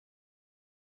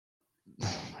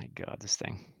Oh my God, this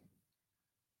thing.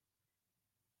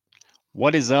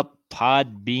 What is up,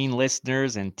 Podbean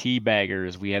listeners and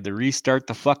teabaggers? We had to restart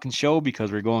the fucking show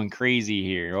because we're going crazy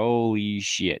here. Holy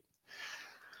shit.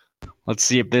 Let's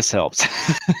see if this helps.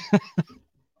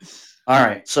 All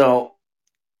right, so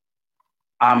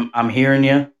I'm hearing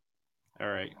you. All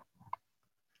right.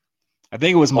 I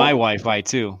think it was my Oh, Wi-Fi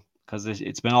too, because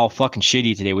it's been all fucking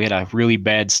shitty today. We had a really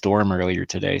bad storm earlier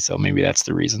today, so maybe that's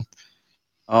the reason.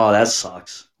 oh, that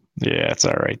sucks. Yeah, it's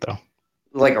all right though.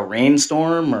 Like a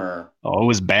rainstorm, or Oh, it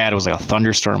was bad. It was like a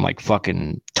thunderstorm, like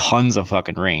fucking tons of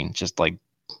fucking rain, just like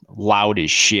loud as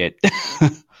shit.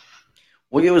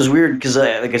 well, it was weird because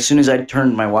like as soon as I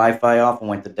turned my Wi-Fi off and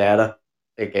went to data,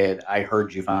 I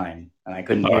heard you fine, and I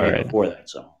couldn't All hear you right. before that.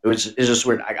 So it's just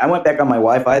weird. I went back on my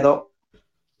Wi-Fi though,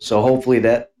 so hopefully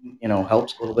that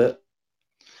helps a little bit.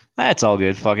 That's all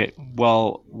good. Fuck it.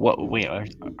 Well, what? Wait,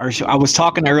 I was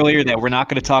talking earlier that we're not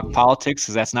going to talk politics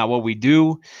because that's not what we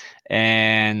do.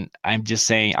 And I'm just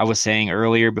saying, I was saying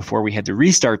earlier before we had to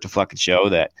restart the fucking show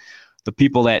that the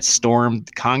people that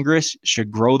stormed Congress should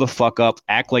grow the fuck up,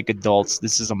 act like adults.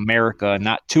 This is America,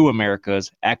 not two Americas.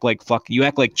 You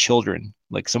act like children.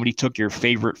 Like somebody took your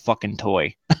favorite fucking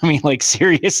toy. I mean, like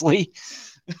seriously.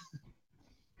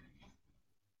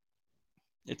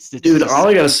 It's Dude, just all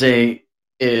I gotta say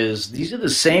is these are the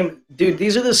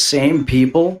same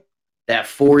people that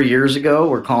 4 years ago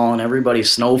were calling everybody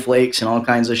snowflakes and all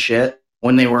kinds of shit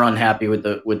when they were unhappy with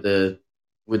the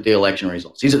election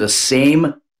results. These are the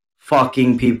same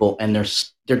fucking people, and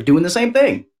they're doing the same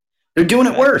thing. They're doing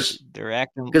it exactly. worse They're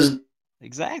acting because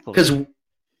exactly. because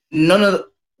none of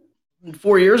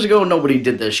 4 years ago nobody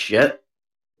did this shit.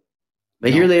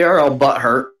 But here No. they are, all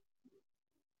butthurt,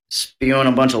 spewing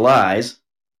a bunch of lies,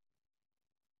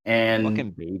 and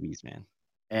Fucking babies, man.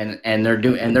 they're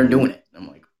doing it. I'm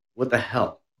like, what the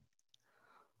hell?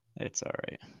 It's all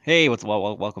right. Hey,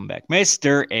 welcome back,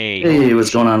 Mr. A. Hey, Holy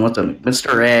what's going shit. on? What's up,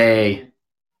 Mister A?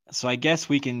 So I guess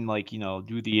we can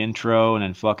do the intro and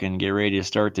then fucking get ready to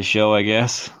start the show, I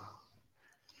guess.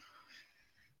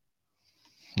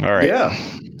 All right. Yeah, All I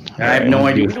have right, I'm no gonna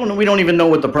idea. do We don't even know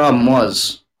what the problem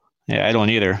was. Yeah, I don't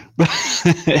either.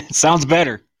 It sounds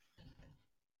better.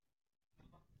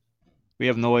 We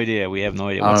have no idea. We have no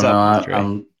idea. I What's don't know. up,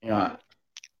 Mr. A?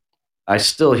 I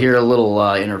still hear a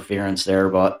little interference there,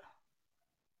 but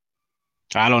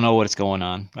I don't know what's going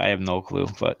on. I have no clue,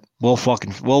 but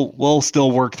we'll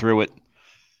still work through it.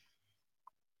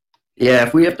 yeah,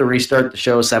 if we have to restart the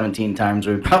show 17 times,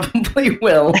 we probably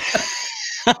will.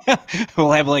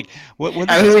 We'll have like what is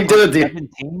I mean, this we part did it.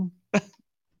 17?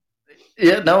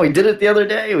 Yeah, no, we did it the other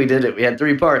day. We did it. We had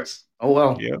 3 parts. Oh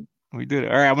well. Yeah, we did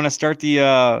it. All right, I'm gonna start the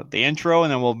intro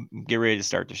and then we'll get ready to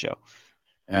start the show.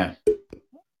 Yeah.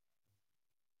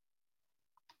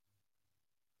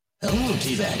 Hello,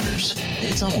 Teabaggers.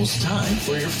 It's almost time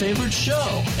for your favorite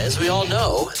show. As we all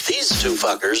know, these two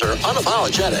fuckers are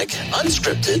unapologetic,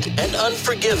 unscripted, and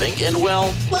unforgiving, and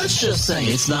well, let's just say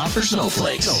it's not for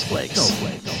snowflakes.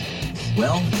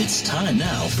 Well, it's time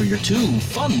now for your two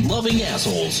fun-loving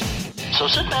assholes. So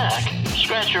sit back,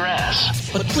 scratch your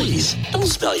ass, but please don't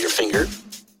smell your finger.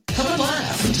 Come and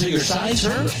laugh until your sides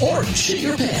hurt or shit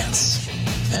your pants.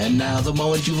 And now the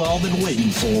moment you've all been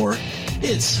waiting for.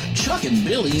 It's Chuck and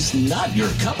Billy's Not Your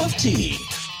Cup of Tea.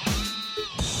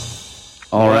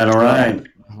 All right.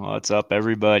 What's up,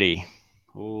 everybody?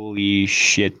 Holy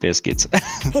shit, biscuits!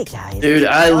 Hey guys. Dude,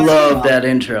 I love that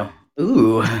intro.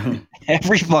 Ooh.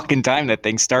 Every fucking time that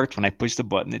thing starts, when I push the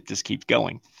button, it just keeps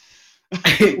going.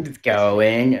 It's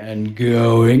going and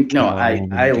going. No,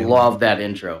 I love that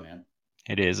intro, man.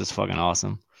 It is. It's fucking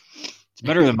awesome. It's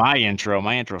better than my intro.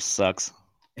 My intro sucks.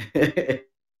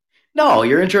 No,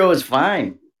 your intro is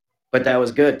fine, but that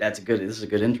was good. This is a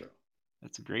good intro.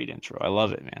 That's a great intro. I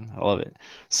love it, man. I love it.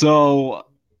 So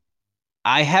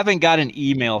I haven't got an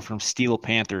email from Steel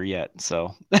Panther yet.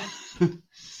 So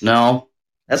No,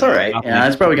 that's all right. Nothing. Yeah,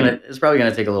 it's probably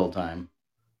gonna take a little time.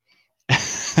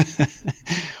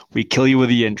 We kill you with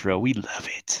the intro. We love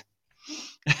it.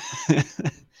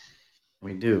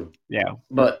 We do. Yeah.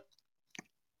 But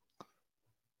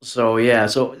so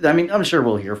I mean, I'm sure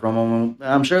we'll hear from them.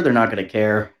 I'm sure they're not gonna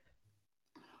care.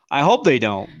 I hope they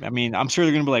don't. I mean, I'm sure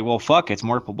they're gonna be like, "Well, fuck, it's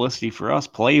more publicity for us.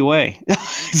 Play away."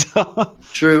 So,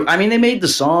 True. I mean, they made the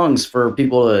songs for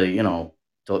people to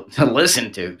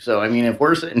listen to. So I mean, if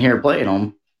we're sitting here playing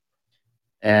them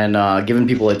and giving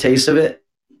people a taste of it,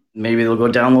 maybe they'll go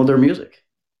download their music.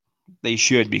 they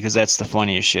should, because that's the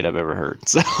funniest shit I've ever heard.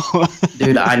 So,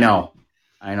 Dude, I know.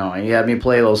 You had me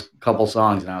play those couple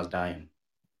songs, and I was dying.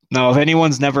 now, if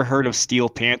anyone's never heard of Steel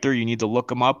Panther, you need to look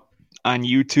them up. on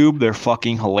YouTube. They're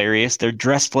fucking hilarious. They're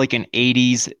dressed like an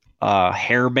 80s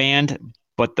hair band,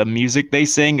 but the music they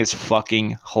sing is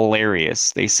fucking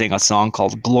hilarious. They sing a song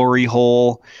called Glory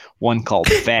Hole, one called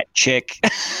Fat Chick.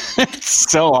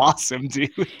 It's so awesome, dude.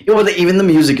 Yeah, well, even the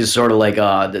music is sort of like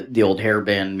the old hair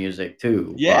band music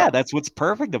too. Yeah, But that's what's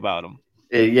perfect about them.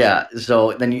 yeah,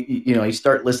 so then you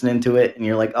start listening to it and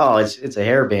you're like, oh, it's a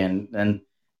hair band, and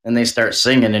then they start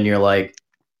singing and you're like,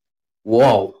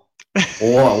 whoa,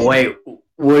 whoa, wait,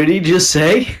 what did he just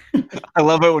say? I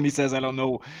love it when he says, "I don't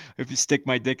know if you stick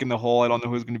my dick in the hole. I don't know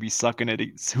who's going to be sucking it.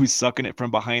 Who's sucking it from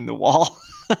behind the wall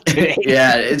today."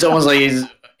 Yeah, it's almost like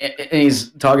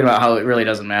he's talking about how it really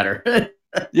doesn't matter.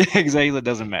 Yeah, exactly. It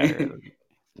doesn't matter.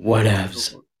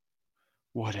 Whatevs.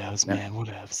 Whatevs, man.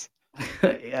 Whatevs.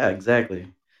 Yeah, exactly.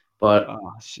 But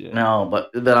Oh shit. no, but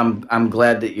that I'm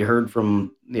glad that you heard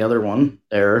from the other one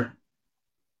there,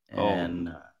 Oh,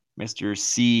 and Mr.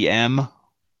 CM.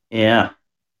 yeah.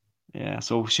 Yeah.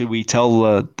 So should we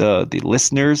tell the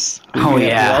listeners Oh who else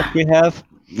yeah, we have?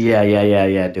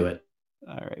 yeah. Do it.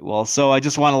 All right. Well, so I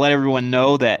just want to let everyone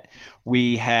know that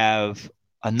we have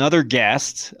another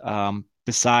guest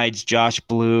besides Josh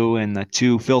Blue and the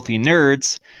two filthy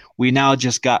nerds. We now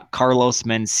just got Carlos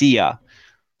Mencia.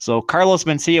 So Carlos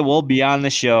Mencia will be on the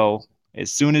show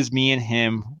as soon as me and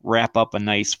him wrap up a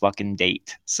nice fucking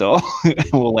date. So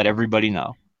we'll let everybody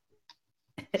know.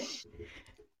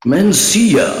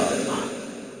 Mencia.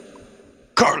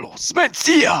 Carlos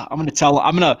Mencia. I'm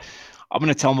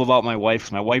gonna tell him about my wife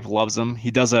because my wife loves him. He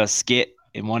does a skit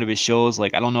in one of his shows.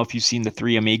 Like I don't know if you've seen the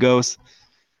Three Amigos,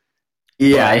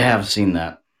 Yeah, I but have seen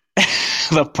that.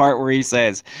 the part where he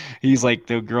says he's like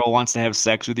the girl wants to have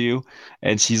sex with you,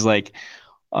 and she's like,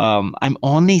 I'm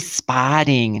only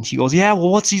spotting, and she goes, yeah, well,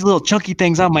 what's these little chunky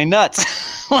things on my nuts?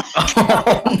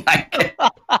 Oh my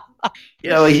god.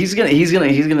 Yeah, well, he's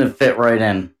gonna fit right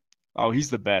in. Oh, he's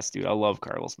the best, dude. I love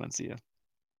Carlos Mencia.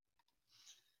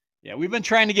 Yeah, we've been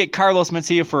trying to get Carlos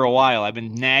Mencia for a while. I've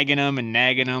been nagging him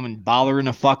and bothering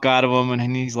the fuck out of him.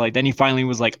 And he's like, then he finally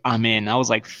was like, I'm in. I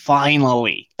was like,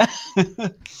 finally.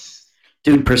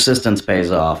 Dude, persistence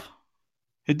pays off.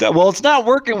 Well, it's not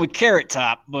working with Carrot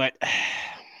Top, but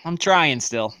I'm trying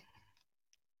still.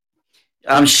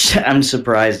 I'm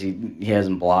surprised he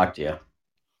hasn't blocked you.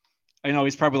 I know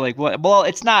he's probably like, what? Well,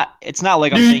 it's not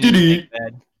like I'm saying anything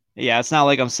bad. Yeah, it's not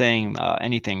like I'm saying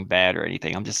anything bad or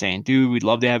anything. I'm just saying, dude, we'd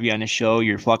love to have you on the show.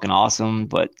 You're fucking awesome,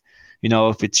 but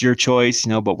if it's your choice,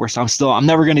 but I'm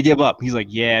never gonna give up. He's like,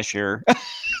 yeah, sure.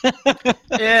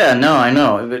 Yeah, no, I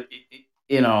know. But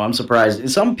I'm surprised.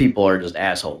 Some people are just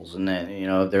assholes, and then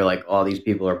they're like, "Oh, these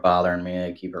people are bothering me.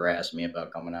 They keep harassing me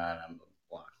about coming on." I'm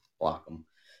gonna block them.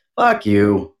 Fuck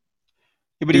you.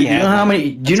 Yeah, but he Dude, you know how hasn't. many? Do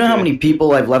you That's know how good. many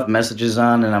people I've left messages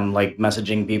on, and I'm like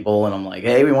messaging people, and I'm like,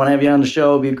 "Hey, we want to have you on the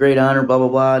show. It'd be a great honor." Blah blah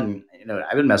blah. And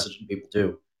I've been messaging people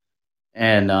too,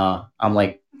 and I'm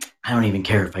like, I don't even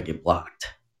care if I get blocked.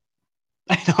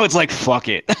 I know it's like fuck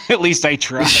it. At least I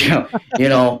tried.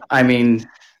 I mean,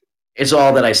 it's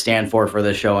all that I stand for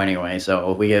this show anyway.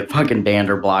 So if we get fucking banned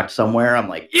or blocked somewhere, I'm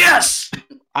like, yes,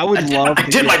 I would love I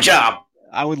to did my get. job.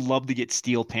 I would love to get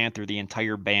Steel Panther, the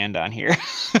entire band, on here.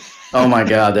 Oh my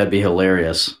god, that'd be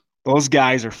hilarious. Those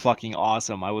guys are fucking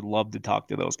awesome. I would love to talk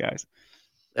to those guys.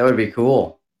 That would be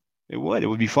cool. It would. It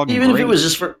would be fucking Even if it great. was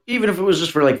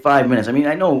just for like 5 minutes. I mean,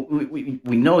 I know we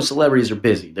know celebrities are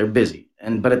busy. They're busy,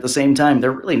 but at the same time,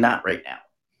 they're really not right now.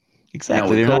 Exactly.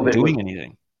 With They're not COVID, doing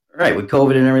anything. right, with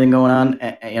COVID and everything going on,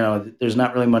 there's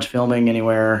not really much filming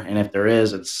anywhere, and if there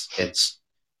is,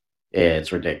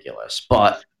 it's ridiculous.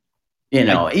 But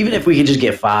even if we could just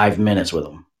get 5 minutes with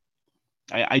them.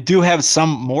 I do have some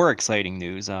more exciting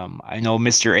news. I know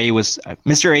Mr. A was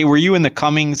Mr. A. Were you in the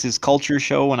Cummings' Culture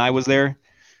show when I was there?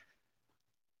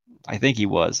 I think he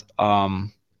was.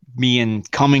 Me and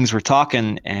Cummings were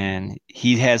talking, and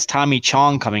he has Tommy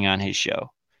Chong coming on his show.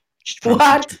 From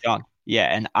What? Chong. Yeah,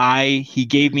 and he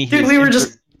gave me Dude, his. we were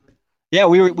just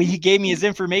Yeah, he gave me his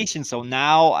information, so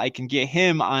now I can get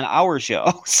him on our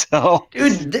show. So,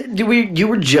 you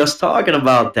were just talking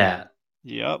about that.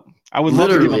 yep, I would love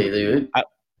to get Literally, them. dude.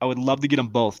 I would love to get them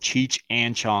both, Cheech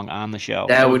and Chong, on the show.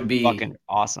 That would be be fucking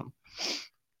awesome.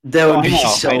 that Oh, would I be know,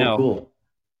 I so know, cool.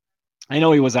 I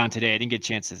know. He was on today. I didn't get a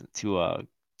chance to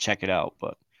check it out,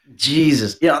 but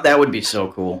Jesus. Yeah, that would be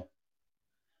so cool.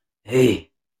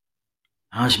 Hey,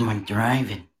 how's my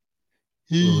driving?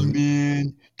 hey Uh,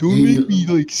 man, don't hey, make me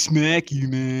like smack you,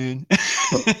 man.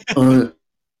 uh,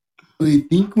 I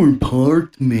think we're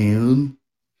parked, man.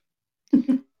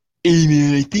 Hey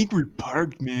man, I think we're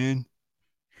parked, man.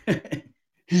 Hey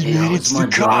Hey, man, how's it's my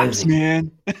the cops,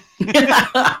 driving?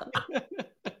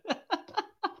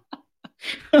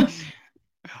 man.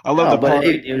 I love No, the but part.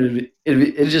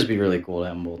 it'd just be really cool to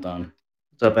have them both on.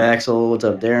 What's up, Axel? What's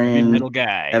up, Heavy metal Darian?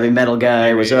 guy. Heavy metal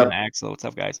guy. What's Darren, up? Axel, what's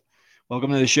up, guys?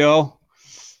 Welcome to the show.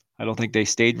 I don't think they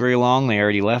stayed very long. They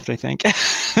already left, I think.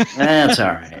 That's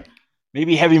all right.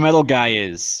 Maybe heavy metal guy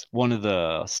is one of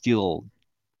the Steel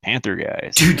Panther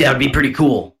guys. Dude, that would be pretty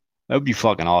cool. That would be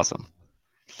fucking awesome.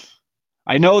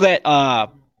 I know that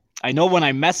I know when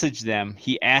I messaged them,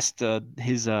 he asked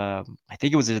his I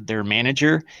think it was their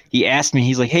manager. He asked me,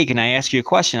 he's like, "Hey, can I ask you a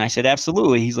question?" I said,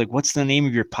 "Absolutely." He's like, "What's the name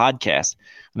of your podcast?"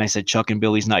 And I said, "Chuck and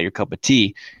Billy's Not Your Cup of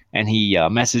Tea." And he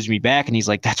messaged me back and he's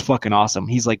like, "That's fucking awesome."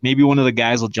 He's like, "Maybe one of the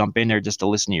guys will jump in there just to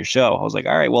listen to your show." I was like,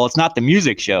 "All right, well, it's not the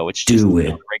music show, it's just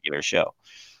a regular show."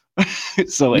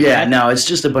 So like, yeah, no, it's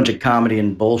just a bunch of comedy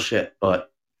and bullshit,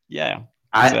 but yeah,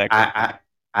 exactly.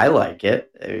 I like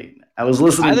it. I mean, I was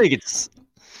listening. I think it's.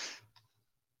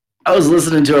 I was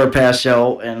listening to our past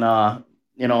show, and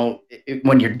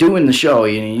when you're doing the show,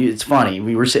 it's funny.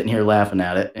 We were sitting here laughing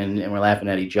at it, and we're laughing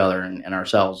at each other and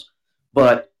ourselves.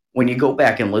 But when you go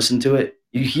back and listen to it,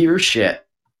 you hear shit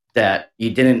that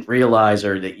you didn't realize,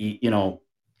 or that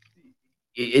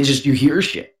it just you hear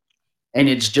shit, and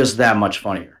it's just that much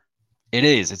funnier. It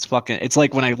is. It's fucking. It's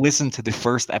like when I listened to the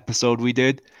first episode we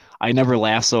did. I never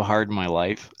laughed so hard in my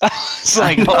life. It's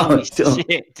like, holy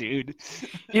shit, dude.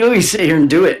 You always sit here and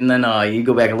do it, and then you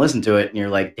go back and listen to it, and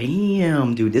you're like,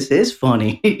 damn, dude, this is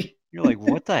funny. You're like,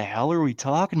 what the hell are we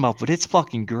talking about? But it's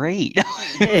fucking great.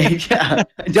 Yeah.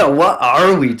 No, what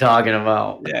are we talking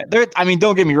about? Yeah. I mean,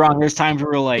 don't get me wrong. There's times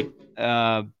where we're like,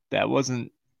 that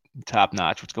wasn't top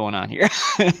notch. What's going on here?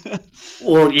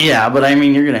 Well, yeah, but I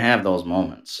mean, you're gonna have those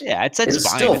moments. Yeah, it's fine.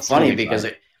 Still it's funny because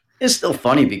it's still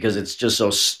funny because it's just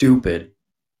so stupid.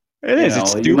 It is.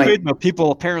 It's stupid, but people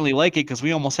apparently like it because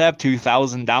we almost have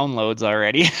 2,000 downloads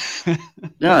already.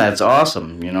 No, that's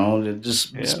awesome.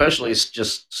 Especially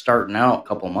just starting out a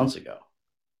couple of months ago.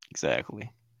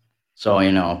 Exactly.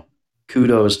 So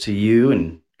kudos to you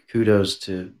and kudos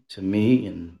to me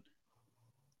and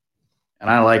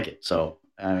I like it. So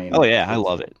I mean, oh yeah, I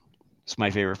love it. It's my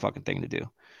favorite fucking thing to do.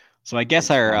 So I guess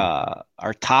our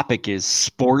topic is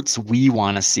sports we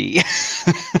want to see.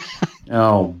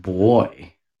 Oh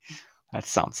boy, that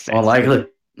sounds sad. Well, likely.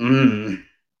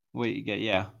 Wait, you get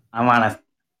yeah. I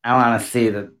wanna see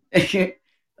the.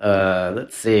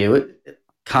 Let's see,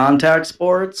 contact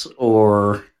sports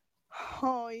or.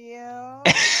 Oh yeah.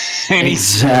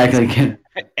 Exactly.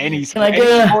 Any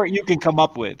sport you can come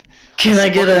up with. Can I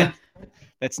get a?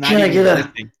 That's not. Can I get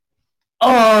a?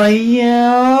 Oh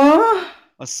yeah.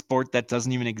 A sport that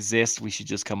doesn't even exist. We should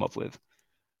just come up with.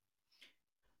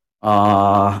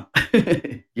 Yeah.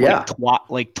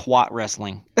 Like twat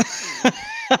wrestling.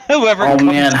 Whoever. Oh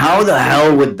man, how the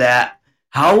hell would that?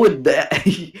 How would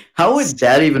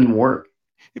that even work?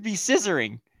 It'd be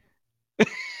scissoring.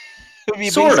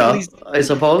 Sort of, I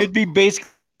suppose. It'd be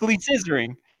basically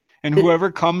scissoring, and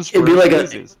whoever comes first it'd be like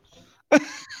loses.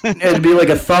 It'd be like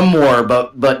a thumb war,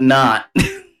 but not.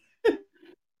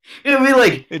 It'd be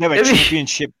like it'd have a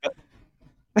championship.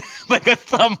 Like a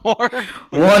thumb war.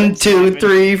 1, 2,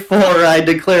 3, 4. I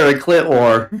declare a clit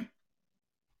war.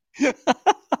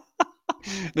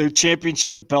 Their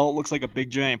championship belt looks like a big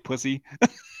giant pussy.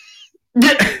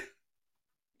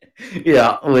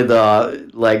 Yeah, with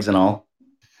legs and all.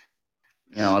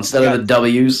 Instead of the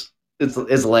W's, it's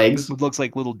legs. It looks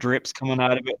like little drips coming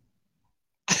out of it.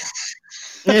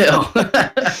 Yeah.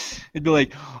 It'd be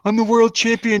like, I'm the world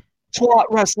champion twat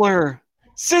wrestler,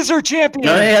 scissor champion.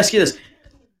 Now, let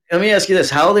me ask you this: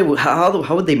 how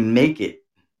would they make it?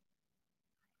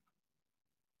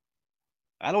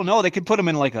 I don't know. They could put them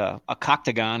in like a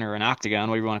coctagon or an octagon,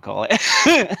 whatever you want to call it.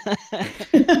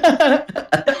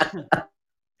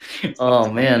 Oh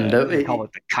man, they call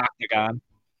it the coctagon.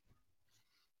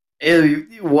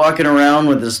 You're walking around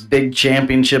with this big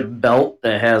championship belt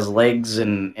that has legs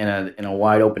and a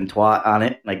wide open twat on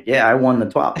it. Like, yeah, I won the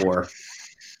twat war.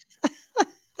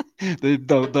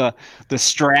 The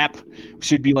strap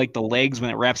should be like the legs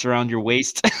when it wraps around your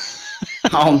waist.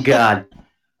 Oh God.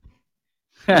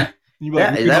 Like,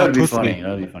 that would be funny. That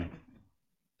would be funny.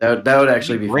 That would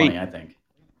actually be funny, I think.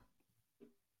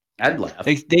 I'd laugh.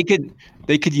 They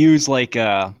could use like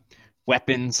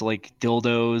weapons like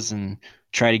dildos and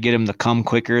try to get them to come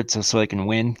quicker so they can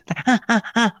win.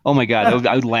 Oh my God,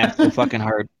 I would laugh so fucking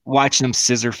hard watching them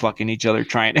scissor fucking each other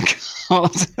trying to.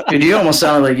 Dude, you almost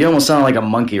sounded like a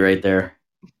monkey right there.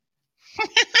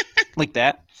 Like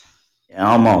that? Yeah,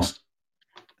 almost.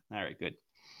 All right, good.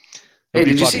 Hey,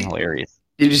 did you see? Hilarious.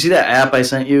 Did you see that app I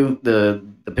sent you? The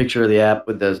picture of the app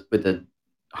with the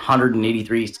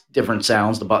 183 different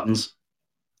sounds, the buttons.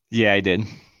 Yeah, I did.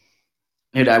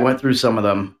 Dude, I went through some of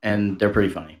them, and they're pretty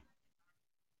funny.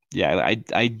 Yeah,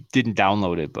 I didn't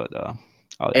download it, but Hey,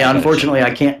 I gotta check. unfortunately,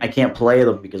 I can't play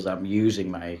them because I'm using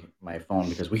my phone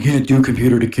because we can't do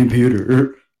computer to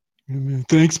computer.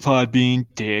 Thanks, Podbean,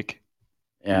 dick.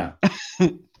 Yeah,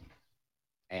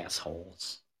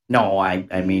 assholes. No,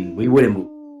 I mean we wouldn't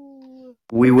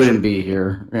be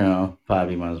here,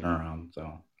 Podbean wasn't around.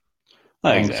 So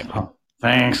thanks, Exactly.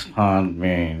 thanks,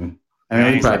 Podbean. I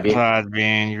mean, Thanks,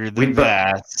 Podbean. You're the we'd pro-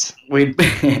 best. we'd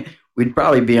we'd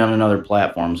probably be on another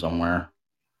platform somewhere.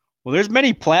 Well, there's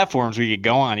many platforms we could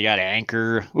go on. You got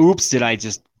Anchor. Oops, did I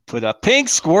just put a pink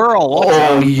squirrel? What's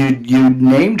up? You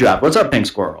name drop. What's up, Pink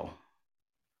Squirrel?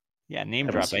 Yeah, name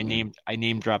Haven't dropped. seen you. I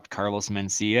name dropped Carlos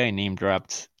Mencia. I name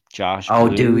dropped Josh Oh,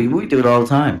 Blue. dude, we do it all the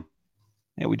time.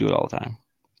 Yeah, we do it all the time.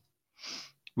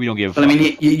 We don't give a But I fuck.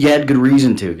 mean, you had good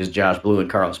reason to because Josh Blue and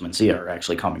Carlos Mencia are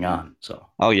actually coming on. So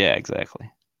Oh yeah, exactly.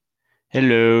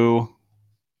 Hello.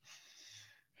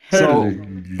 hello.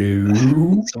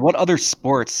 So what other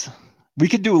sports? We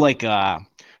could do like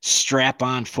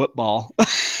strap-on football.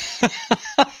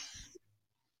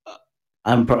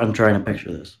 I'm trying to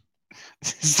picture this.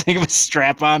 Just think of a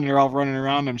strap-on. They're all running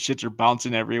around. Them shits are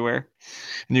bouncing everywhere.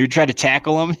 And you try to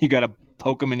tackle them. You got to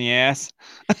poke them in the ass.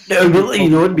 No, you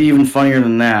know what'd be even funnier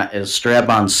than that is strap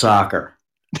on soccer.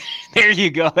 There you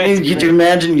go. I That's mean, could you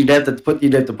imagine you'd have to put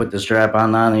the strap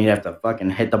on and you'd have to fucking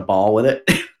hit the ball with it.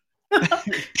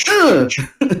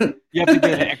 You have to get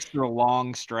an extra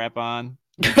long strap on.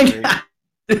 That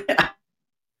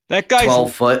guy's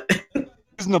 12-foot.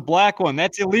 using the black one.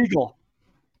 That's illegal.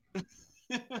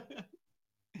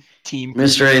 Team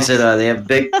Mr. A said Casino. they have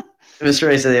big. Mr.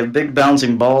 A said they have big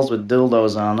bouncing balls with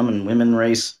dildos on them, and women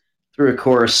race through a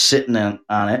course sitting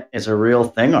on it. It's a real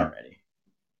thing already.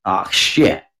 Oh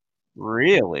shit!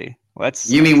 Really? That's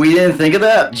You mean we didn't think of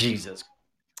that? Jesus.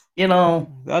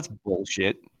 that's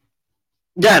bullshit.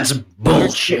 That's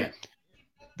bullshit.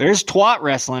 There's twat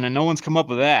wrestling, and no one's come up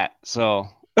with that. So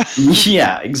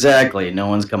Yeah, exactly. No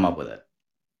one's come up with it.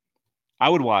 I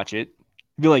would watch it.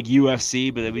 It'd be like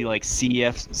UFC, but it'd be like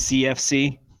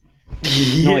CFC.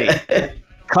 No, wait. Yeah.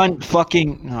 Cunt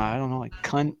fucking. No, I don't know. Like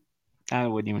cunt. I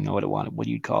wouldn't even know what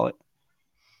you'd call it.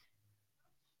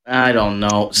 I don't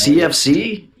know.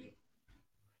 CFC?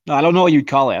 No, I don't know what you'd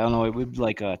call it. I don't know. It would be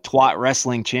like a twat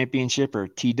wrestling championship or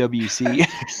TWC.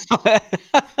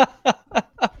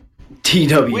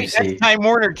 TWC. Wait, that's Time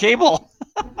Warner Cable.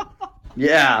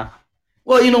 Yeah.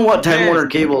 Well, you know what? Time Warner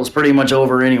Cable is pretty much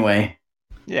over anyway.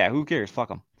 Yeah, who cares? Fuck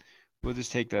them. We'll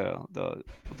just take the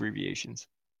abbreviations.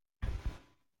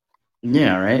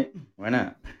 Yeah, right? Why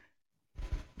not?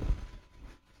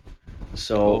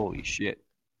 So, holy shit.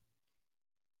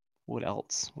 What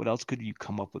else? What else could you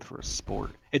come up with for a sport?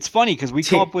 It's funny because we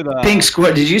come up with a Pink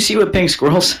Squirrel. Did you see what Pink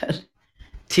Squirrel said?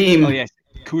 Team. Oh yeah,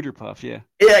 Cooter Puff. Yeah.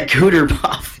 Yeah, Cooter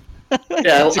Puff.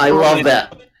 Yeah, I love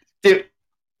that, dude.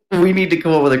 We need to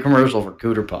come up with a commercial for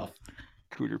Cooter Puff.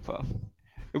 Cooter Puff.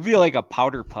 It would be like a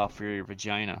powder puff for your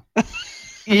vagina.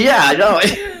 Yeah, I know.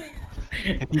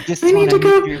 I need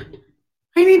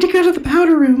to go to the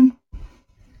powder room.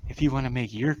 If you want to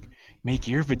make your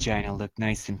vagina look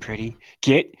nice and pretty,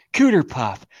 get Cooter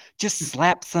Puff. Just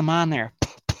slap some on there.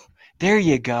 There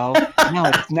you go. Now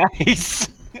it's nice.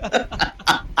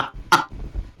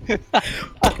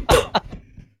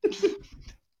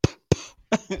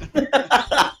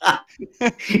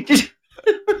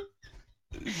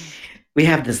 We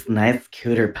have this nice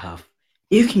Cooter Puff.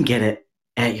 You can get it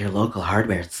at your local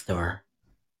hardware store.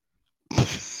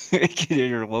 Get it at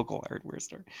your local hardware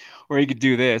store. Or you could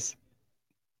do this.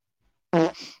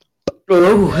 Oh,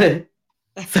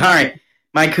 sorry.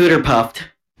 My Cooter puffed.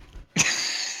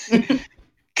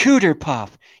 Cooter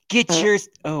Puff. Get yours.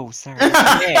 Oh, sorry.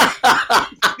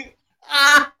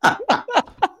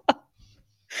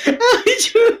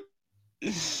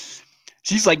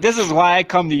 She's like, this is why I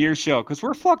come to your show, because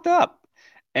we're fucked up.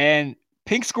 And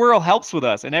Pink Squirrel helps with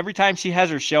us. And every time she has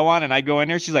her show on and I go in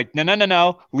there, she's like,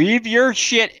 no. Leave your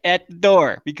shit at the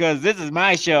door because this is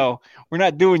my show. We're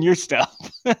not doing your stuff.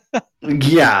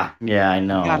 Yeah, I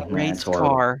know. Got a race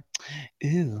car.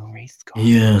 Ooh, race car.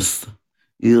 Yes.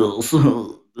 It's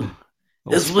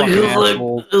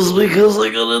because I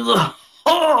got in the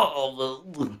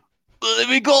Harvard.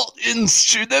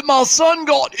 Then my son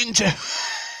got into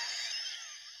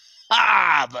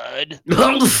Harvard.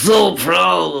 I'm so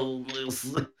proud of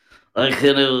this.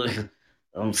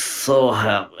 I'm so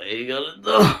happy he got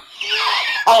into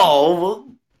Harvard.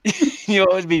 You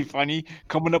know, it'd be funny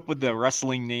coming up with the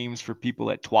wrestling names for people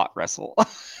that twat wrestle.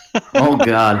 Oh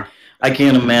God, I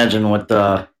can't imagine what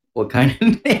kind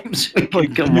of names we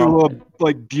could come up with.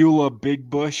 Like Beulah Big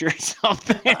Bush or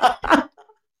something.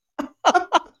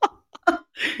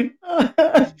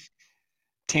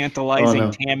 Tantalizing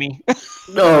no. Tammy.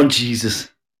 Oh, Jesus.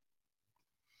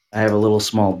 I have a little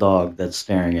small dog that's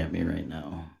staring at me right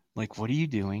now. Like, what are you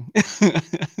doing?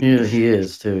 He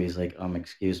is, too. He's like,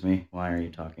 excuse me. Why are you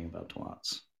talking about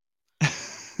twats?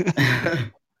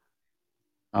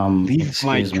 Leave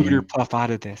my Excuse me. cooter puff out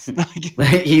of this.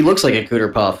 He looks like a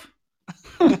cooter puff.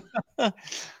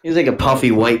 He's like a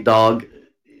puffy white dog.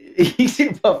 He's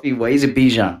a puffy white. He's a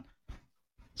Bichon.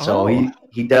 So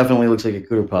he definitely looks like a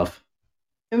cooter puff.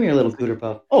 Come here, little cooter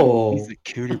puff. Oh, he's a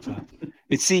cooter puff.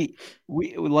 But see,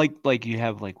 we like you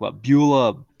have like what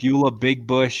Beulah Big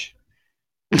Bush.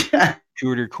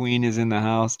 Cooter Queen is in the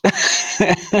house.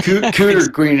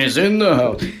 Cooter Queen is in the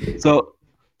house.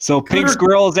 So Pig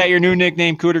Squirrel, is that your new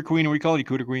nickname, Cooter Queen? Or we call you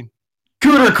Cooter Queen?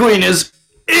 Cooter Queen is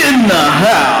in the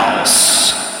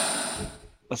house.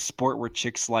 A sport where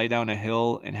chicks slide down a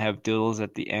hill and have dildos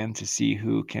at the end to see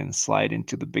who can slide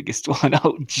into the biggest one.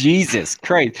 Oh, Jesus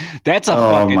Christ. That's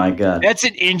my God. That's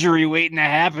an injury waiting to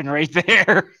happen right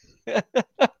there.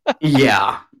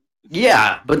 Yeah.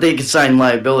 Yeah, but they can sign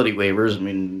liability waivers. I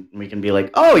mean, we can be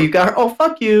like, oh, you got her. Oh,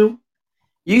 fuck you.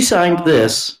 You signed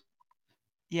this.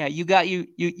 Yeah,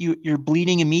 you're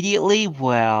bleeding immediately.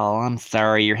 Well, I'm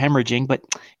sorry, you're hemorrhaging, but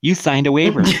you signed a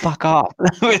waiver. Fuck off.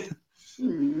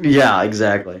 Yeah,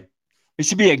 exactly. It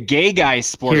should be a gay guy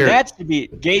sport. Here. That should be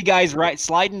gay guys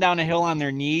sliding down a hill on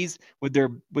their knees with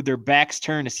their backs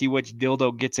turned to see which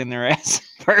dildo gets in their ass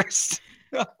first.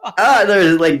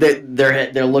 They're like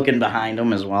they're looking behind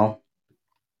them as well.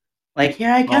 Like,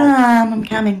 here I come, I'm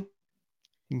coming.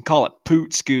 You can call it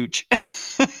poot scooch.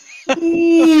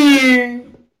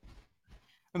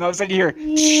 And all of a sudden you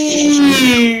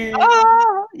hear,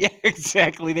 ah! Yeah,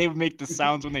 exactly. They make the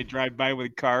sounds when they drive by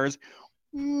with cars.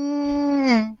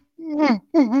 There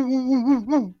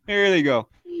they go.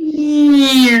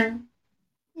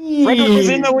 Frederick is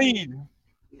in the lead.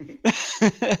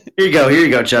 Here you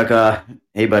go, Chuck.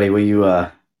 Hey, buddy, will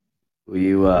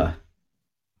you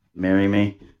marry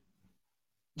me?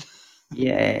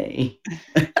 Yay!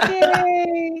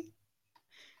 Yay!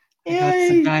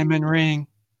 That's a diamond ring.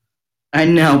 I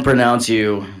now pronounce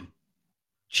you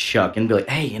Chuck and be like,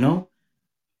 hey,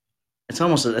 it's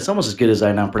almost as good as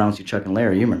I now pronounce you Chuck and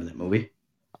Larry. You remember that movie?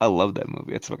 I love that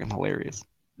movie. It's fucking hilarious.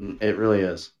 It really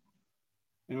is.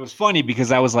 It was funny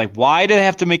because I was like, why do they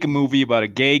have to make a movie about a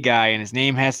gay guy and his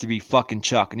name has to be fucking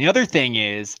Chuck? And the other thing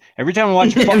is, every time I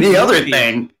watch a fucking the other movie,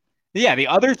 thing. Yeah, the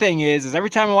other thing is every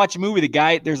time I watch a movie,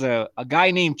 there's a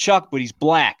guy named Chuck, but he's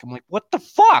black. I'm like, what the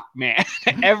fuck, man?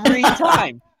 Every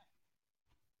time.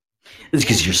 It's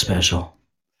because you're special.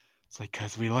 It's like,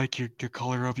 because we like the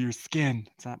color of your skin.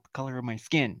 It's not the color of my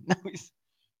skin.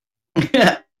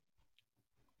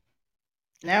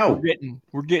 No.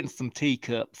 We're getting some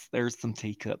teacups. There's some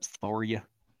teacups for you.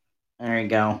 There you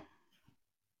go.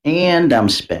 And I'm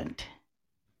spent.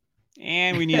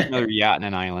 And we need another yacht and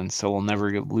an island, so we'll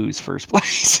never lose first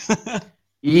place.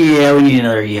 Yeah, we need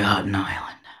another yacht and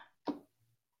island.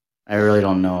 I really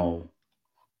don't know.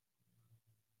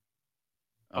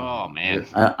 Oh man,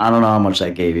 I don't know how much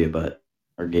that gave you,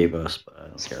 or gave us, but I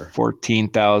don't care.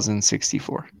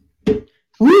 14,064.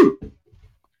 Woo!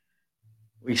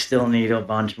 We still need a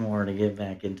bunch more to get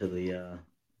back into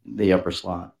the upper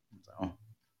slot. So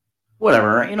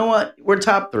whatever. You know what? We're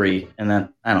top 3, and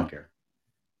then I don't care.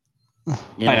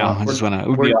 I know. I just want to. It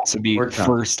would be awesome to be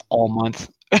first all month.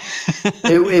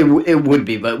 it would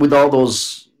be, but with all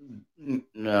those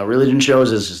religion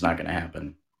shows, it's just not going to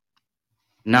happen.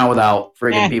 Not without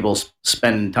friggin' people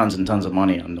spending tons and tons of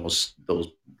money on those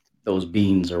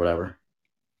beans or whatever.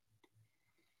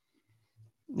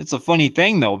 It's a funny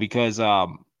thing though, because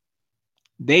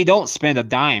they don't spend a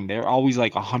dime. They're always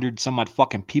like 100 some odd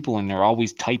fucking people, and they're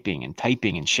always typing and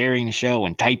sharing the show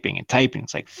and typing.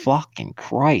 It's like fucking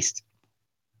Christ.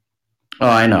 Oh,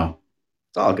 I know.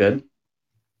 It's all good.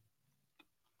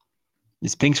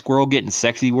 Is Pink Squirrel getting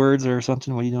sexy words or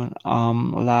something? What are you doing?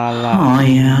 La la. Oh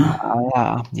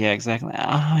yeah. Yeah, exactly.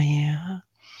 Oh yeah.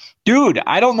 Dude,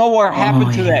 I don't know what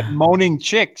happened to that moaning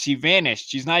chick. She vanished.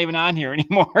 She's not even on here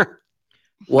anymore.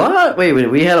 What? Wait.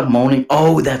 We had a moaning.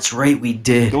 Oh, that's right. We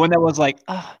did. The one that was like,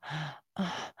 yeah,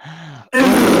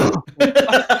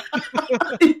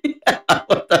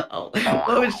 what the hell?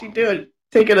 What was she doing?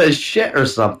 Taking a shit or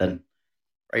something?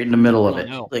 Right in the middle of it.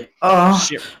 Like,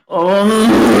 shit.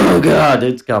 Oh, God,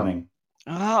 it's coming.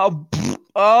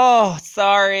 Oh,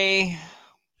 sorry.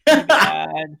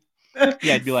 God.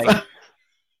 Yeah, I'd be like,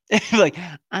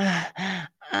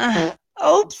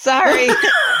 oh, sorry.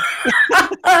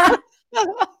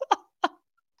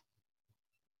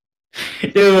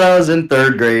 Dude, when I was in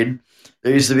 3rd grade,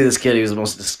 There used to be this kid. He was the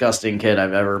most disgusting kid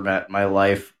I've ever met in my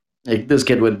life. Like, this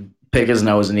kid would pick his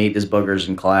nose and eat his boogers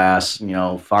in class.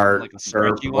 Like Fart, a burp,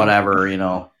 stretchy one. whatever.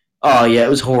 Oh yeah, it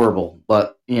was horrible.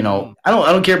 But Mm. I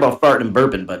don't care about farting and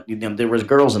burping. But there was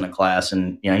girls in the class,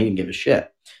 and he didn't give a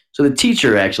shit. So the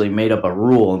teacher actually made up a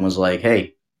rule and was like,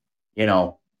 "Hey, you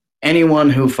know, anyone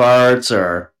who farts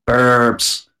or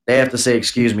burps, they have to say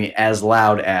excuse me as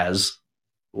loud as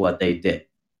what they did."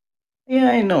 Yeah,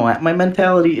 I know. My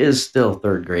mentality is still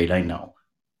third grade. I know,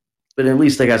 but at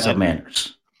least I got some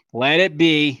manners. Let it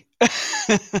be.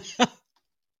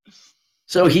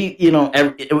 So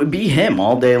it would be him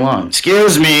all day long.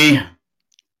 Excuse me.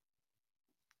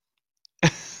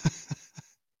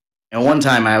 And one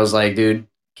time I was like, dude,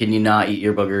 can you not eat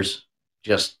your boogers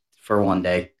just for one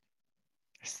day?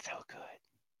 They're so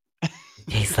good. It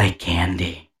tastes like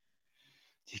candy.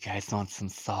 You guys want some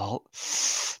salt?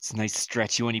 It's nice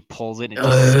stretchy when he pulls it and it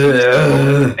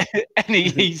just and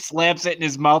he slaps it in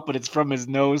his mouth, but it's from his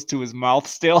nose to his mouth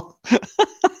still.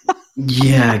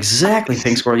 Yeah, exactly.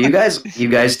 Pink Squirrel. You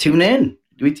guys tune in.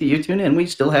 You tune in. We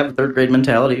still have a third grade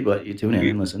mentality, but you tune in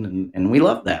and listen, and we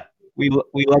love that. We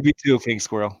love you too, Pink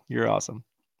Squirrel. You're awesome.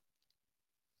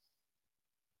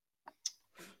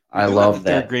 We I do have the love third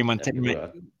that. grade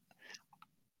mentality.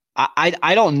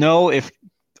 I don't know if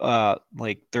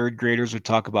like third graders would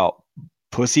talk about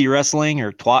pussy wrestling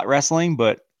or twat wrestling,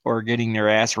 or getting their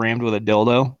ass rammed with a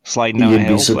dildo sliding down a You'd be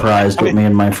hill. surprised what me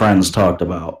and my friends talked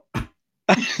about.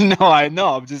 No, I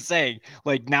know. I'm just saying,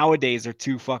 like nowadays they're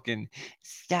too fucking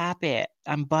stop it.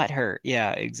 I'm butthurt.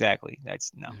 Yeah, exactly.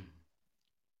 That's no.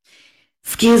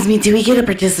 Excuse me, do we get a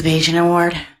participation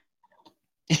award?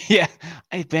 Yeah,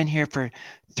 I've been here for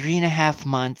 3.5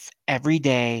 months every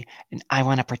day, and I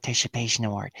want a participation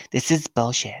award. This is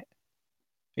bullshit.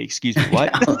 Hey, excuse me, what?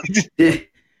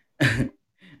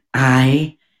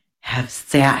 I have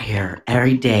sat here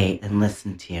every day and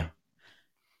listened to you.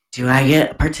 Do I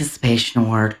get a participation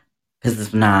award? Because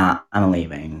if not, I'm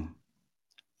leaving.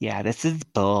 Yeah, this is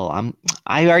bull.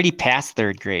 I already passed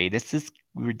third grade. This is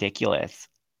ridiculous.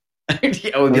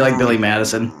 It would be like Billy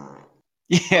Madison.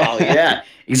 Yeah. Oh yeah,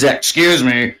 exact. Excuse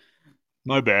me,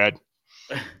 My bad.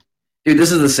 dude.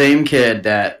 This is the same kid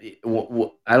that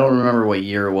I don't remember what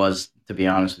year it was, to be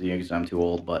honest with you, because I'm too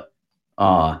old. But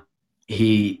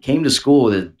he came to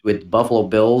school with Buffalo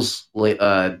Bills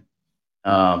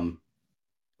um,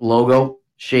 logo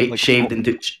Like, shaved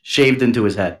into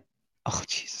his head. oh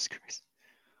Jesus Christ.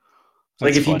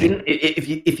 Like, That's if he funny. didn't,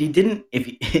 if he didn't,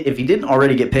 if he didn't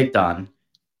already get picked on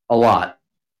a lot,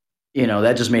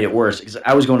 that just made it worse. Because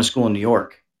I was going to school in New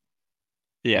York,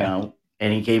 Yeah.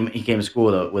 and he came to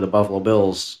school with a Buffalo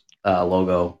Bills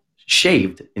logo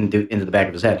shaved into the back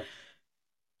of his head.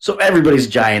 So everybody's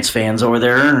Giants fans over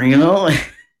there.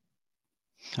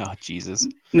 Oh Jesus.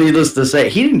 Needless to say,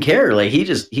 he didn't care. Like,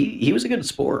 he was a good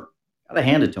sport. Gotta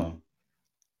hand it to him.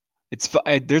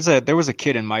 There was a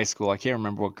kid in my school. I can't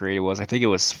remember what grade it was. I think it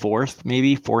was fourth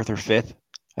or fifth.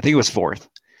 I think it was fourth.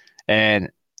 And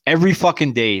every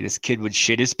fucking day, this kid would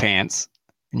shit his pants,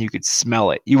 and you could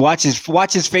smell it. You watch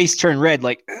his face turn red,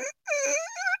 like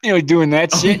doing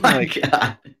that shit. Oh my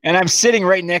god! And I'm sitting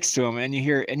right next to him, and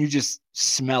you just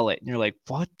smell it, and you're like,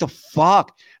 "What the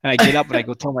fuck?" And I get up and I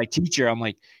go tell my teacher, I'm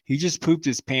like, "He just pooped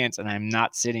his pants, and I'm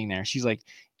not sitting there." She's like,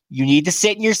 "You need to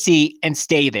sit in your seat and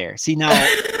stay there." See, now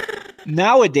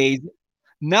nowadays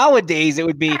it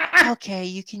would be okay.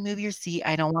 You can move your seat.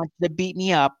 I don't want you to beat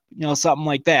me up, something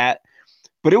like that.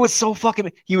 But it was so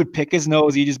fucking. He would pick his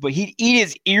nose. But he'd eat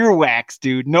his earwax,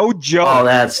 dude. No joke. Oh,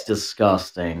 that's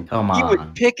disgusting. Come on. He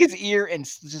would pick his ear and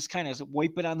just kind of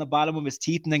wipe it on the bottom of his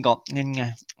teeth, and then go.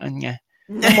 Nya, nya.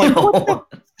 I'm like, what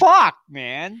the fuck,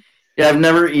 man? Yeah, I've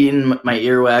never eaten my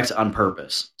earwax on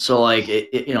purpose. So, like,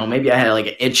 maybe I had like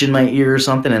an itch in my ear or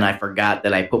something, and I forgot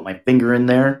that I put my finger in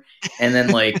there, and then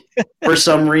like for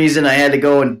some reason I had to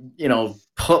go and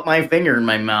put my finger in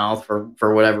my mouth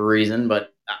for whatever reason.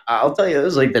 But I'll tell you, it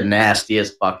was like the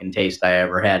nastiest fucking taste I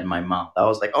ever had in my mouth. I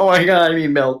was like, oh my god, I need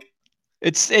milk.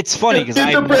 It's funny because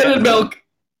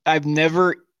I've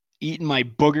never eaten my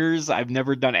boogers. I've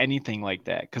never done anything like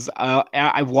that because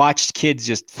I watched kids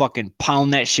just fucking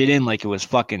pound that shit in like it was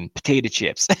fucking potato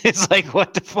chips. It's like,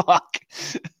 what the fuck?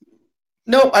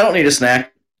 Nope, I don't need a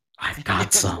snack. I've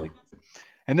got some.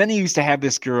 And then he used to have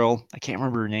this girl. I can't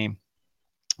remember her name.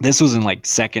 This was in like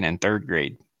second and third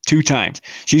grade. 2 times.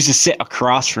 She used to sit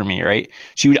across from me, right?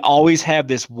 She would always have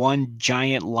this one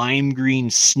giant lime green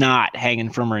snot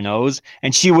hanging from her nose,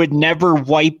 and she would never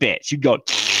wipe it. She'd go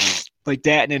like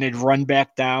that, and then it'd run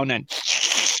back down, and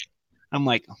I'm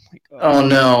like, oh my god. Oh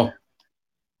no.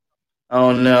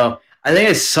 Oh no. I think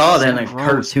I saw that in a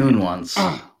cartoon once.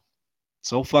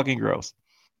 So fucking gross.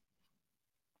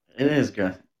 It is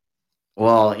good.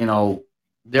 Well,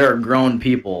 there are grown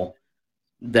people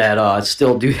that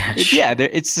still do that shit.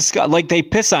 It's disgusting. Like they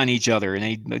piss on each other and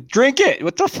they drink it.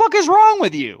 What the fuck is wrong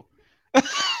with you?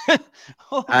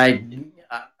 I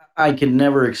I can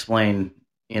never explain,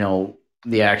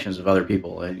 the actions of other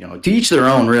people, and to each their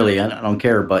own. Really, I don't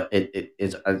care, but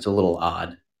it's a little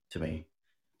odd to me.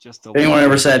 Just a If anyone little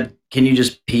ever bit. said, "Can you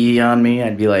just pee on me?"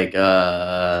 I'd be like,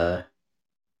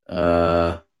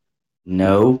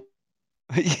 no.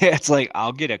 Yeah, it's like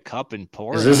I'll get a cup and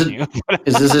pour Is it this on a you.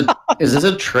 is this a is this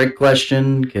a trick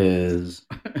question? Because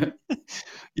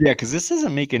Yeah, because this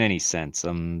isn't making any sense.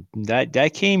 I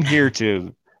came here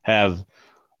to have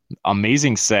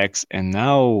amazing sex, and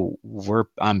now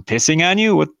I'm pissing on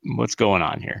you. What's going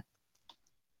on here?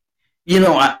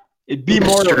 I It'd be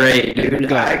more straight, dude.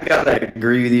 good. I gotta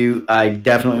agree with you. I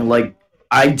definitely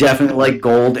like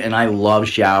gold, and I love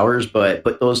showers. But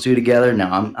put those two together,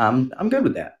 no, I'm good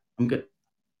with that. I'm good.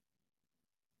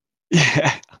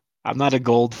 Yeah, I'm not a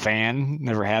gold fan.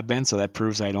 Never have been, so that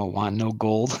proves I don't want no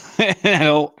gold. I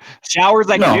don't, showers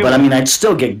I can No, but do. I mean, I'd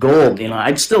still get gold.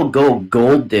 I'd still go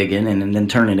gold digging and then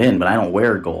turn it in. But I don't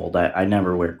wear gold. I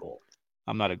never wear gold.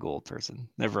 I'm not a gold person.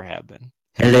 Never have been.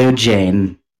 Hello,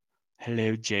 Jane.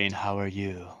 Hello, Jane. How are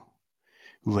you?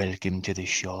 Welcome to the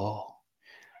show.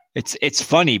 It's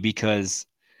funny because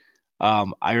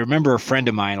I remember a friend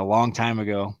of mine a long time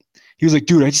ago. He was like,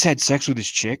 dude, I just had sex with this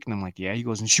chick. And I'm like, yeah. He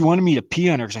goes, and she wanted me to pee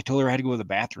on her because I told her I had to go to the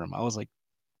bathroom. I was like,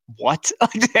 what?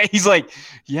 He's like,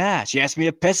 yeah, she asked me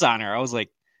to piss on her. I was like,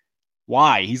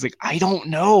 why? He's like, I don't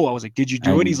know. I was like, did you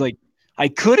do it? He's like, I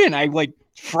couldn't. I like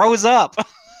froze up.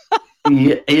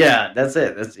 Yeah, that's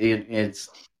it.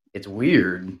 It's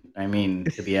weird. I mean,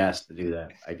 to be asked to do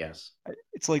that, I guess.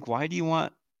 It's like, why do you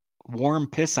want warm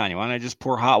piss on you? Why don't I just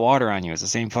pour hot water on you? It's the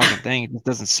same fucking thing. It just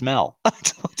doesn't smell.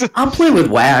 I'll play with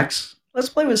wax. Let's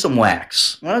play with some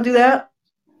wax. Want to do that?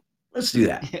 Let's do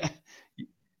that. Yeah.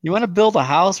 You want to build a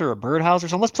house or a birdhouse or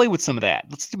something? Let's play with some of that.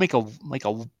 Let's make a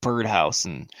birdhouse,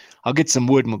 and I'll get some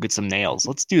wood and we'll get some nails.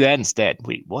 Let's do that instead.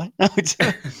 Wait, what?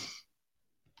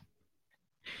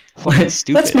 Fucking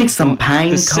stupid. Let's make some pine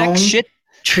the cone sex shit.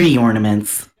 tree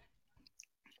ornaments.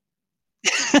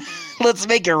 Let's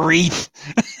make a wreath.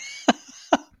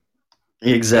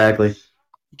 Exactly.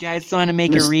 You guys want to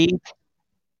make a wreath?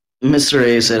 Mr.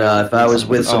 A said, if I was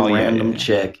with some random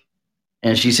chick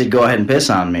and she said, go ahead and piss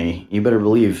on me, you better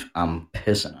believe I'm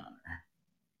pissing on her.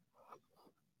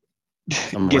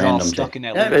 Some Get all random stuck chick. in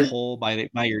that little hole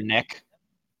by your neck.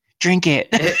 Drink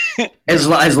it. As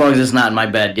long as it's not in my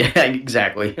bed. Yeah,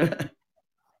 exactly.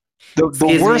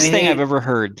 The worst thing I've ever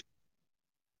heard.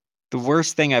 The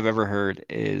worst thing I've ever heard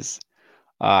is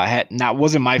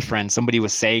wasn't my friend. Somebody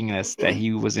was saying this, that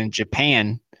he was in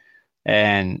Japan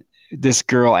and this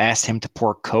girl asked him to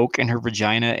pour Coke in her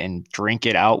vagina and drink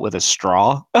it out with a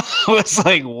straw. I was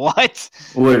like, what?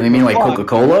 What do you mean, like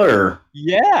Coca-Cola or?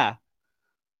 Yeah.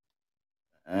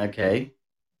 Okay.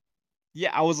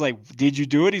 Yeah, I was like, did you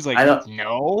do it? He's like,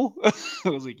 no. I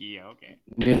was like, yeah, okay.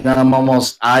 I'm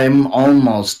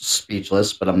almost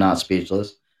speechless, but I'm not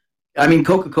speechless. I mean,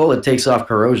 Coca-Cola takes off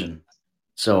corrosion,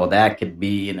 so that could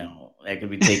be,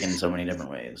 taken so many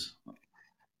different ways.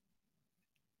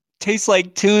 Tastes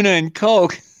like tuna and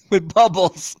Coke with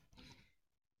bubbles.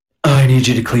 I need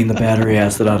you to clean the battery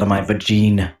acid out of my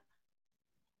vagina.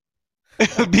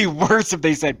 It would be worse if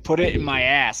they said, put it in my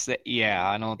ass. Yeah,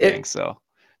 I don't think so.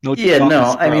 No.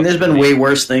 I mean, there's been way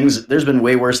worse things. There's been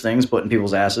way worse things put in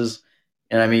people's asses,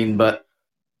 and I mean, but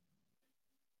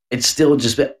it's still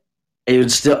just. It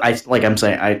would still. I'm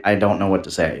saying. I don't know what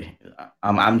to say.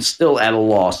 I'm still at a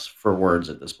loss for words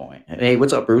at this point. Hey,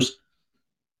 what's up, Bruce?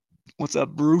 What's up,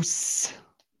 Bruce?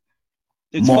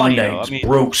 It's My funny, name's though.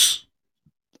 Bruce.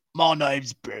 My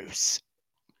name's Bruce.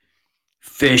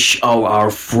 Fish are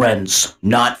our friends,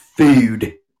 not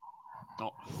food.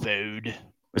 Not food.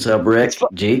 What's up, Rick?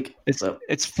 Jake?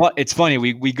 It's funny.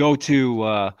 We go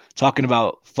to talking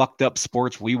about fucked up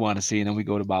sports we want to see, and then we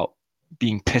go to about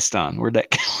being pissed on.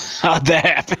 How'd that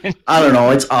happen? I don't know.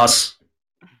 It's us.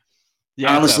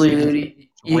 Yeah, honestly,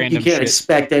 you can't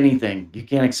expect anything. You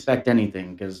can't expect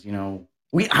anything because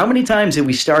how many times have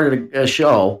we started a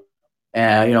show,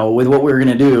 with what we were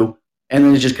gonna do, and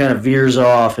then it just kind of veers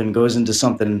off and goes into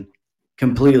something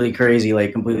completely crazy,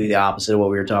 like completely the opposite of what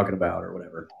we were talking about or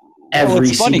whatever. Every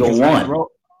single one.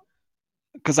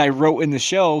 Because I wrote in the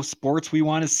show sports we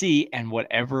want to see and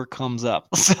whatever comes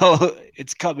up. So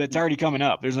it's already coming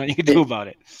up. There's nothing you can do about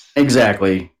it.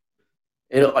 Exactly.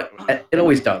 It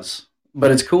always does,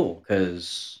 but it's cool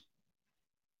because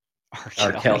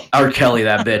R. Kelly,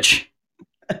 that bitch.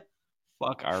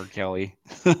 Fuck R. Kelly.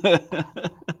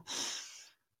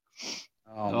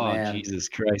 Oh, Oh, man. Jesus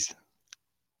Christ.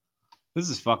 This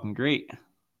is fucking great.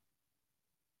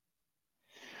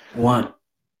 What?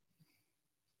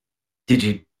 Did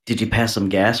you pass some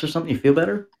gas or something? You feel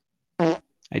better?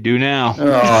 I do now.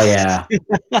 Oh yeah.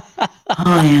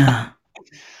 Oh yeah.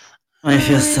 I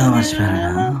feel so much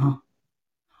better now.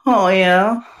 Oh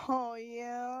yeah. Oh,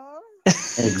 yeah.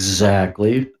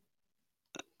 Exactly.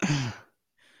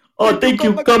 Oh, Thank thank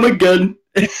you, you. Come again.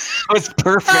 That was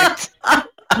perfect.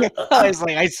 I was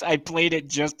like, I played it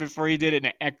just before you did it and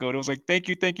it echoed. It was like, thank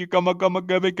you, come on, come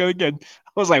again.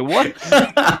 I was like, what?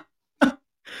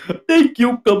 Thank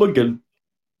you. Come again.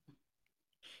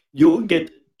 You'll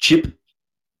get chip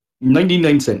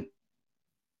 99 cents.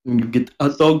 You get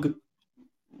hot dog,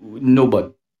 no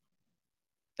bun.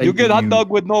 I You get give hot you. dog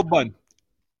with no bun.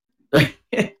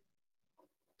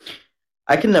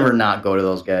 I can never not go to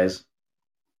those guys.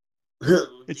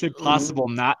 It's impossible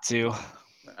not to.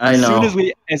 I know.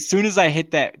 As soon as I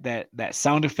hit that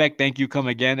sound effect, thank you, come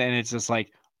again, and it's just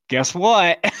like, guess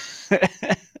what?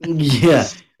 Yeah,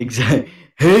 exactly.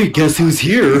 Hey, guess who's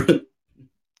here?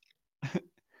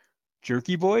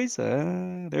 Jerky Boys,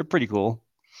 they're pretty cool.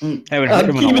 I'm Haven't heard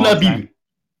them in a keeping long that time. beef.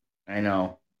 I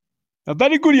know.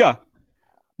 Very good, yeah.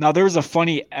 Now there's a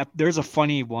funny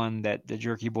one that the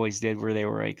Jerky Boys did where they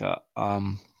were like,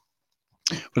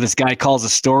 where this guy calls a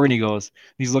store and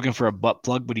he's looking for a butt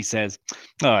plug, but he says,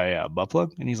 "Oh yeah, butt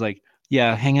plug," and he's like,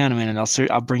 "Yeah, hang on a minute,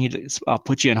 I'll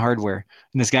put you in hardware."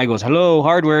 And this guy goes, "Hello,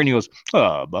 hardware," and he goes,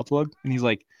 butt plug," and he's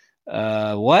like,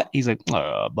 what? He's like,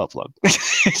 butt plug.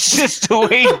 It's just the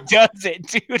way he does it,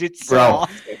 dude. It's so Bro,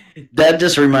 awesome. that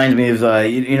just reminds me of,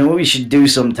 you know what we should do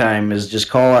sometime is just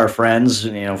call our friends,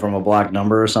 from a block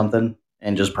number or something,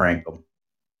 and just prank them.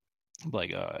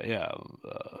 Like, yeah,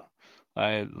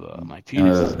 my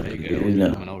penis is big. When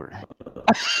you coming over?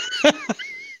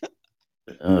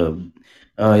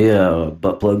 Oh, yeah,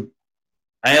 butt plug.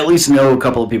 I at least know a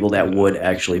couple of people that would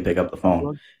actually pick up the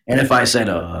phone. And if I said,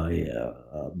 yeah,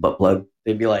 butt plug,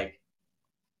 they'd be like,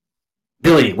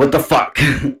 Billy, what the fuck?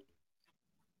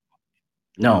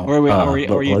 No, Or butt you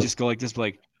plug. just go like this,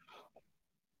 like,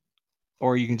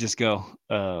 or you can just go,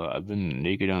 I've been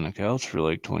naked on the couch for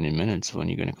like 20 minutes. When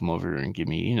you gonna come over and give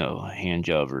me, a hand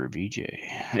job or a BJ?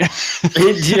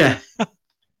 Yeah.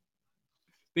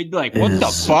 They'd be like, what the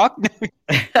fuck?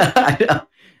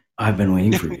 I've been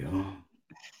waiting for you.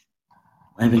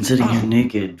 I've been sitting here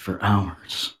naked for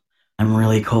hours. I'm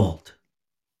really cold.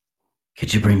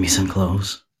 Could you bring me some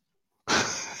clothes?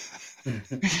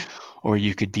 Or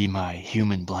you could be my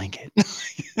human blanket.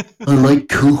 I like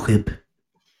Cool Whip.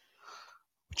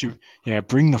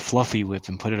 Bring the fluffy whip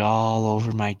and put it all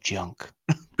over my junk.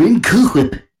 Bring Cool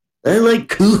Whip. I like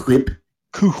Cool Whip.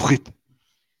 Cool Whip.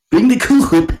 Bring the Cool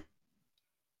Whip.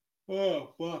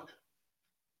 Oh, fuck.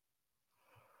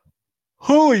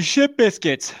 Holy shit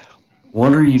biscuits.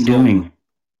 What are you doing?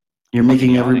 You're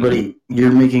making everybody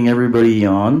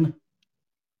yawn?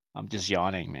 I'm just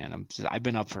yawning, man. I've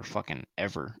been up for fucking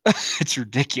ever. It's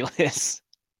ridiculous.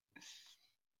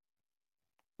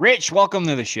 Rich, welcome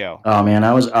to the show. Oh man,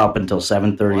 I was up until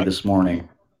 7:30 this morning.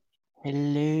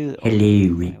 Hello.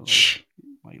 Hello, Rich.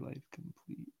 My life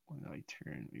complete when I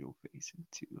turn your face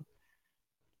into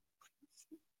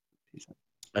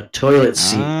a toilet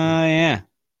seat. Ah, yeah.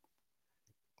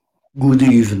 Good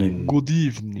evening. Good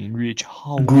evening, Rich.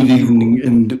 Good evening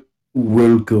and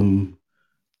welcome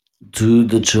to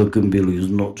the Chuck and Billy's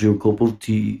Not Your Cup of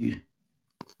Tea.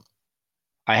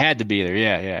 I had to be there.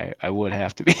 Yeah. I would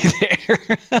have to be there.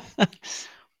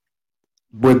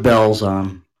 With bells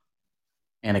on.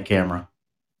 And a camera.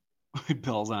 With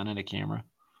bells on and a camera.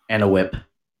 And a whip.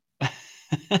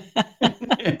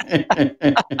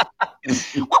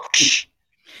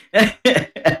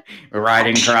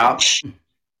 Riding crop.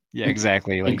 Yeah,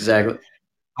 exactly. Exactly.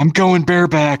 I'm going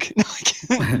bareback.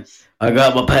 I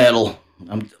got my paddle.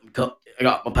 I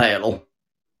got my paddle.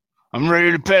 I'm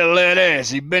ready to pedal that ass.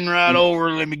 He been right over.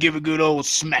 Let me give a good old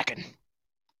smacking.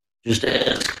 Just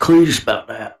ask Cletus about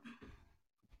that.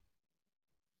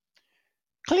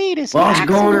 Cletus, why don't you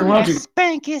go over there? Why don't you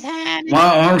spank his hand?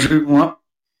 Why don't you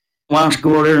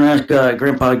go over there and ask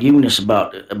Grandpa Eunice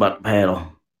about the paddle?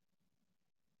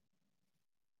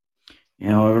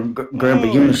 Grandpa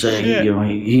Eunice said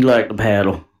he liked the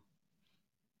paddle.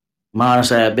 Minus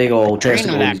that big old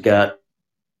testicle he's got.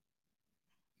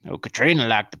 Oh, Katrina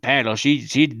liked the paddle.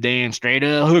 She's the damn straight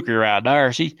up hooker out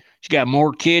there. She got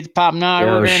more kids popping out of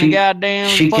her than a goddamn.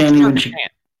 She can't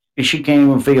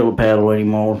even feel the paddle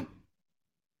anymore.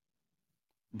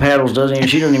 She doesn't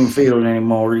even feel it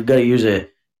anymore. You got to use a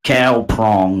cow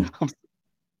prong.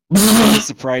 I'm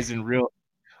surprised in real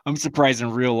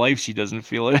life she doesn't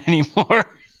feel it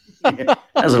anymore. That's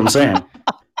what I'm saying.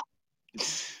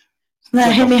 That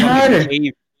like hit me harder.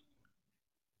 Cave.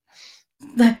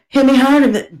 That hit me harder.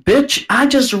 Bitch, I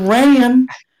just ran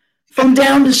from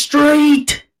down the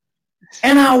street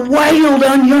and I wailed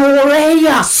on your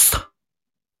ass.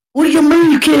 What do you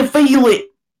mean you can't feel it?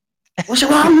 What's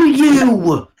wrong with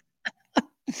you?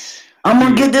 I'm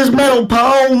gonna get this metal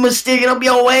pole and stick it up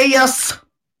your ass.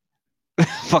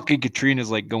 Fucking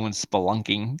Katrina's like going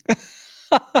spelunking.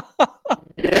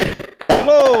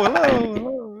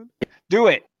 Hello. Do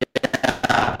it.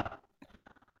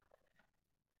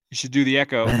 You should do the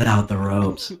echo. Without the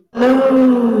ropes.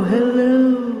 Hello.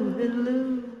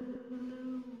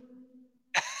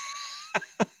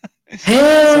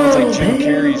 Sounds like Jim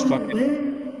Carrey's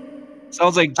fucking.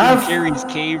 Sounds like Jim Carrey's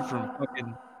cave from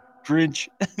fucking Grinch.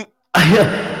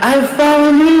 I've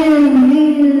fallen in.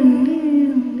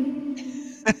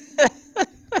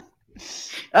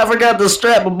 I forgot to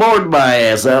strap a board to my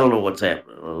ass. I don't know what's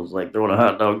happening. I was like throwing a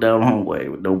hot dog down the hallway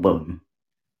with no button.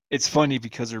 It's funny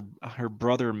because her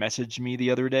brother messaged me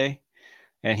the other day,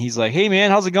 and he's like, "Hey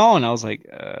man, how's it going?" I was like,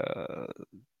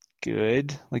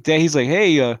 "Good." Like that. He's like,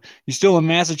 "Hey, you still in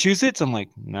Massachusetts?" I'm like,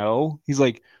 "No." He's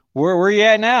like, "Where are you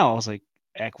at now?" I was like,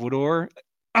 "Ecuador."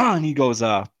 And he goes,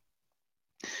 "Yeah."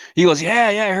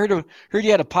 I heard you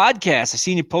had a podcast. I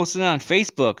seen you posted it on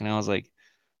Facebook." And I was like,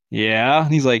 "Yeah."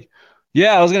 And he's like,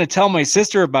 "Yeah, I was gonna tell my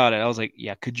sister about it." I was like,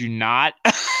 "Yeah, could you not?"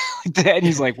 And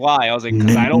he's like, "Why?" I was like,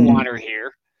 "Because I don't want her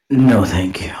here." No,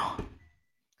 thank you.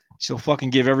 She'll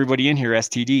fucking give everybody in here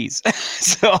STDs.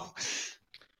 So.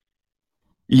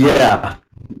 Yeah,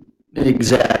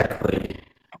 exactly.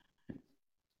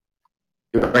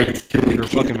 Right through her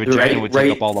fucking vagina would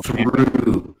take up all the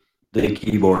through the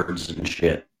keyboards and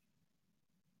shit.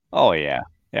 Oh yeah,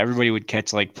 everybody would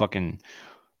catch like fucking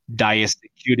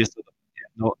diastacutis.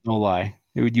 No lie.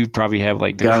 You'd probably have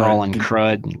like the crawling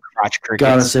crud and crotch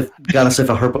crickets. Herpes. Got a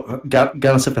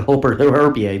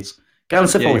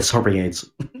syphilis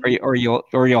herpes. Or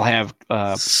you'll have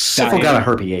syphilis got a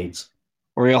herpes.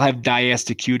 Or you'll have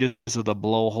diastacutis of the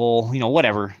blowhole.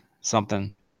 Whatever,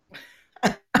 something.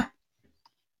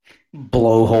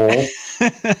 Blowhole.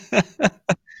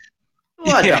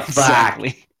 What the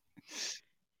exactly.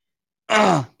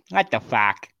 Fuck? What the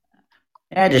fuck?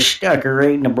 I just stuck her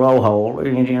right in the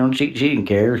blowhole. She didn't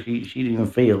care. She didn't even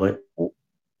feel it.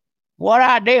 What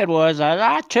I did was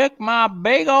I took my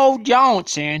big old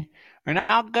Johnson and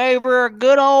I gave her a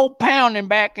good old pounding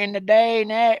back in the day, and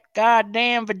that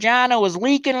goddamn vagina was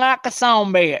leaking like a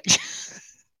son bitch.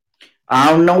 I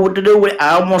don't know what to do with it.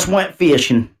 I almost went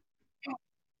fishing.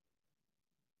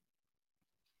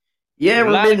 You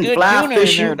ever been fly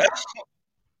fishing?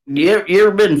 You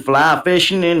ever been fly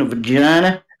fishing in a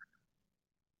vagina?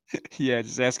 Yeah,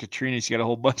 just ask Katrina. She's got a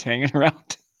whole bunch hanging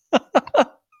around.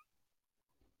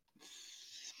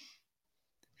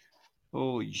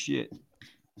 Holy shit.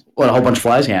 What, a whole bunch of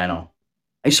flies? Yeah, I know.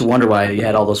 I used to wonder why you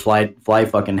had all those fly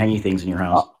fucking hangy things in your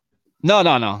house. No.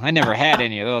 I never had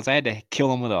any of those. I had to kill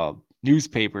them with a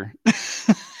newspaper.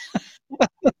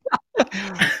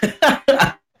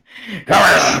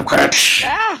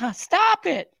 Stop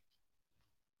it.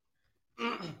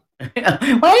 Why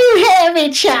do you have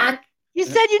me, Chuck? You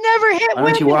said you never hit women.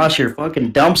 Why don't you wash your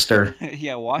fucking dumpster?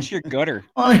 Yeah, wash your gutter.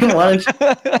 Why don't you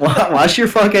wash your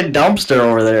fucking dumpster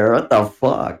over there? What the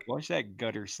fuck? Wash that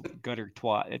gutter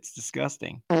twat. It's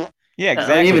disgusting. Yeah,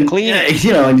 exactly. Even clean it.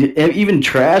 Even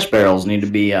trash barrels need to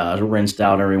be rinsed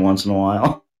out every once in a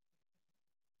while.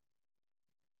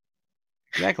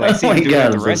 Exactly. I see you do it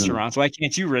at the restaurants. Why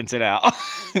can't you rinse it out?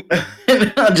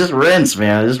 Just rinse,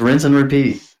 man. Just rinse and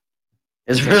repeat.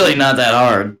 It's really not that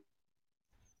hard.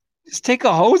 Just take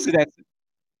a hose of that.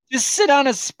 Just sit on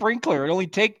a sprinkler. It only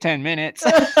take 10 minutes.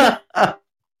 Yeah,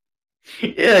 go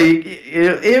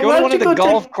to one of the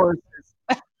golf courses.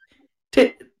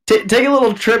 Take a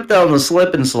little trip down the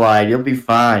slip and slide. You'll be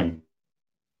fine.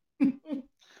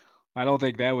 I don't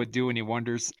think that would do any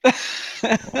wonders.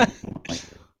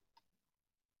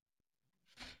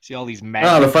 See all these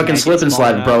magnets. Oh, the fucking slip and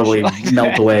slide would probably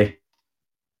melt away.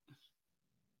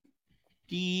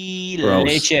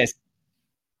 Delicious.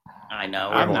 I know.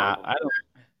 I'm not. I don't.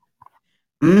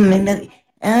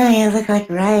 You look like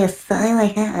rice. I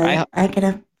like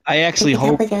that. I actually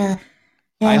hope.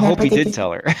 I hope he did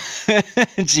tell her.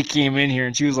 And she came in here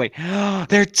and she was like, oh,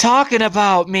 "They're talking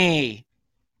about me."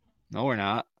 No, we're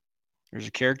not. There's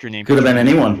a character named. Could have been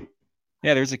anyone.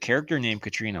 Yeah, there's a character named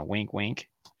Katrina. Wink, wink.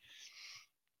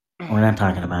 We're not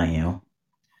talking about you.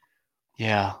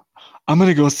 Yeah, I'm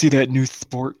gonna go see that new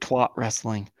sport twat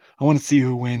wrestling. I want to see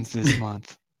who wins this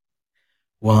month.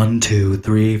 1, 2,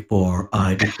 3, 4.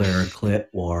 I declare a clit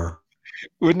war.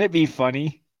 Wouldn't it be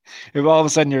funny if all of a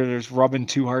sudden you're just rubbing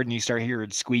too hard and you start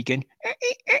hearing squeaking?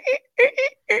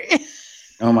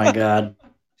 Oh my god.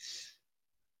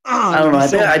 I don't know. I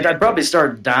think I'd probably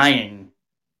start dying.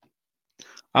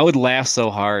 I would laugh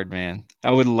so hard, man.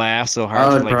 I would laugh so hard.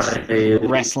 I would Like probably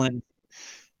wrestling.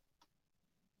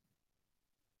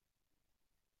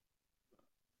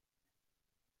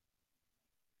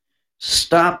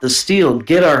 Stop the steal.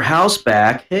 Get our house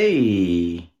back.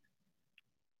 Hey.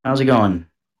 How's it going?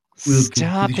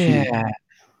 Stop it.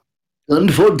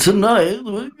 And for tonight,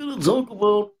 we're gonna talk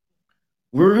about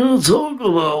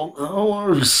how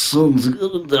our son's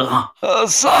gonna die.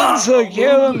 Sons are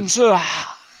given to.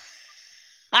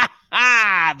 Ha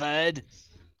ha, bud.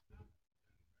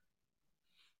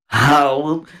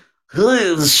 How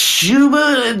is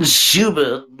Schubert and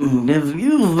Schubert? If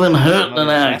you've been hurt in an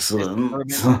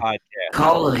accident,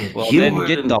 call it Well, Hubert. then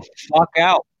get the fuck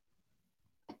out.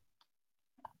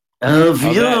 If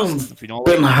How's you've that? If you don't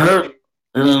been like- hurt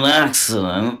in an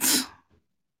accident,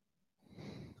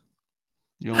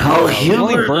 you call only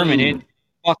Hubert. Berman in.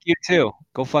 Fuck you too.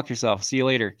 Go fuck yourself. See you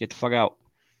later. Get the fuck out.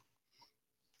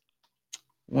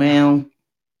 Well,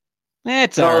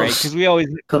 It's all right because we always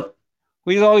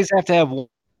have to have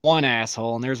one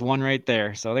asshole, and there's one right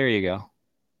there. So there you go.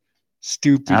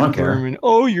 Stupid I don't care. Berman.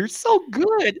 Oh, you're so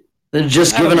good. They're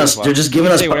just giving us. They're just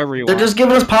giving us. They're just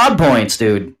giving us pod points,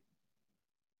 dude.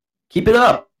 Keep it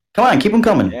up. Come on, keep them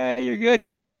coming. Yeah, you're good.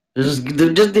 They're just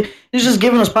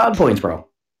giving us pod points, bro.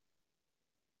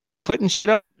 Putting shit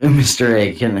up. Mr.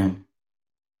 A, can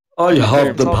I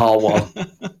have the power?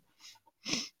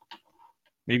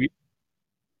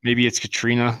 Maybe it's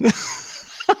Katrina.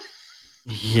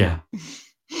 Yeah.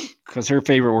 Because her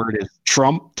favorite word is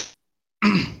Trump.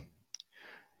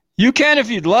 You can if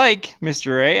you'd like,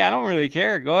 Mr. A. I don't really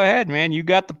care. Go ahead, man. You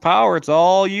got the power. It's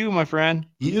all you, my friend.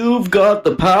 You've got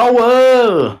the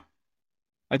power.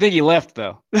 I think he left,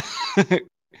 though. Hey,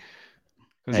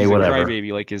 he's whatever. a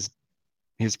crybaby like his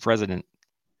president.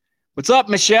 What's up,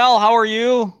 Michelle? How are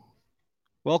you?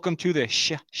 Welcome to the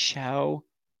show.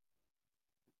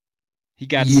 He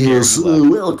got scared.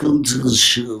 Welcome to the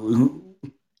show.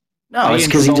 No, it's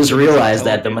because he just realized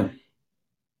that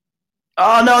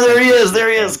Oh no, there he is. There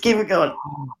he is. Keep it going.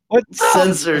 What's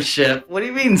censorship? What do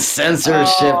you mean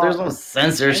censorship? There's no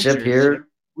censorship here.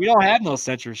 We don't have no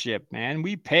censorship, man.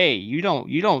 We pay. We don't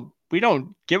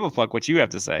give a fuck what you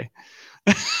have to say.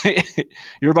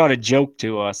 You're about a joke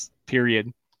to us,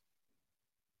 period.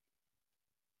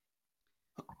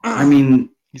 I mean,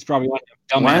 he's probably one of the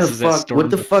dumbasses that stormed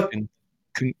what the fuck? In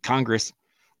Congress.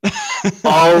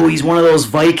 Oh, he's one of those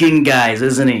Viking guys,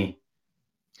 isn't he?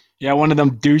 Yeah, one of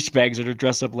them douchebags that are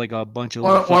dressed up like a bunch of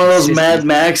one of those Mad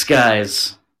Max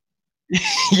guys. Yeah,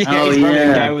 he's probably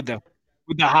the guy with the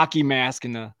hockey mask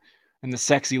and the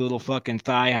sexy little fucking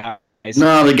thigh highs.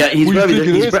 No, the guy he's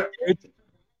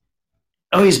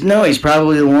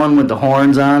probably the one with the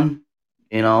horns on,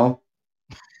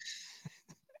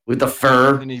 with the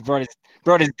fur. And he brought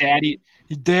his daddy.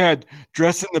 Dad,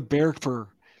 dress in the bear fur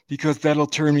because that'll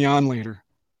turn me on later.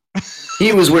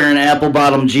 He was wearing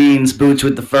apple-bottom jeans, boots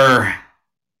with the fur.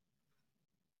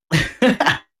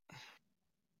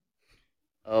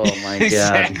 Oh my god!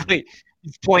 Exactly.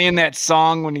 He's playing that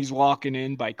song when he's walking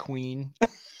in by Queen.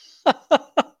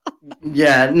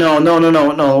 Yeah, no.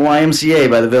 YMCA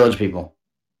by the Village People.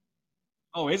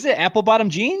 Oh, is it apple-bottom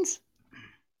jeans?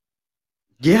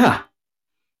 Yeah.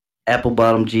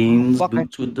 Apple-bottom jeans,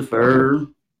 boots with the fur.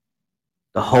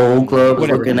 The whole club was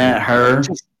looking at her.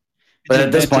 But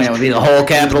at this point, it would be the whole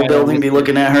Capitol building be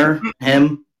looking at her,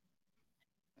 him.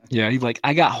 Yeah, he's like,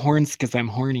 I got horns because I'm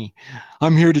horny.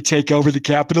 I'm here to take over the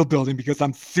Capitol building because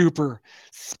I'm super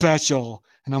special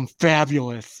and I'm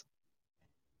fabulous.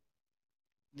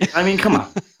 I mean, come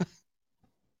on.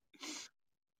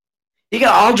 He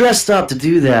got all dressed up to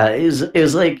do that. It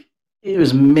was like it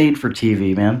was made for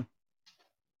TV, man.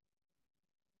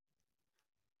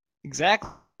 Exactly.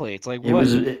 It's like what?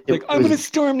 I'm gonna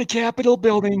storm the Capitol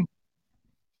building.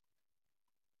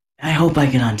 I hope I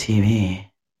get on TV,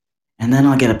 and then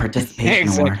I'll get a participation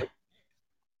award.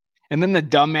 And then the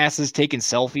dumbasses taking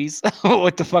selfies.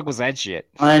 What the fuck was that shit?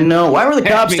 I know. Why were the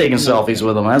cops taking selfies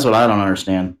with them? That's what I don't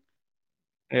understand.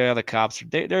 Yeah, the cops,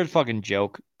 they're a fucking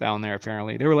joke down there,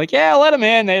 apparently. They were like, yeah, let them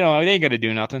in. They ain't gonna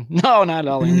do nothing. No, not at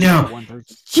all. No, one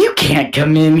person. You can't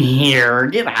come in here.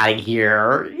 Get out of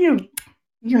here.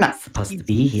 You're not supposed to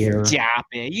be here. Stop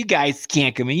it. You guys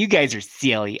can't come in. You guys are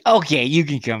silly. Okay, you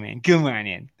can come in. Come on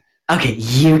in. Okay,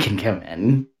 you can come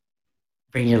in.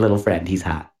 Bring your little friend. He's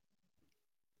hot.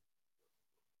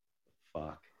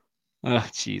 Fuck. Oh,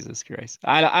 Jesus Christ.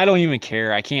 I don't even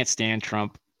care. I can't stand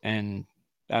Trump, and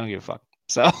I don't give a fuck.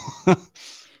 So,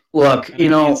 Look,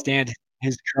 and I can't stand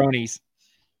his cronies.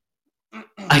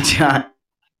 I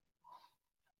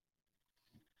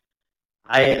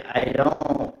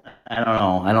don't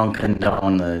know. I don't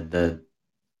condone the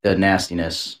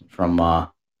nastiness from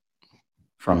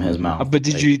his mouth. But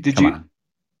did you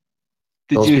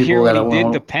Those hear people what that he did to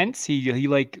won't. Pence? He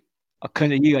like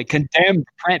condemned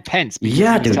Pence because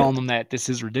Yeah, he was dude. telling them that this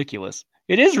is ridiculous.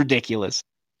 It is ridiculous.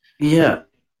 Yeah,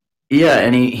 yeah,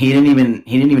 and he didn't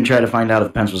even try to find out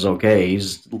if Pence was okay.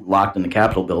 He's locked in the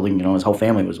Capitol building. His whole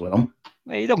family was with him.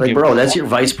 He don't Like, give a bro, that's fuck. your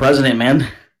vice president, man.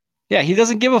 Yeah, he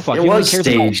doesn't give a fuck. It He only was cares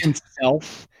about staged.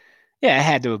 himself. Yeah, it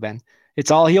had to have been.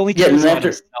 It's all he only Yeah, cares and about after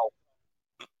himself.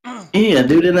 Yeah,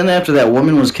 dude, and then after that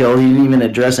woman was killed, he didn't even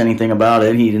address anything about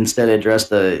it. He instead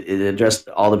addressed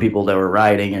all the people that were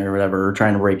rioting or whatever, or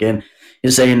trying to break in.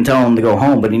 He's saying tell them to go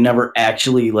home, but he never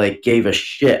actually like gave a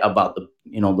shit about the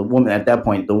woman at that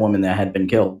point, the woman that had been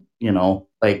killed.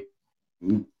 Like,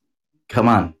 come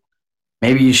on,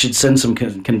 maybe you should send some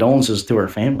condolences to her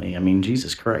family. I mean,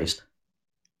 Jesus Christ.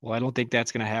 Well, I don't think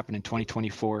that's going to happen in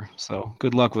 2024. So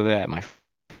good luck with that, my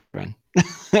friend.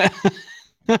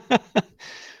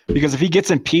 Because if he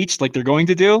gets impeached like they're going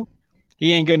to do,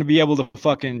 he ain't going to be able to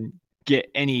fucking get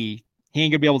any. He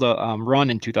ain't going to be able to run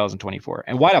in 2024.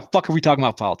 And why the fuck are we talking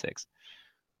about politics?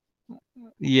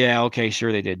 Yeah, okay,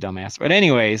 sure they did, dumbass. But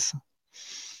anyways,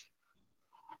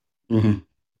 Mm-hmm.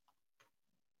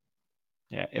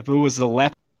 yeah, if it was the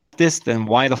leftist, then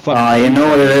why the fuck? You know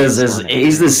what it is?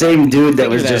 He's the same Exactly. dude that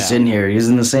Figure was just out. in here. He's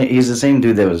the same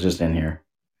dude that was just in here.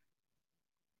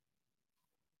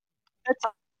 That's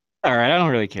all right. I don't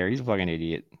really care. He's a fucking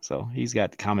idiot. So he's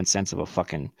got the common sense of a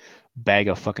fucking bag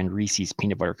of fucking Reese's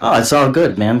peanut butter Oh, cups. it's all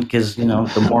good, man. Because the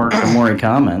more he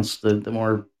comments, the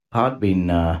more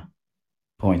Podbean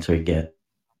points we get.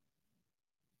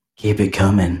 Keep it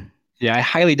coming. Yeah, I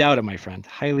highly doubt it, my friend.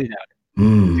 Highly doubt it. Do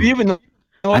you even know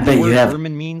what the word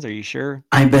vermin means? Are you sure?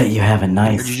 I bet you have a Or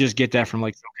nice. did you just get that from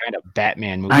like some kind of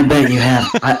Batman movie? I bet you have.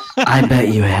 I bet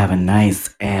you have a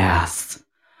nice ass.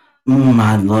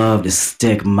 I'd love to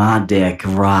stick my dick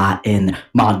right in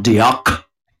my dick.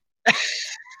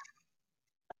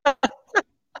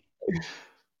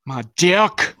 My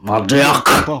dick. My dick.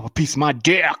 Oh, a piece of my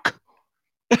dick.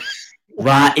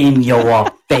 Right in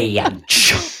your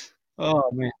face. Oh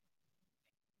man.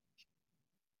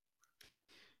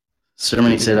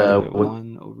 Somebody said,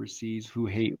 one overseas who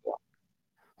hate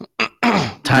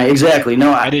exactly.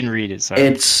 No, I didn't read it. Sorry.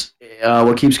 It's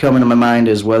what keeps coming to my mind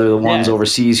is whether the ones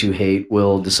overseas who hate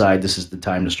will decide this is the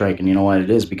time to strike. And you know what?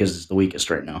 It is because it's the weakest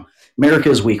right now.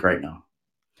 America is weak right now,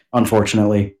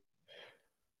 unfortunately.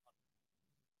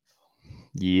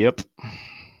 Yep.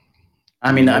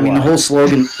 I mean, the whole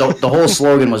slogan, the whole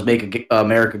slogan was "Make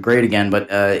America Great Again,"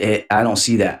 but I don't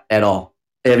see that at all.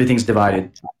 Everything's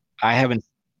divided. I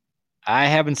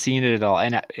haven't seen it at all,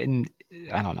 and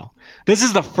I don't know. This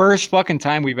is the first fucking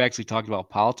time we've actually talked about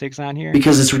politics on here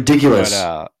because it's ridiculous.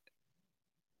 But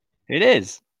it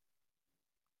is.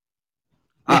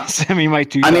 I mean,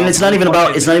 it's not even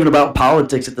about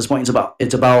politics at this point.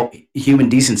 It's about human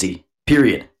decency.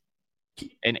 Period.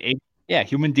 And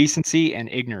human decency and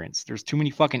ignorance. There's too many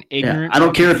fucking ignorant. I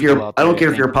don't care if you're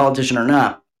a politician or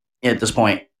not. At this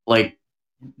point, like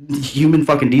human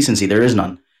fucking decency, there is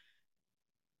none.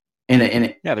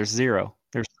 There's zero.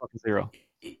 There's fucking zero.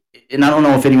 And I don't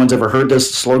know if anyone's ever heard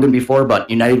this slogan before, but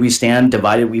 "United we stand,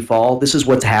 divided we fall." This is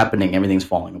what's happening. Everything's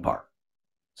falling apart.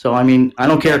 So I mean, I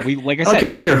don't care. I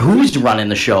don't care who's running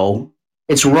the show.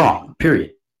 It's wrong.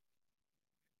 Period.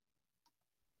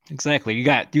 Exactly. You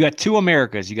got two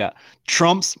Americas. You got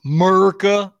Trump's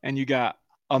America, and you got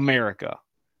America.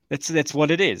 That's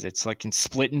what it is. It's like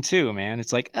split in two, man.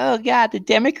 It's like, oh god, the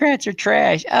Democrats are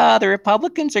trash. Oh, the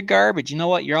Republicans are garbage. You know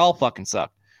what? You're all fucking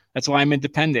suck. That's why I'm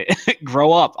independent.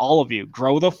 Grow up, all of you.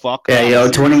 Grow the fuck up. Yeah,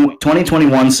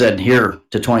 2021 said, here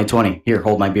to 2020. Here,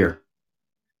 hold my beer.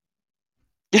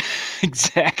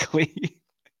 Exactly.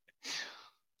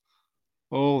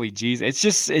 Holy jeez.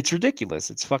 It's ridiculous.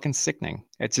 It's fucking sickening.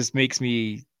 It just makes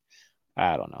me,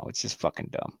 I don't know. It's just fucking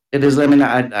dumb. It is. I mean,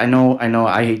 I know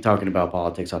I hate talking about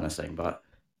politics on this thing, but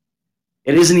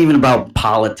it isn't even about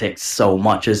politics so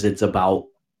much as it's about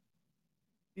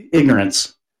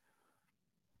ignorance.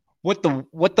 What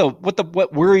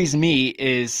worries me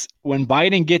is when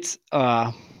Biden gets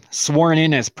sworn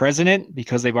in as president,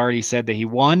 because they've already said that he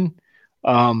won.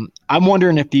 I'm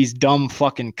wondering if these dumb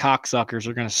fucking cocksuckers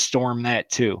are going to storm that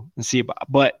too and see.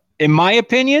 But in my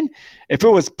opinion, if it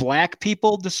was black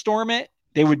people to storm it,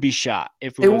 they would be shot.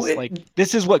 If it was like,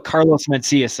 this is what Carlos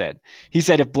Mencia said. He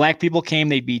said if black people came,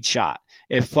 they'd be shot.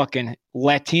 If fucking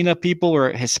Latina people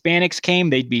or Hispanics came,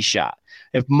 they'd be shot.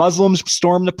 If Muslims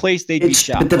stormed the place, they'd be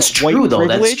shot. But that's true, though.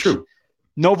 That's true.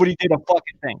 Nobody did a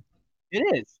fucking thing. It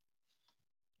is.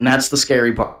 And that's the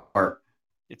scary part.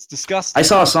 It's disgusting. I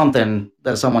saw something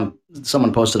that someone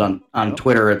posted on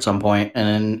Twitter at some point,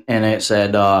 and it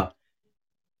said,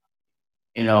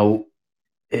 you know,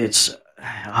 it's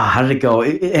how did it go?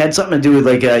 It had something to do with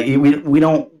like we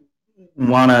don't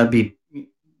want to be.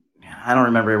 I don't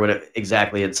remember what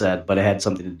exactly it said, but it had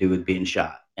something to do with being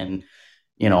shot, and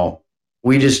you know,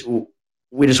 we just want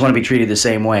to be treated the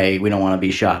same way. We don't want to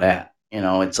be shot at. You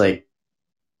know, it's like,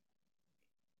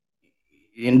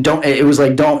 and don't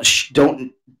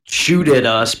shoot at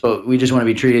us, but we just want to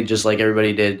be treated just like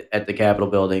everybody did at the Capitol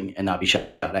building and not be shot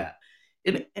at.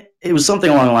 It was something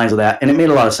along the lines of that, and it made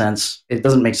a lot of sense. It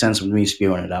doesn't make sense with me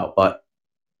spewing it out, but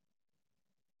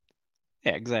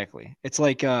yeah, exactly. It's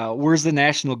like, where's the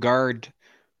National Guard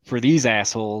for these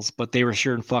assholes? But they were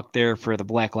sure and fuck there for the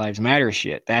Black Lives Matter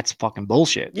shit. That's fucking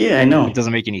bullshit. Yeah, I know. It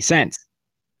doesn't make any sense.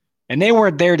 And they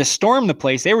weren't there to storm the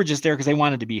place. They were just there because they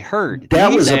wanted to be heard. That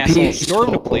these was a assholes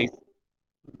stormed the place.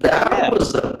 That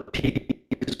was a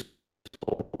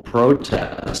peaceful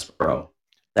protest, bro.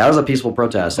 That was a peaceful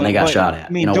protest, and they got shot at. I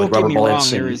mean, don't get me wrong.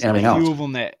 There's a few of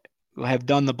them that have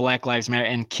done the Black Lives Matter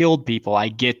and killed people. I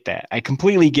get that. I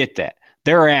completely get that.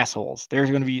 They're assholes.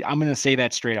 There's going to be, I'm going to say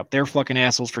that straight up. They're fucking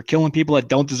assholes for killing people that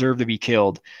don't deserve to be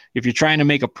killed. If you're trying to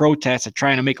make a protest or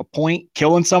trying to make a point,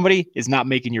 killing somebody is not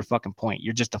making your fucking point.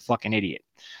 You're just a fucking idiot.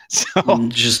 So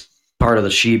just part of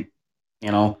the sheep,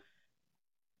 you know?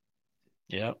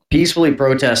 Yeah. Peacefully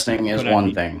protesting is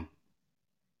one thing.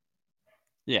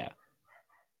 Yeah.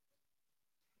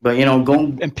 But, you know,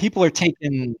 and people are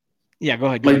taking... Yeah, go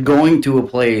ahead. Like going to a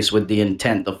place with the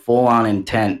intent, the full-on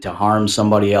intent to harm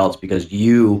somebody else because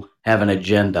you have an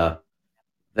agenda,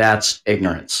 that's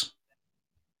ignorance.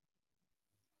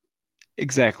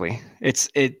 Exactly.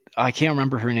 I can't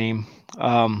remember her name.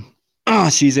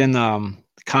 She's in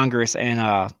Congress,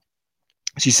 and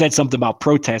she said something about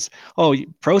protest. Oh,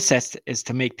 protest is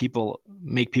to make people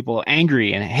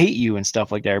angry and hate you and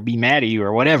stuff like that, or be mad at you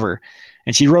or whatever.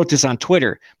 And she wrote this on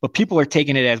Twitter, but people are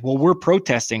taking it as, well, we're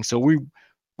protesting, so we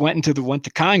went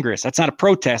to Congress. That's not a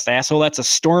protest, asshole. That's a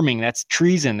storming. That's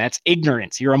treason. That's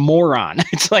ignorance. You're a moron.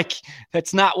 It's like,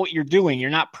 that's not what you're doing. You're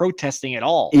not protesting at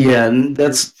all. Yeah, and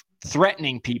that's you're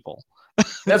threatening people.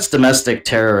 That's domestic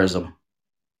terrorism.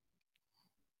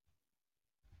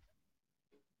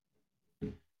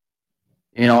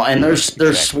 You know, and they're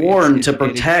sworn to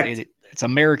protect. It's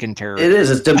American terrorism. It is.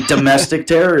 It's domestic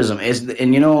terrorism.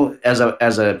 And you know, as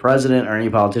a president or any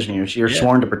politician, you're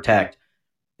sworn to protect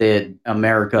the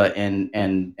America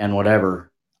and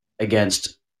whatever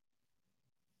against,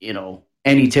 you know,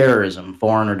 any terrorism,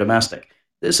 foreign or domestic.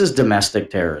 This is domestic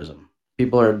terrorism.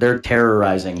 They're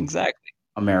terrorizing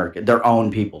America, their own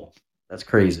people. That's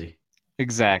crazy.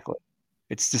 Exactly.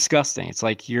 It's disgusting. It's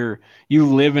like you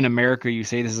live in America. You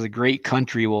say this is a great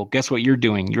country. Well, guess what you're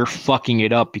doing? You're fucking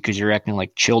it up because you're acting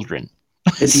like children.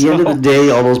 At the end of the day,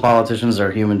 all those politicians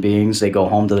are human beings. They go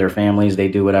home to their families. They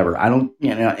do whatever.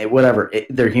 Whatever.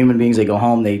 They're human beings. They go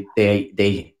home. They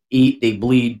eat. They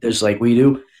bleed just like we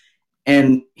do.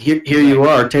 And here you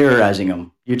are terrorizing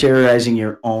them. You're terrorizing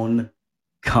your own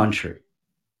country.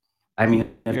 I mean,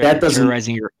 if that doesn't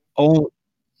terrorizing your own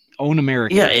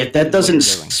America. Yeah, if that doesn't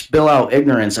spill out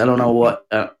ignorance, I don't know what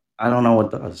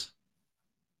does.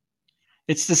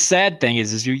 It's the sad thing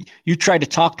is you try to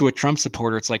talk to a Trump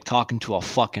supporter, it's like talking to a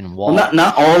fucking wall. Well,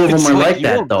 not all of them are like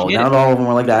that though. Not all of them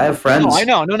are like that. I have friends. No, I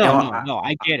know. No,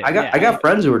 I get it. I got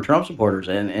friends who are Trump supporters,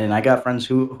 and I got friends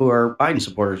who are Biden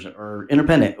supporters or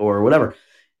independent or whatever.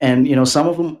 And you know, some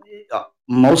of them,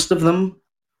 most of them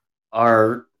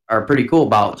are pretty cool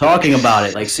about talking about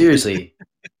it. Like seriously.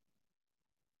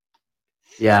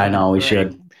 Yeah, I know. We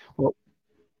should. Well,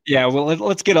 yeah. Well,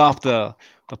 let's get off the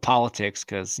politics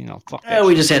because you know. Fuck that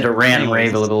we just had to rant and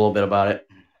rave a little bit about it.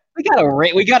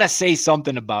 We gotta say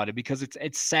something about it because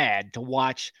it's sad to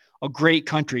watch a great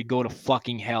country go to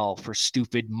fucking hell for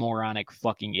stupid, moronic,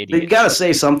 fucking idiots. You gotta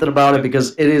say something about it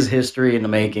because it is history in the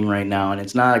making right now, and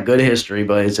it's not a good history,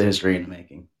 but it's a history in the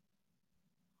making.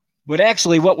 But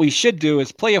actually, what we should do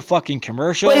is play a fucking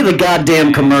commercial. Play the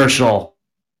goddamn commercial.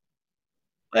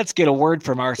 Let's get a word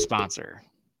from our sponsor.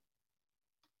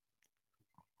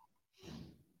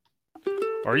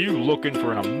 Are you looking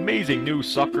for an amazing new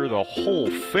sucker the whole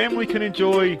family can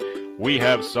enjoy? We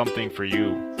have something for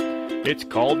you. It's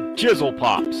called Jizzle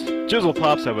Pops. Jizzle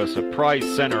Pops have a surprise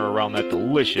center around that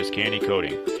delicious candy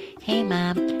coating. Hey,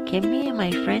 Mom, can me and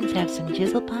my friends have some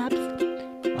Jizzle Pops?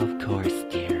 Of course,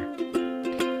 dear.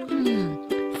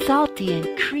 Salty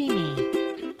and creamy.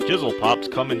 Jizzle Pops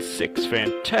come in 6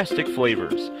 fantastic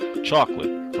flavors: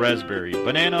 chocolate, raspberry,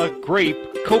 banana,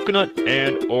 grape, coconut,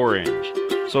 and orange.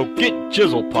 So get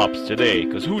Jizzle Pops today,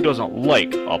 because who doesn't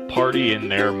like a party in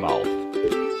their mouth?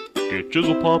 Get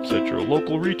Jizzle Pops at your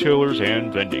local retailers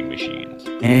and vending machines.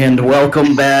 And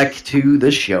welcome back to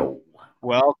the show.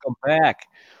 Welcome back.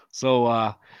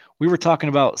 So we were talking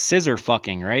about scissor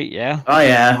fucking, right? Yeah. Oh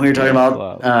yeah, we were talking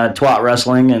about twat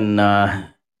wrestling and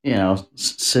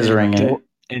scissoring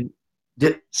and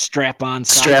and strap-on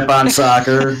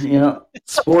soccer.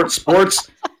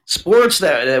 Sports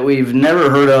that we've never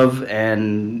heard of,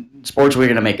 and sports we're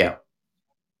gonna make out.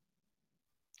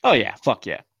 Oh yeah, fuck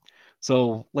yeah.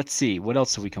 So let's see, what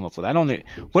else have we come up with? I don't know.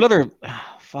 What other?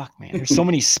 Fuck man, there's so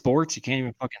many sports you can't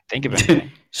even fucking think of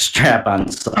anything. Strap-on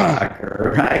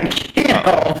soccer. I can't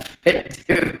help it,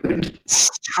 dude.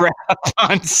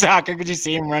 Strap-on soccer. Could you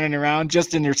see them running around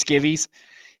just in their skivvies?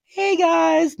 Hey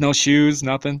guys, no shoes,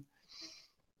 nothing.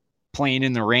 Playing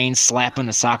in the rain, slapping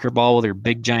the soccer ball with their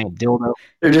big giant dildo.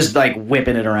 They're just like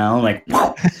whipping it around, like.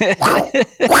 Wow,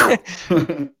 wow.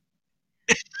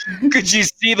 Could you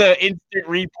see the instant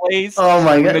replays? Oh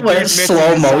my god! What,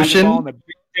 slow motion?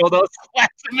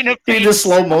 Dude, the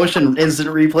slow motion instant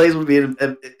replays would be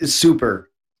super.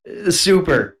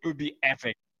 It would be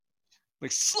epic.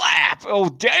 Like slap! Oh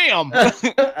damn!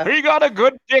 He got a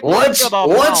good dick. Let's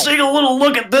take a little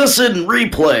look at this in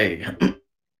replay.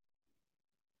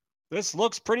 This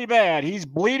looks pretty bad. He's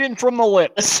bleeding from the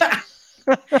lips.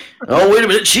 Oh wait a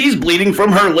minute! She's bleeding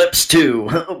from her lips too.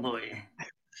 Oh boy.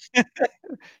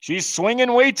 She's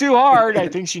swinging way too hard. I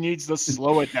think she needs to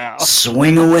slow it down.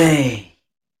 Swing away.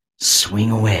 Swing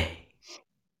away.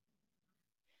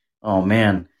 Oh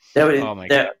man. God.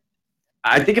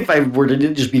 I think if I were to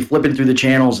just be flipping through the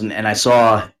channels and I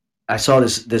saw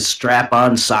this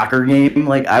strap-on soccer game,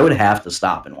 like I would have to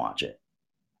stop and watch it.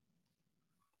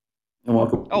 And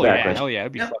welcome back, Chris. Oh yeah,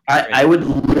 it'd be I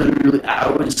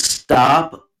would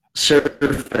stop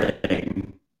surfing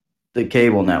the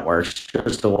cable networks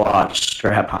just to watch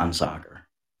strap-on soccer.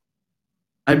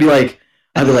 I'd be like,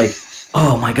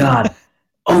 oh my god,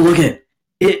 oh look at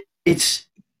it,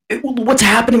 what's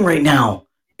happening right now?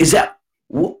 Is that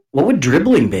what would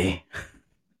dribbling be?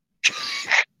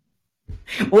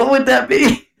 What would that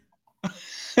be?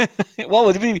 What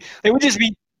would it be? It would just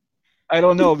be, I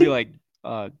don't know, it'd be like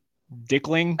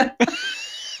dickling.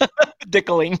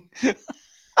 Dickling.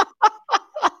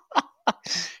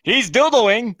 He's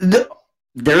doodling.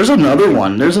 There's another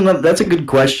one. That's a good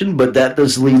question, but that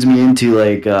just leads me into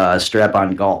like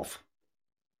strap-on golf.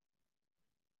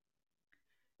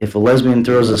 If a lesbian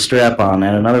throws a strap-on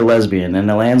at another lesbian and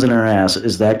it lands in her ass,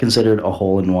 is that considered a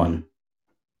hole-in-one?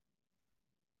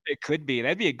 It could be.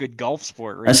 That'd be a good golf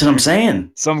sport. Right? That's what I'm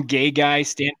saying. Some gay guy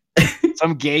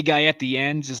some gay guy at the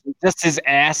end, just his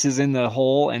ass is in the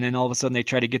hole, and then all of a sudden they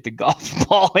try to get the golf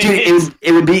ball in. Dude,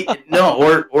 it would be no,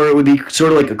 or it would be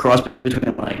sort of like a cross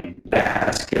between like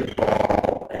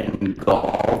basketball and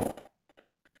golf.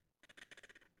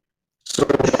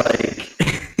 Sort of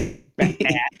like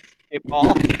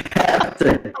basketball.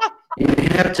 You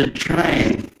have to try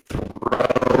and throw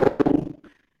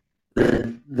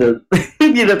the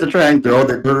you'd have to try and throw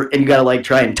the dirt, and you gotta like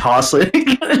try and toss it.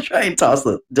 You gotta try and toss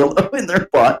the dildo in their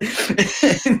butt.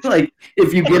 Like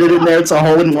if you get it in there, it's a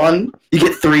hole in one. You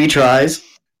get 3 tries.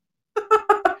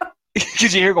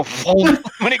 Because you hear go foam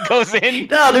when it goes in.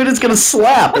 No, dude, it's gonna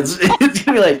slap. It's gonna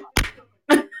be like.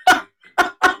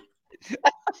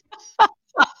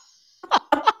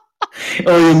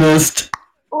 Oh, you missed.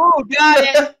 Oh, got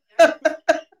it.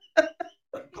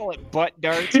 Call it butt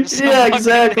darts. Or something. Yeah,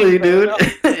 exactly, dude.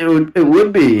 It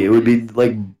would be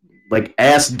like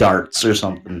ass darts or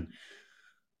something.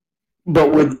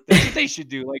 But with that's what they should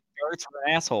do, like darts for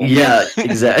assholes. Yeah,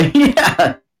 exactly.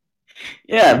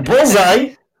 Yeah,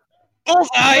 bullseye.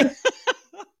 Bullseye.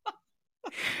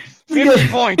 50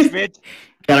 points, bitch.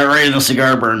 Got it right in the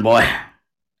cigar burn, boy.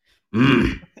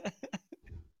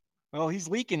 Well, he's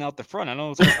leaking out the front. I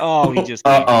don't know. Oh, he just.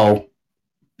 Uh-oh.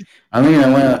 I think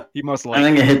I went. He must I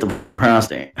think it hit the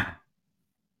prostate.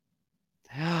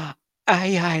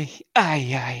 Ay.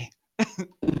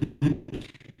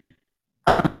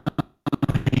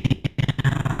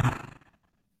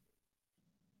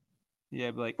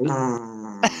 Yeah, like.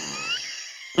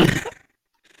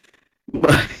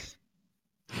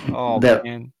 Oh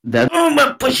man. Oh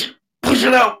man, push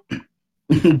it out.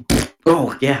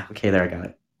 Oh yeah. Okay, there I got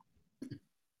it.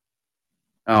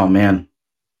 Oh man.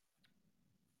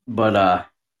 But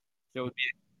It would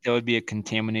be That would be a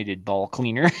contaminated ball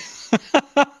cleaner.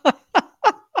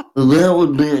 That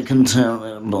would be a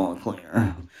contaminated ball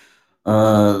cleaner.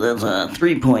 That's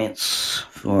 3 points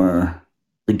for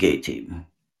the gay team.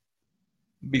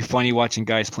 It'd be funny watching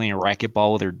guys playing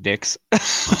racquetball with their dicks.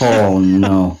 Oh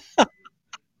no!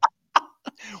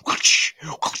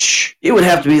 It would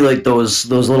have to be like those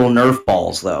little Nerf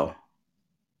balls, though.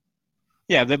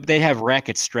 Yeah, they have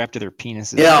rackets strapped to their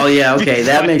penises. Yeah, okay,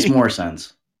 that makes more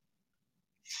sense.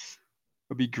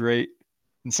 It'd be great.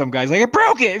 And some guy's like, "I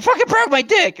broke it! It fucking broke my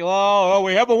dick!" Oh,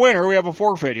 we have a winner. We have a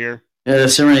forfeit here. Yeah,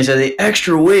 somebody said the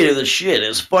extra weight of the shit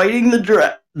is fighting the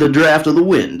draft of the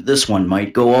wind. This one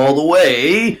might go all the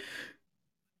way.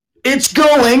 It's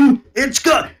going. It's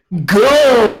go.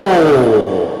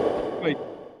 Like,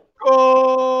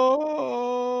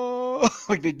 oh,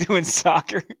 like they do in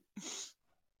soccer.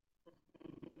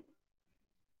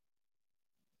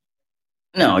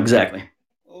 No, exactly.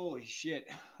 Holy shit,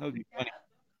 that would be funny.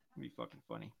 That'd be fucking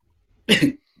funny.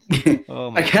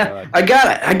 Oh my god! I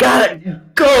got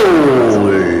it.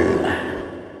 Goal.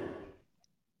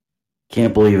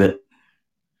 Can't believe it.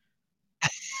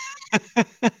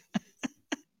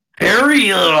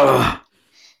 Harry,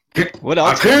 What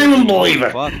else? I can't even believe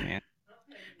it. Fuck, man.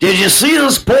 Did you see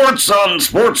the sports on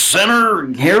Sports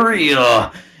Center? Harry,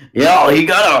 yeah, he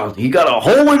got a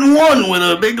hole in one with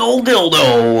a big old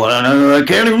dildo. I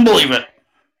can't even believe it.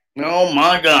 Oh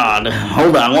my god.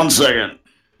 Hold on 1 second.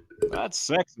 That's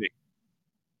sexy.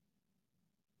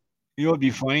 You know what'd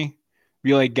be funny?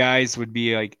 Be like guys would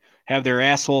be like have their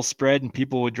asshole spread and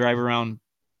people would drive around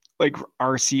like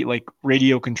RC, like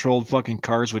radio controlled fucking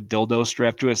cars with dildos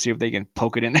strapped to it, see if they can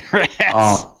poke it in their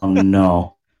ass. Oh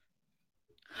no.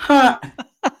 Huh.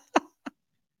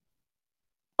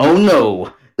 Oh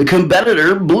no. The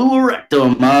competitor blew a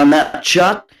rectum on that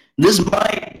shot. This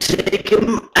might take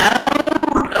him out of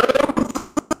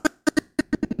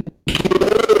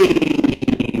the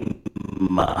game.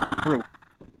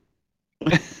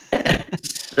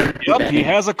 Yep, he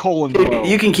has a colon blow.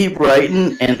 You can keep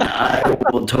writing, and I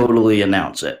will totally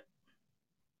announce it.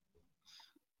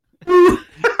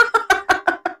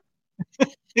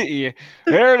 Yeah.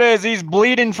 There it is. He's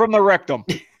bleeding from the rectum.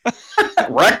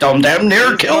 Rectum damn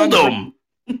near killed him.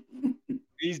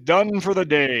 He's done for the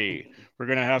day. We're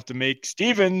gonna have to make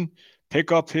Steven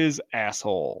pick up his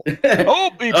asshole.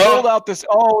 Oh, he pulled out this.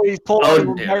 Oh, he's pulled out his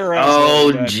entire asshole.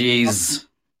 Oh, jeez.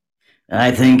 I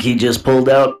think he just pulled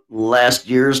out last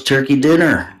year's turkey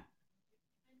dinner.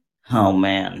 Oh,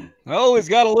 man. Oh, he's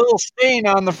got a little stain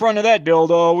on the front of that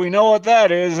dildo. We know what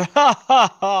that is. Ha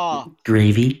ha ha.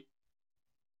 Gravy?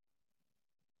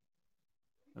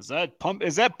 Is that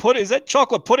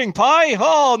chocolate pudding pie?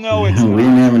 Oh no, it's We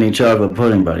didn't have any chocolate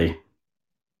pudding, buddy.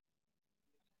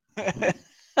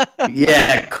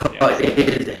 Yeah,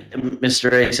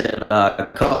 Mr. A said,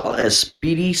 call a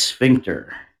speedy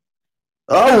sphincter.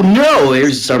 Oh no,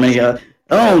 here's somebody.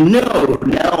 Oh no,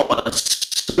 now a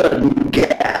sudden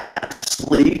gas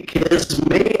leak has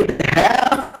made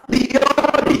half the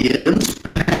audience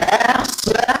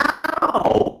pass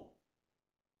out.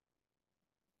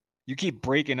 You keep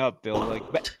breaking up, Bill. Like,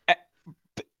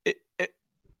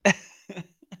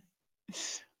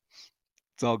 it's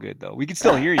all good though. We can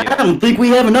still hear you. I don't think we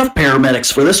have enough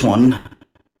paramedics for this one.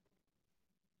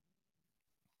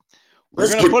 We're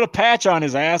going to put a patch on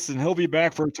his ass, and he'll be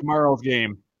back for tomorrow's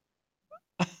game.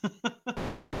 I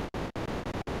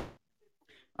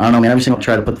don't know, man. Every single time I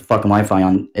try to put the fucking Wi-Fi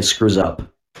on, it screws up.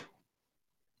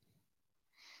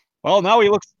 Well, now he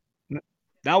looks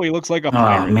like a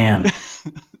pirate. Oh, man.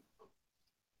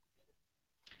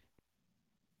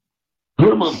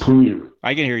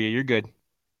 I can hear you. You're good.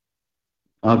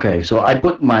 Okay, so I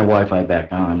put my Wi-Fi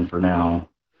back on for now,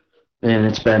 and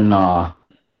it's been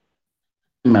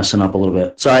messing up a little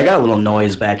bit. So I got a little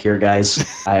noise back here, guys.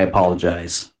 I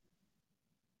apologize.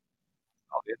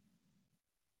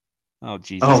 Oh,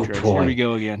 Jesus Christ. Boy. Here we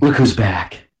go again. Look who's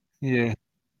back. Yeah.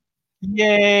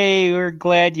 Yay, we're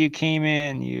glad you came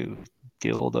in, you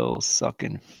dildo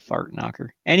sucking fart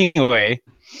knocker. Anyway.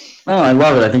 Oh, I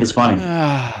love it. I think it's funny.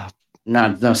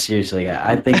 No, seriously.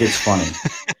 I think it's funny.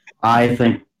 I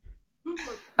think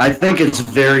it's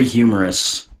very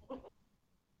humorous.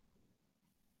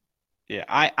 Yeah,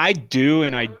 I do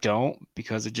and I don't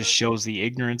because it just shows the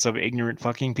ignorance of ignorant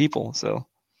fucking people. So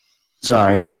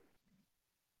sorry.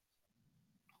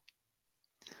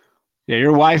 Yeah,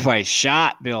 your Wi-Fi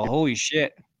shot, Bill. Holy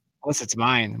shit. Unless it's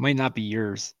mine. It might not be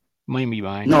yours. It might be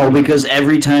mine. No, because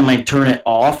every time I turn it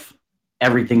off,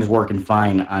 everything's working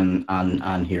fine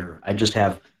on here. I just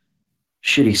have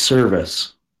shitty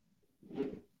service.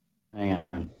 Hang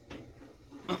on.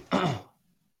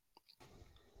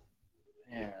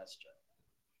 Yeah,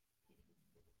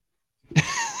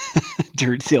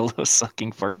 Mr. Dildo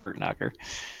Sucking Fart Knocker.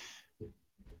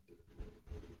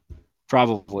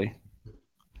 Probably.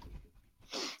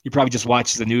 He probably just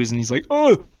watches the news and he's like,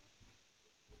 oh,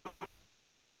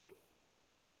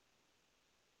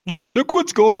 look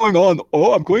what's going on.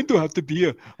 Oh, I'm going to have to be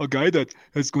a guy that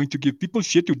is going to give people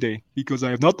shit today because I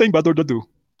have nothing better to do.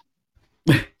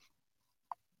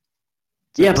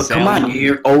 Yeah, but come on.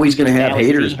 You're always going to have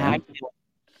haters, man.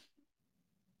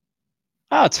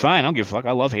 Oh, it's fine. I don't give a fuck.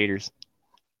 I love haters.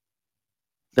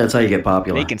 That's how you get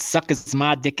popular. They can suck as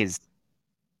my dick is.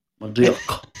 My dick.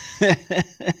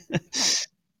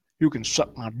 You can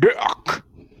suck my dick.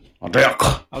 My dick.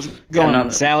 How's it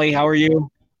going, Sally? How are you?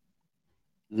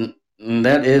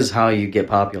 That is how you get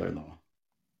popular, though.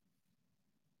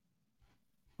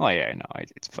 Oh, yeah, I know.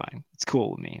 It's fine. It's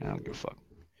cool with me. I don't give a fuck.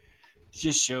 It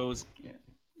just shows,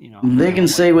 you know. They can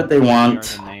say what they want.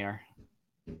 Than they are.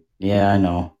 Yeah, I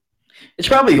know. It's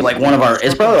probably like one of our.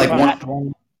 It's probably like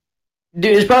one.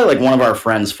 Dude, it's probably like one of our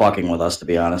friends fucking with us, to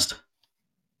be honest.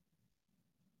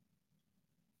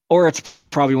 Or it's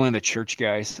probably one of the church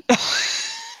guys.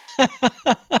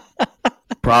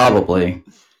 Probably.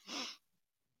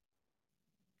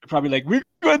 Probably like, we're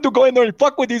going to go in there and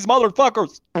fuck with these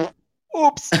motherfuckers.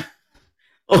 Oops.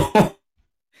 Oh,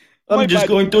 I'm just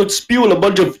going to spew a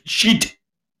bunch of shit.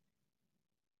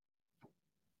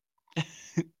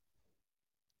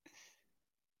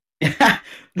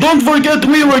 Don't forget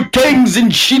we were kings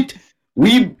and shit.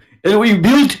 We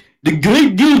built the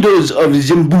great dildos of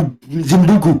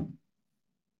Zimbuku.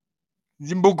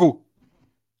 Zimbuku.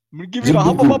 I'm going to give you the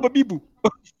Hubba Bubba Bibu.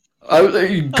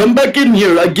 Come back in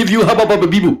here. I give you Hubba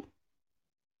Bubba Bibu.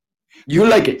 You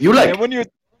like it. You like it. And when you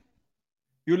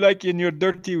like in your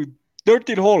dirty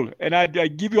hole, and I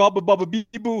give you Hubba Bubba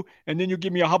Bibu, and then you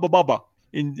give me a Hubba Bubba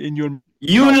in your...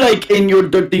 You like in your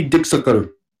dirty dick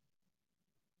sucker.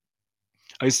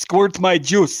 I squirt my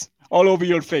juice all over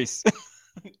your face.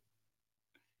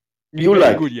 You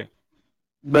like. Good, yeah.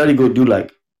 Very good. You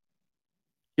like.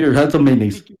 Here, have some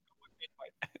mayonnaise.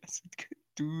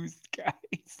 These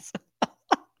guys.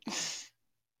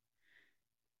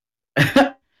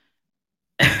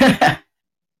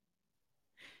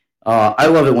 I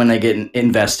love it when they get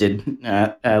invested.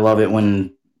 I love it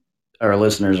when our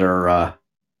listeners are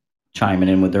chiming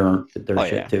in with their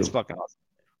shit too. It's fucking awesome.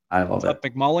 I love What's up,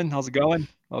 McMullen? How's it going?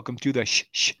 Welcome to the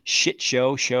shit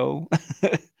show.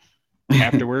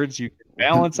 Afterwards, you can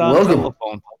balance on the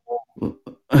telephone.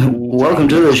 Welcome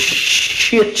to the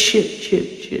shit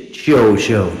show.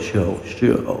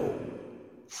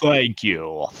 Thank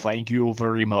you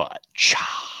very much.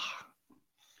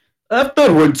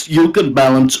 Afterwards, you can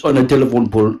balance on a telephone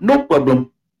pole. No problem.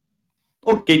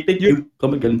 Okay, thank you.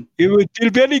 Come again. It will feel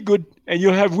very good, and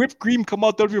you'll have whipped cream come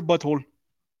out of your butthole.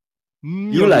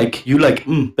 You like,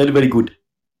 very, very good.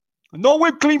 No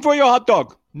whipped cream for your hot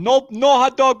dog. No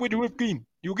hot dog with whipped cream.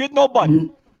 You get no bun.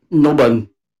 No bun.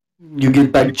 You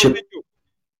get bag chip.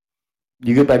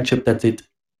 You get bag chip, that's it.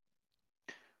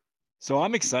 So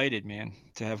I'm excited, man,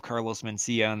 to have Carlos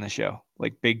Mencia on the show.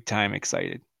 Like, big time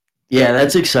excited. Yeah,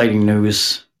 that's exciting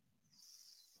news.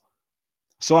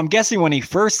 So I'm guessing when he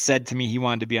first said to me he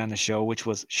wanted to be on the show, which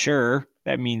was sure,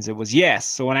 that means it was yes.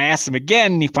 So when I asked him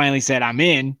again and he finally said I'm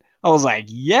in, I was like,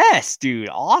 yes, dude,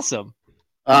 awesome.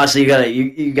 So you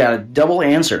got a double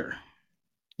answer.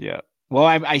 Yeah. Well,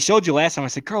 I showed you last time. I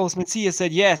said Carlos Mencia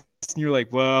said yes, and you're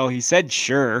like, well, he said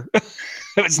sure.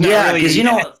 It's not yeah, really because you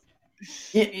know,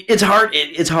 it's hard.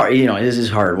 It's hard. You know, this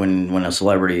is hard when a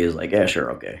celebrity is like, yeah,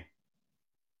 sure, okay.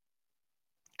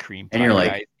 Cream pie, and you're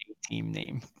like, team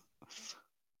name.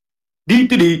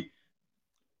 D.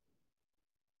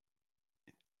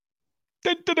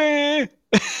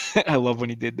 I love when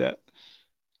he did that.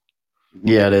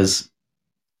 Yeah, it is.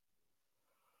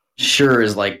 Sure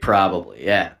is like probably,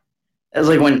 yeah. That was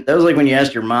like when you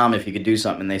asked your mom if you could do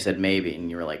something and they said maybe, and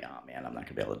you were like, oh man, I'm not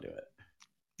gonna be able to do it.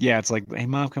 Yeah, it's like, hey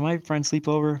mom, can my friend sleep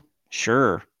over?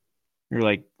 Sure. You're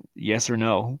like, yes or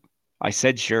no? I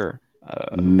said sure.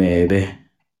 Maybe.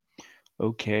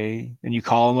 Okay. And you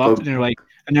call them up and they're like,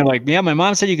 yeah, my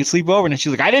mom said you could sleep over, and then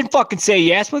she's like, I didn't fucking say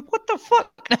yes. I'm like, what the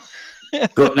fuck?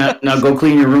 Now go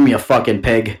clean your room, you fucking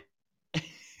pig.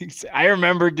 I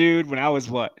remember, dude, when I was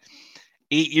 8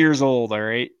 years old, all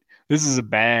right? This is a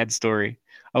bad story.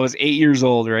 I was 8 years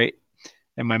old, right?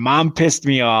 And my mom pissed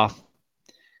me off.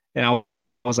 And I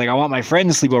was like, I want my friend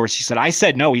to sleep over. She said, I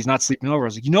said, no, he's not sleeping over. I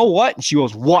was like, you know what? And she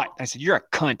goes, what? I said, you're a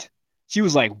cunt. She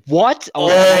was like, what?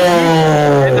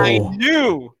 And I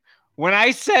knew when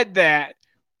I said that.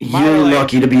 You're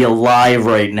lucky to be alive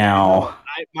right now.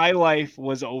 my life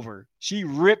was over. She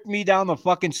ripped me down the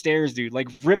fucking stairs, dude. Like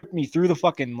ripped me through the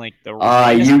fucking like the.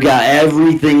 You got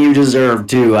everything you deserve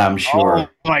too, I'm sure. Oh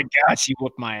my god, she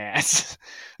whooped my ass,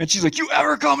 and she's like, "You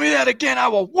ever call me that again, I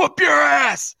will whoop your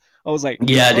ass." I was like,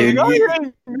 Yeah, dude. I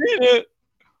didn't mean it.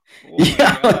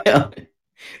 Oh yeah.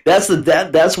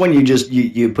 That's when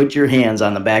you put your hands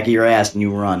on the back of your ass and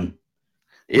you run.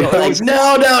 You're like,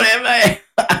 no, don't hit me.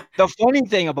 The funny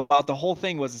thing about the whole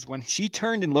thing was when she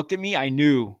turned and looked at me, I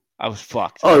knew I was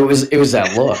fucked. Oh, it was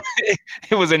that look.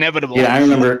 It was inevitable. Yeah, I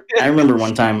remember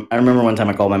one time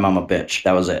I called my mom a bitch.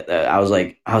 That was it. I was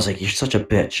like, you're such a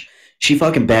bitch. She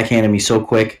fucking backhanded me so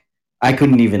quick. I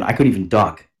couldn't even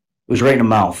duck. It was right in the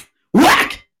mouth.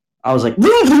 Whack! I was like,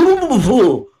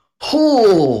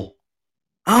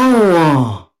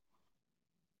 oh.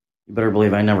 You better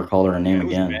believe I never called her a name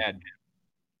again. Bad.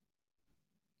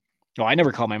 No, I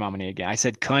never called my mom a name again. I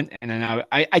said cunt, and then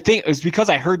I think it was because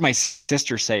I heard my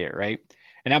sister say it, right?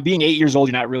 And now being 8 years old,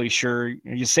 you're not really sure.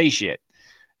 You say shit.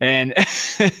 And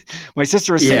my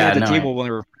sister was sitting at the table when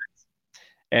we were friends,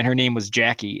 and her name was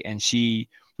Jackie, and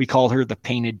we called her the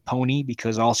painted pony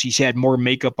because she had more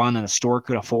makeup on than a store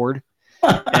could afford.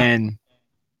 And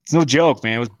it's no joke,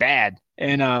 man. It was bad.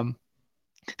 And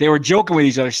they were joking with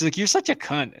each other. She's like, "You're such a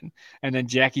cunt." And then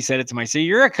Jackie said it to my sister,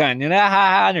 "You're a cunt."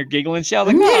 And they're giggling. She was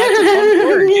like, "No, that's a fun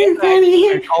word."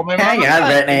 I called my mom.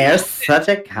 You're such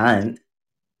a cunt. And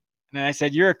then I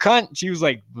said, "You're a cunt." She was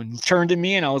like, turned to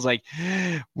me, and I was like,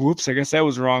 "Whoops, I guess that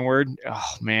was the wrong word."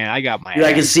 Oh man, I got my.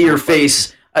 I can see your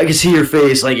face. I can see your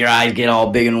face. Like your eyes get all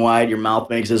big and wide. Your mouth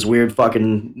makes this weird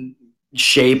fucking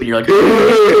shape, and you're like,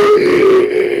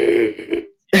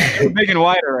 big and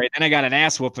wider, right? Then I got an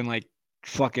ass whooping like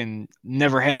fucking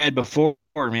never had before,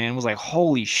 man. It was like,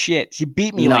 holy shit. She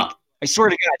beat me like, I swear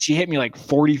to God, she hit me like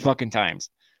 40 fucking times,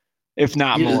 if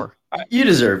not more. You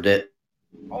deserved it.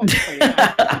 Oh,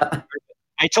 yeah.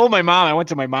 I told my mom, I went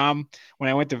to my mom when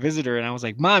I went to visit her, and I was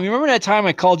like, "Mom, you remember that time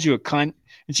I called you a cunt?"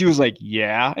 And she was like,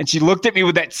 "Yeah." And she looked at me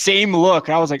with that same look.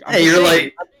 I was like, "Hey, you're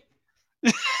like."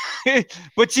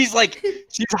 But she's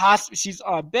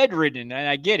bedridden, and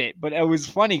I get it. But it was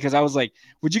funny because I was like,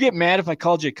 "Would you get mad if I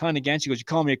called you a cunt again?" She goes, "You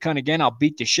call me a cunt again, I'll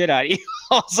beat the shit out of you."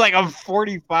 I was like, "I'm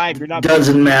 45. You're not."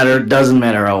 Doesn't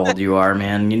matter how old you are,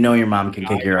 man. You know your mom can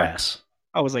kick your ass.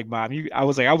 I was like, "Mom, I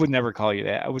would never call you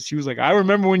that." She was like, "I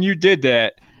remember when you did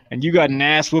that and you got an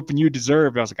ass whooping you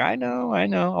deserved." I was like, I know. I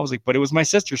was like, "But it was my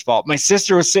sister's fault." My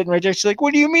sister was sitting right there. She's like,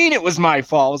 "What do you mean it was my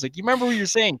fault?" I was like, "You remember what you were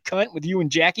saying cunt with you and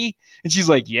Jackie?" And she's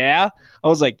like, "Yeah." I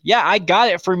was like, "Yeah, I got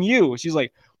it from you." She's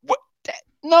like, "What?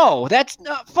 No, that's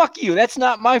not, fuck you. That's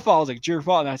not my fault." I was like, "It's your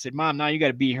fault." And I said, "Mom, now you got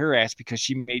to beat her ass because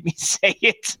she made me say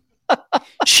it."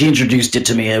 She introduced it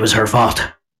to me. It was her fault.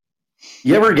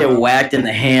 You ever get whacked in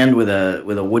the hand with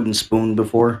a wooden spoon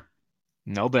before?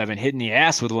 No, but I've been hitting the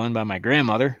ass with one by my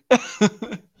grandmother.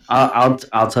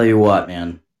 I'll tell you what,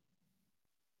 man.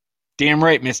 Damn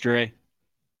right, Mr.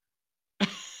 A.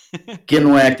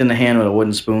 Getting whacked in the hand with a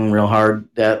wooden spoon real hard,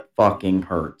 that fucking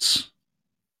hurts.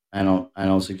 I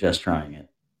don't suggest trying it.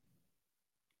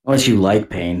 Unless you like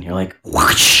pain, you're like,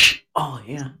 whoosh. Oh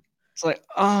yeah. It's like,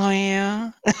 oh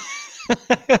yeah.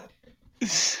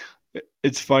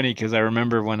 It's funny because I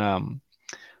remember when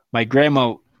my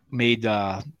grandma made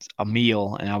a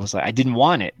meal, and I was like, I didn't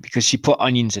want it because she put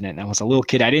onions in it, and I was a little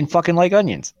kid. I didn't fucking like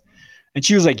onions. And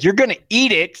she was like, "You're gonna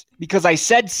eat it because I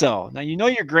said so." Now you know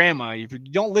your grandma. If you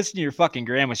don't listen to your fucking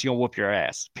grandma, she's gonna whoop your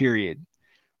ass. Period.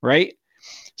 Right?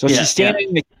 So she's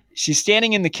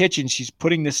standing in the kitchen. She's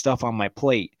putting this stuff on my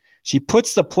plate. She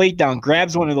puts the plate down,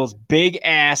 grabs one of those big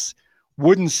ass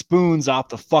wooden spoons off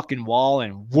the fucking wall,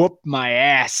 and whooped my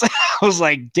ass. I was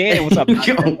like, "Dan, what's up? How's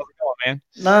it going, man?"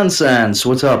 Nonsense.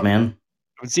 What's up, man?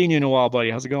 I haven't seen you in a while,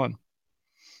 buddy. How's it going?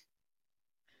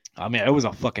 I mean,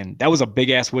 that was a big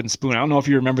ass wooden spoon. I don't know if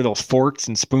you remember those forks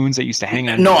and spoons that used to hang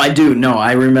on. No, I do. No,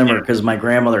 I remember because my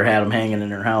grandmother had them hanging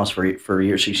in her house for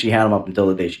years. She had them up until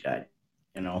the day she died.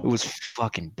 You know, it was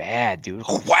fucking bad, dude.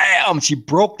 Wham! She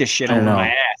broke the shit over my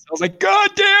ass. I was like, "God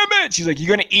damn it!" She's like, "You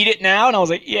gonna eat it now?" And I was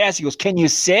like, "Yeah." She goes, "Can you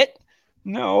sit?"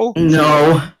 No.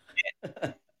 I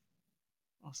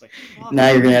was like, now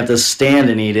you're gonna have to stand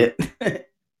and eat it.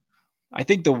 I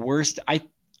think the worst. Yeah.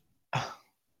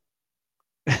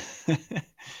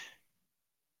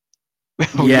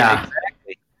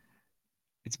 Exactly.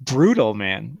 It's brutal,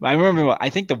 man. I remember, I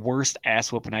think the worst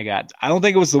ass whooping I got, I don't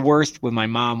think it was the worst with my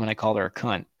mom when I called her a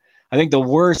cunt. I think the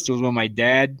worst was when my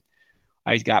dad,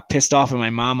 I got pissed off at my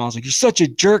mom. I was like, "You're such a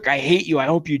jerk. I hate you. I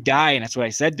hope you die." And that's what I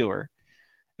said to her.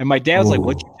 And my dad was like,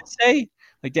 "What'd you just say?"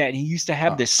 Like that. And he used to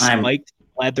have this spiked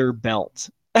leather belt.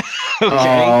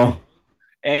 Okay.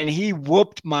 and he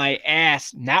whooped my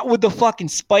ass, not with the fucking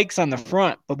spikes on the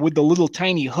front, but with the little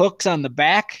tiny hooks on the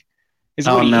back is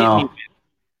what Oh he hit me no. with.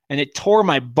 And it tore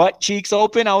my butt cheeks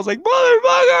open. I was like,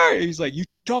 motherfucker. He's like, you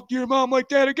talk to your mom like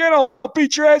that again, I'll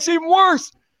beat your ass even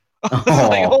worse. I was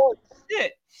like, Oh. holy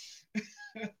shit.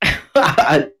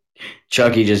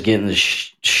 Chucky just getting the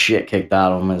shit kicked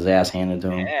out of him, his ass handed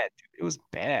to him. Bad. It was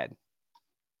bad.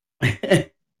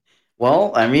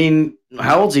 Well, I mean,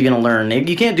 how old's he gonna learn, Nick?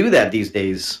 You can't do that these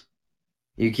days.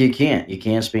 You can't. You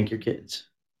can't spank your kids.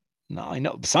 No, I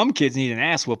know. Some kids need an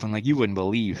ass whooping like you wouldn't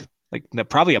believe. Like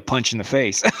probably a punch in the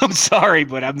face. I'm sorry,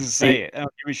 but I'm just saying it. I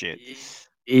don't give a shit.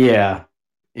 Yeah.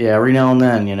 Yeah, every now and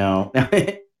then, you know.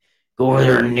 Go over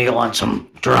there and kneel on some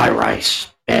dry rice,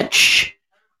 bitch.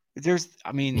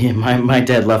 I mean, Yeah, my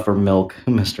dad left for milk,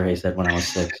 Mr. Hay said, when I was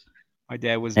 6. my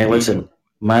dad was. Hey, listen,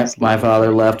 my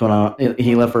father left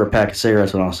he left for a pack of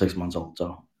cigarettes when I was 6 months old.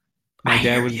 So my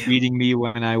dad was beating me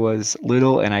when I was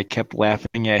little, and I kept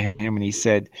laughing at him, and he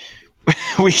said,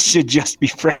 "We should just be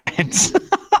friends."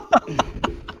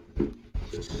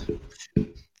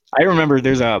 I remember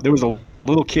there was a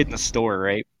little kid in the store,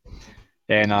 right,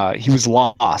 and he was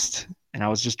lost, and I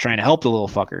was just trying to help the little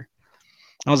fucker.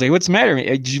 I was like, "What's the matter?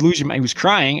 Did you lose your mom?" He was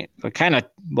crying, kind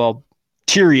of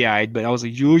teary-eyed, but I was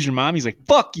like, "Did you lose your mom?" He's like,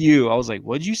 "Fuck you." I was like,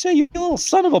 "What'd you say, you little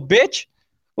son of a bitch?"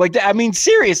 Like that. I mean,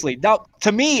 seriously. Now,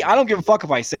 to me, I don't give a fuck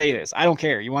if I say this. I don't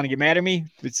care. You want to get mad at me?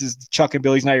 This is Chuck and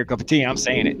Billy's not your cup of tea. I'm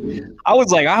saying it. I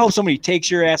was like, I hope somebody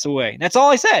takes your ass away. That's all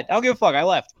I said. I don't give a fuck. I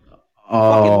left.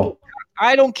 Oh.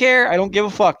 I don't care. I don't give a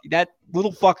fuck. That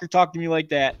little fucker talked to me like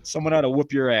that. Someone ought to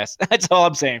whoop your ass. That's all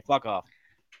I'm saying. Fuck off.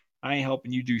 I ain't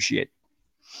helping you do shit.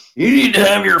 You need to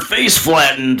have your face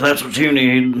flattened. That's what you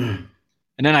need.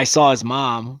 And then I saw his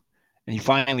mom, and he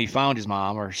finally found his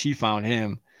mom, or she found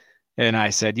him. And I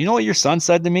said, "You know what your son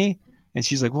said to me?" And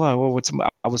she's like, "Well, what's?"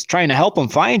 I was trying to help him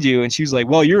find you, and she was like,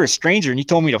 "Well, you're a stranger, and you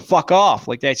told me to fuck off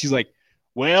like that." She's like,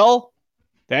 "Well,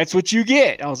 that's what you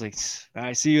get." I was like,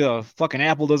 "I see a fucking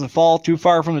apple doesn't fall too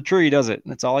far from the tree, does it?"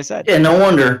 And that's all I said. Yeah, no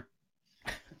wonder.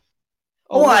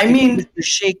 Oh, well, I mean, the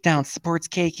Shakedown supports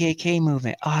KKK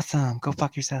movement. Awesome. Go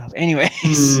fuck yourself.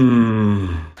 Anyways.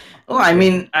 Well, I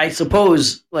mean, I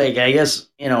suppose, like, I guess,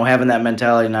 you know, having that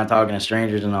mentality, not talking to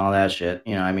strangers and all that shit,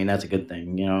 you know, I mean, that's a good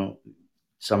thing. You know,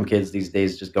 some kids these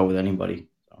days just go with anybody.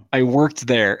 So. I worked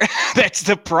there. That's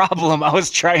the problem. I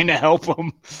was trying to help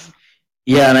them.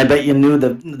 Yeah, and I bet you knew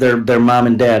their mom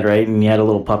and dad, right? And you had a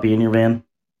little puppy in your van.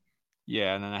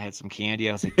 Yeah, and then I had some candy.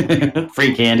 I was like,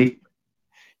 free candy.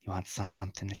 You want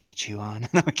something to chew on? And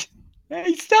I'm like,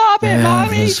 hey, stop it, I have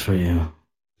mommy! this for you.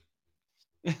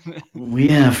 We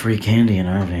have free candy in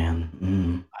our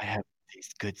van. I have these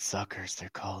good suckers. They're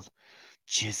called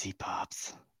Jizzy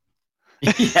Pops.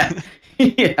 Yeah,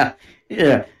 yeah,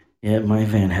 yeah. Yeah, my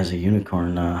van has a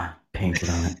unicorn painted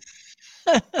on it.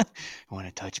 You want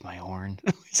to touch my horn?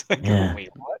 It's like, yeah. Wait,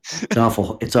 what?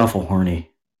 It's awful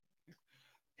horny.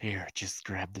 Here, just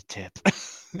grab the tip.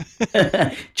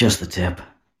 Just the tip.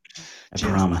 I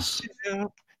promise. Did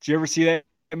you ever see that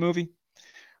movie?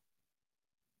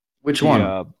 Which one?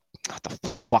 What the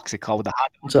fuck's it called? With the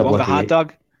hot, What's up, the one with the hot Lucky?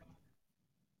 dog?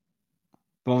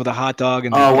 The one with the hot dog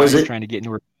and the Oh, was guy's it? trying to get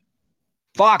into her.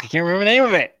 Fuck, I can't remember the name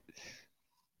of it.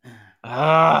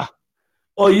 Oh,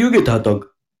 you get hot dog.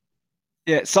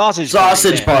 Yeah, Sausage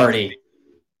Party.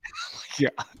 Yeah.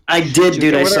 I did,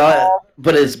 dude. I saw it,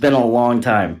 but it's been a long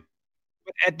time.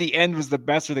 But at the end was the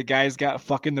best where the guy's got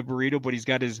fucking the burrito, but he's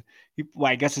got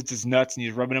I guess it's his nuts and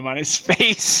he's rubbing them on his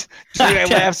face. Dude, I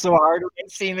laughed so hard when I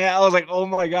seen that. I was like, oh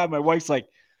my God. My wife's like,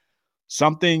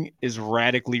 something is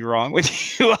radically wrong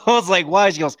with you. I was like, why?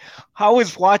 She goes, how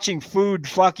is watching food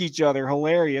fuck each other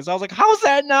hilarious? I was like, how's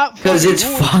that not funny? Because it's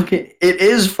fucking, it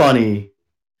is funny.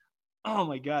 Oh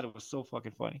my God, it was so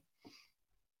fucking funny.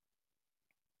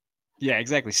 Yeah,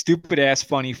 exactly. Stupid ass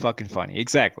funny, fucking funny.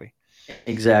 Exactly.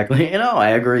 Exactly. You know, I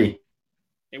agree.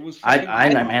 It was fucking, I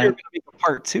man. They were man. gonna make a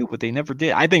part 2, but they never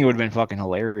did. I think it would have been fucking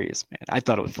hilarious, man. I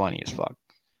thought it was funny as fuck.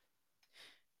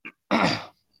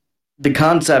 The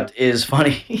concept is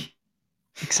funny.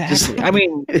 Exactly. I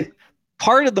mean,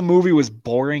 part of the movie was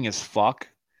boring as fuck,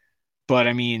 but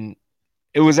I mean,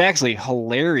 it was actually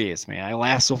hilarious, man. I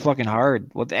laughed so fucking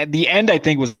hard. Well, at the end, I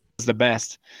think was the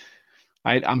best.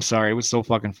 I'm sorry, it was so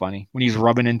fucking funny when he's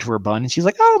rubbing into her bun and she's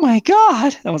like, "Oh my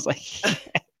God!" I was like,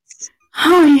 yes.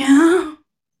 "Oh yeah."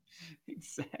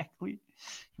 Exactly.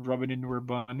 Rubbing into her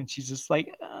bun, and she's just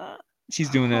like, she's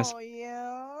doing this. Oh,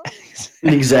 yeah.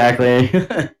 Exactly.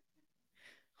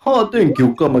 Oh, thank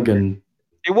you. Come again.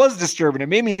 It was disturbing. It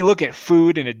made me look at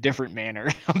food in a different manner.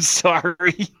 I'm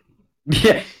sorry.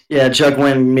 Yeah. Chuck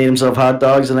went and made himself hot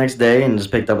dogs the next day and just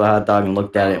picked up a hot dog and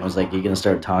looked at it and was like, "You gonna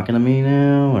start talking to me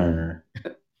now, or I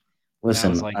was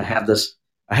listen? like, I have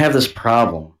this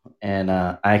problem, and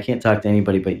I can't talk to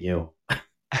anybody but you.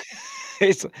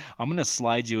 it's, I'm gonna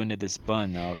slide you into this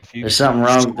bun now. If you There's something if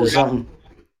you wrong. squirt out,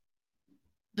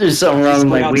 There's something if you wrong with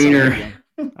squirt my out something wiener."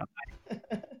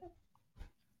 again.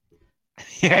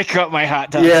 Yeah, I cut my hot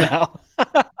dogs Yeah, out.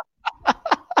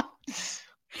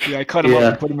 Yeah, I cut them up yeah.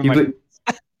 and put them in You my.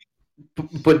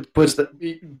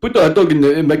 put the hot dog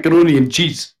in macaroni and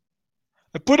cheese.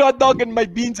 I put hot dog in my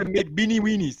beans and make beanie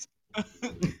weenies.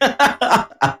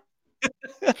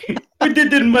 Put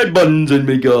it in my buns and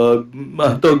make a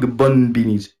hot dog bun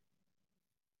beanies.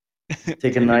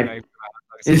 Take a knife.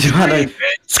 Scream,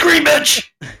 Scream, bitch!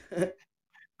 I'm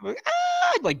like,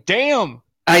 ah, like damn.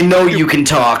 I know you can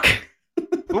talk.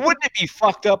 But wouldn't it be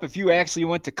fucked up if you actually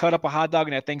went to cut up a hot dog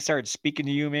and that thing started speaking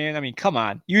to you, man? I mean, come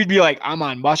on. You'd be like, I'm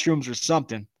on mushrooms or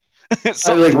something. I'm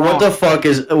Something's like, wrong.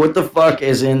 what the fuck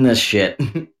is in this shit?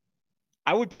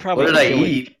 I would What probably did I kill it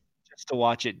eat? just to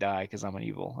watch it die because I'm an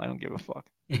evil. I don't give a fuck.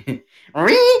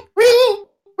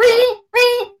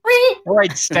 Or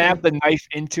I'd stab the knife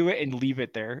into it and leave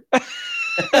it there.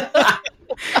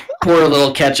 Pour a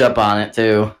little ketchup on it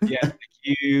too. Yeah,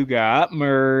 you got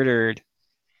murdered.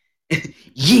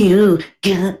 You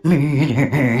got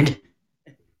murdered.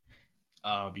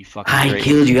 Oh, it'd be fucking I great.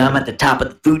 killed you. I'm at the top of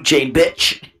the food chain,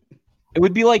 bitch. It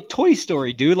would be like Toy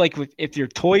Story, dude. Like if your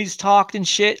toys talked and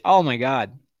shit. Oh my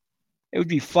god, it would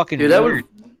be fucking Dude, weird.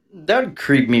 that would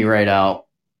creep me right out.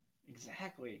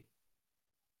 Exactly.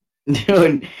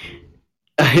 Dude,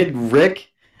 I had Rick.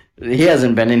 He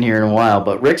hasn't been in here in a while,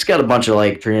 but Rick's got a bunch of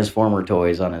like Transformer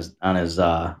toys on his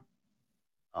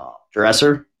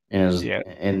dresser, and Yeah.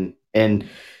 and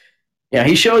yeah,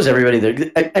 he shows everybody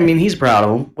that. I mean, he's proud of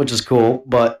them, which is cool.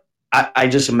 But I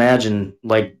just imagine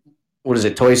like, what is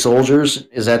it? Toy Soldiers?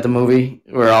 Is that the movie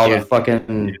where all Yeah. the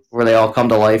fucking where they all come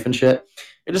to life and shit?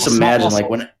 I just Well, imagine small like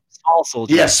when small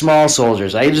soldiers. yeah, small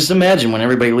soldiers. I just imagine when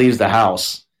everybody leaves the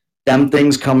house, them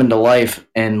things coming to life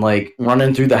and like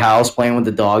running through the house, playing with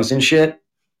the dogs and shit,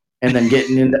 and then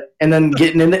getting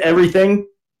into everything,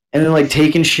 and then like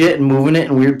taking shit and moving it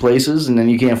in weird places, and then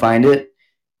you can't find it.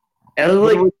 And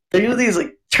like they do these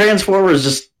like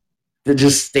Transformers that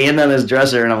just stand on his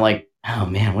dresser, and I'm like, oh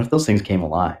man, what if those things came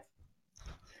alive?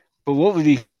 But what would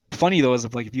be funny though is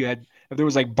if there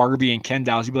was like Barbie and Ken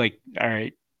dolls, you'd be like, all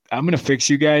right, I'm gonna fix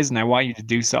you guys, and I want you to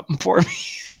do something for me.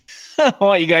 I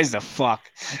want you guys to fuck.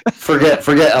 Forget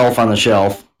Elf on the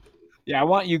Shelf. Yeah, I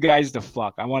want you guys to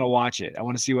fuck. I want to watch it. I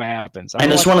want to see what happens. I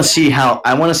just want to see how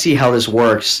this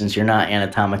works since you're not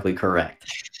anatomically correct.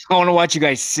 I want to watch you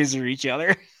guys scissor each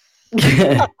other.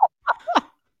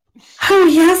 Oh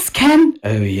yes, Ken.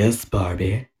 Oh yes,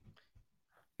 Barbie.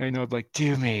 I know, like,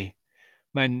 do me.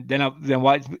 Then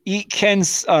what? Eat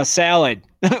Ken's salad.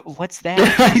 What's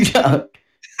that?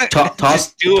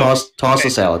 Toss Do it. the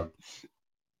salad.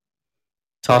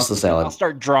 Toss the salad. I'll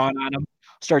start drawing on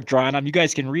them. You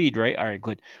guys can read, right? All right,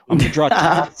 good. I'm gonna draw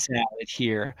a salad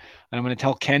here, and I'm gonna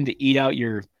tell Ken to eat out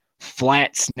your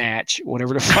flat snatch,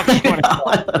 whatever the fuck you want to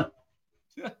call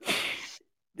it.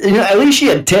 You know, at least she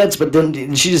had tits, but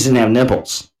then she just didn't have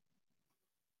nipples.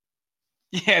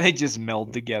 Yeah, they just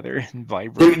meld together and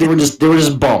vibrate. They were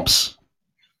just bumps.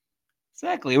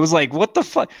 Exactly. It was like, what the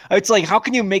fuck? It's like, how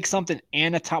can you make something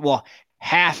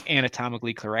half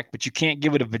anatomically correct, but you can't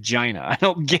give it a vagina? I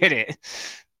don't get it.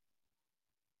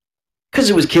 Because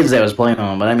it was kids that was playing on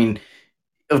them. But I mean,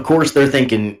 of course they're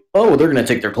thinking, oh, they're going to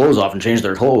take their clothes off and change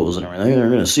their clothes and everything. They're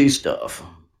going to see stuff.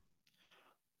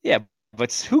 Yeah,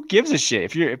 but who gives a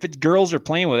shit if it's girls are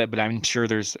playing with it? But I'm sure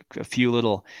there's a few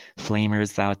little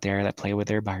flamers out there that play with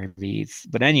their Barbies.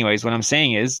 But anyways, what I'm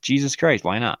saying is, Jesus Christ,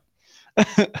 why not?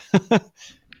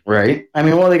 Right? I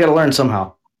mean, well, they got to learn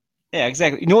somehow. Yeah,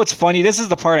 exactly. You know what's funny? This is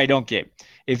the part I don't get.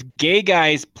 If gay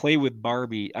guys play with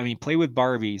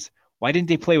Barbies, why didn't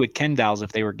they play with Ken dolls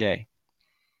if they were gay?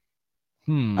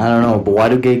 I don't know, but why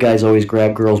do gay guys always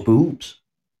grab girls' boobs?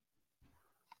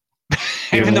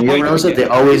 You ever notice that? They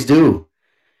always do.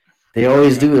 They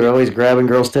always do. They're always grabbing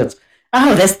girls' tits.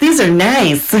 Oh, these are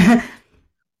nice.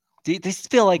 They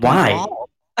feel like why?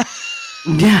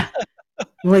 Yeah.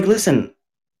 I'm like, listen,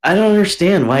 I don't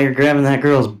understand why you're grabbing that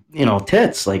girl's,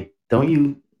 tits. Like, don't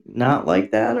you not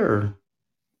like that, or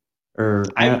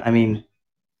I mean,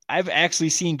 I've actually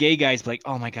seen gay guys be like,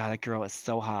 "Oh my god, that girl is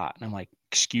so hot," and I'm like,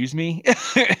 "Excuse me,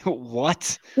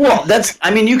 what?" Well,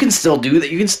 you can still do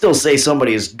that. You can still say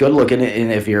somebody is good looking,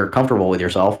 and if you're comfortable with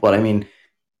yourself. But I mean,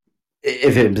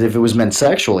 if it was meant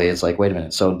sexually, it's like, wait a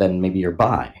minute. So then maybe you're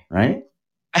bi, right?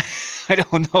 I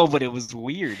don't know, but it was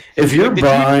weird. If you're the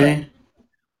bi,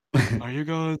 Are you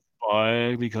guys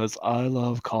bi because I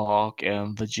love cock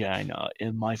and vagina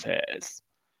in my face?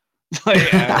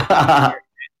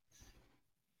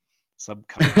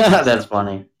 Subconscious that's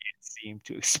funny. seem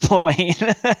to explain.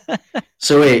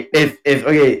 So wait, if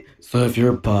okay, so if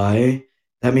you're bi,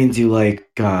 that means you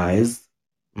like guys,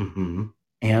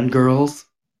 and girls,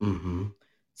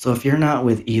 So if you're not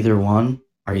with either one,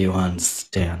 are you on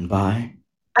standby?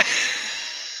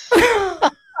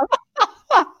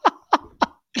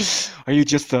 Are you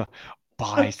just a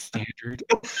bystander?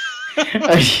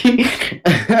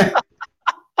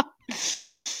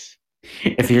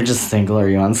 If you're just single, are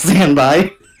you on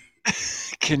standby?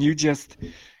 Can you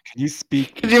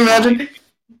speak? Could you imagine?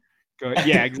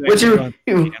 Yeah,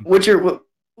 exactly. What's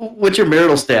your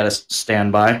marital status?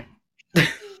 Standby.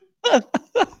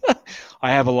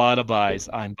 I have a lot of buys.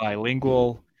 I'm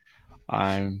bilingual.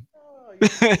 I'm. Oh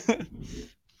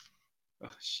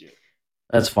shit.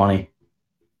 That's funny.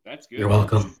 That's good. You're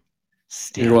welcome.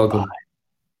 You're welcome.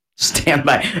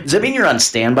 Standby. Does that mean you're on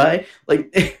standby?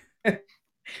 Like,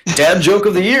 dad joke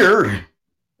of the year.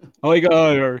 Oh my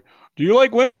god. Do you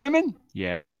like women?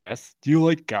 Yes. Do you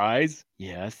like guys?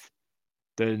 Yes.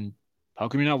 Then how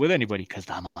come you're not with anybody? Because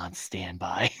I'm on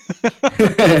standby.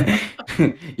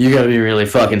 You gotta be really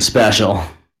fucking special.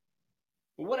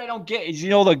 What I don't get is,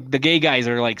 the gay guys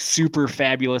are like super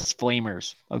fabulous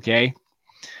flamers, okay?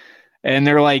 And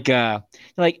they're like, oh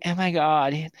my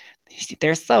god,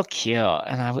 they're so cute,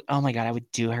 and oh my god, I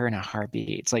would do her in a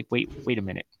heartbeat. It's like, wait a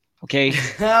minute, okay?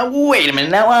 Wait a minute,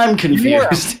 now I'm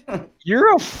confused.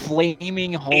 You're a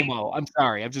flaming homo. I'm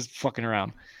sorry, I'm just fucking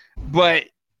around. But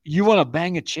you want to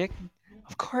bang a chick?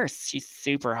 Of course, she's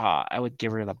super hot. I would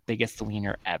give her the biggest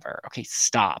wiener ever. Okay,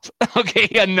 stop. Okay,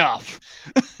 enough.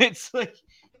 It's like,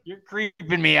 you're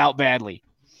creeping me out badly.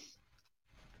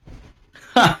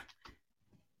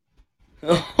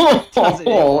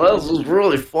 Oh, this is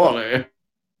really funny.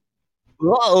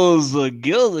 Oh, the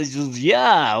girl is just,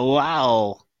 yeah,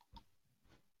 wow.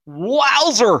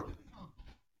 Wowzer!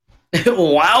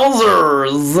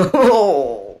 Wowzers!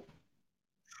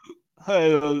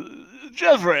 Hey,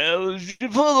 Jeffrey, you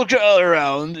pull the car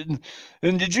around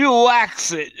and did you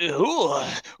wax it? Ooh,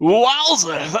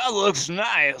 wowzer, that looks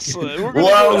nice.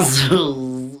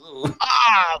 Wowzers!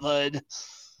 Bud.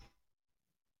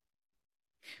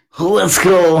 Let's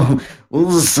go.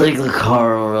 We'll just take the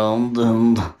car around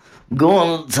and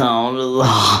go into town to the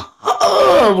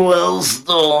hardware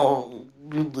store.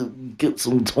 Get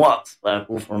some twats back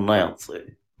for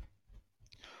Nancy.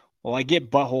 Well, I get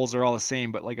buttholes are all the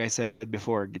same, but like I said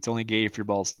before, it's only gay if your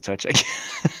balls touch. Yeah,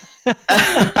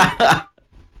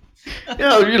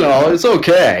 it's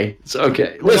okay. It's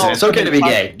okay. Listen, it's okay to be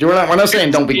gay. We're not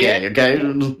saying don't be gay, okay?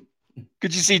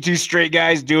 Could you see two straight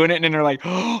guys doing it, and then they're like,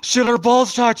 "Oh shit, our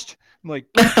balls touched." I'm like,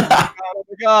 "Oh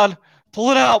my god,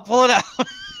 pull it out."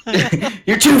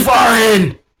 You're too far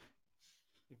in.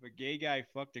 If a gay guy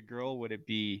fucked a girl, would it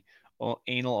be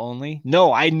anal only?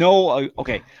 No, I know.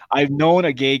 Okay, I've known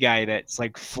a gay guy that's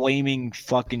like flaming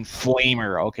fucking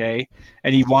flamer. Okay,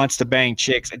 and he wants to bang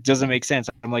chicks. It doesn't make sense.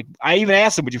 I'm like, I even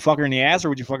asked him, "Would you fuck her in the ass or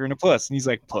would you fuck her in the puss?" And he's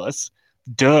like, "Puss."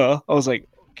 Duh. I was like,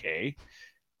 okay,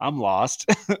 I'm lost.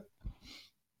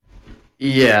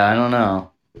 Yeah, I don't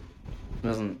know.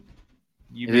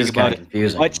 It is kind of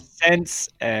confusing. Much sense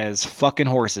as fucking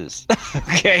horses.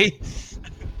 Okay.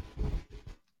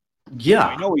 Yeah,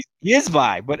 I know he is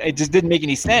bi, but it just didn't make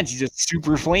any sense. He's just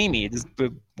super flamey. It's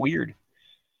just weird.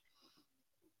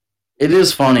 it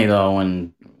is funny though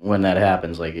when that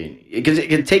happens, like because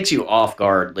it takes you off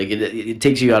guard. Like it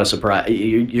takes you out of surprise.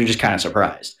 You're just kind of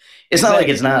surprised. It's not like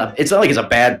it's not like it's a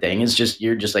bad thing. It's just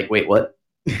you're just like, wait, what?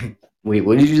 Wait,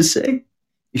 what did you just say?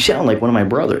 You sound like one of my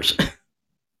brothers.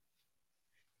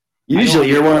 Usually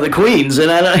you're one of the queens,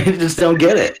 and I just don't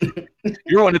get it.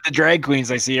 You're one of the drag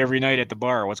queens I see every night at the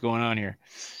bar. What's going on here?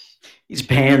 He's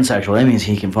pansexual. That means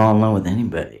he can fall in love with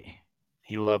anybody.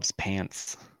 He loves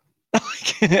pants.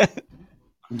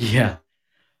 Yeah.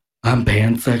 I'm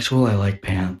pansexual. I like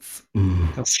pants.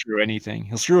 He'll screw anything.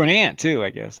 He'll screw an ant, too, I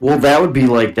guess. Well, that would be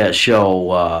like that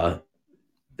show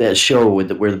where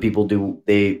the people do,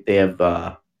 they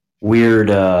have weird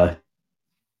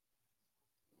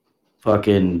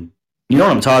fucking, you know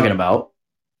what I'm talking about?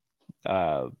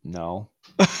 No.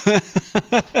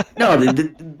 No,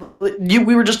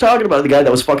 we were just talking about the guy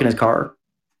that was fucking his car.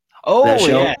 Oh, that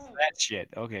show? Yeah, that shit.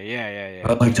 Okay, yeah.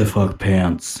 I like to fuck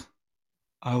pants.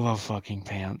 I love fucking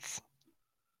pants.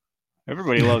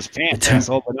 Everybody loves pants,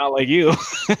 asshole, but not like you.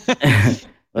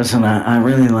 Listen, I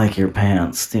really like your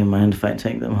pants. Do you mind if I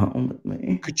take them home with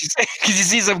me? Could you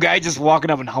see some guy just walking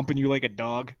up and humping you like a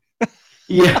dog?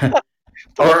 Yeah,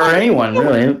 or anyone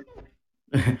really.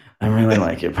 I really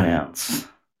like your pants.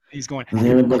 He's going.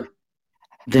 They would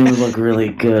look really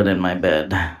good in my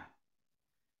bed.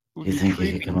 Would You be think you could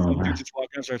creepy. come Some dude over? just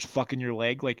walking up, starts fucking your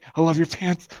leg. Like, I love your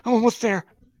pants. I'm almost there.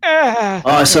 Ah!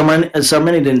 Oh,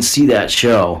 somebody didn't see that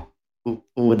show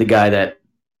with the guy that,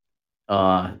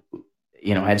 uh,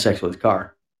 had sex with his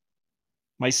car.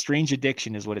 My Strange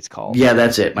Addiction is what it's called. Yeah,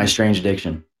 that's it. My Strange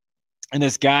Addiction. And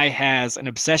this guy has an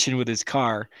obsession with his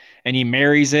car, and he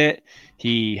marries it.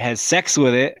 He has sex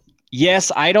with it.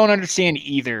 Yes, I don't understand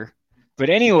either. But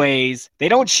anyways, they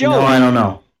don't show No, it. I don't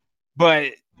know.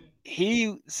 But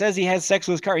he says he has sex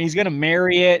with his car, and he's going to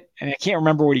marry it. And I can't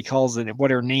remember what he calls it, what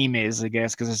her name is, I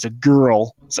guess, because it's a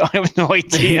girl. So I have no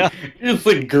idea. It's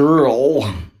a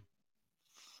girl.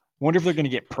 Wonder if they're going to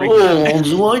get pregnant. Oh, would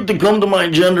you like to come to my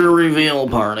gender reveal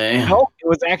party? No, it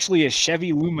was actually a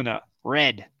Chevy Lumina,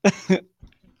 red.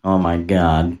 Oh my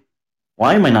god.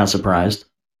 Why am I not surprised?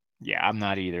 Yeah, I'm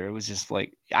not either. It was just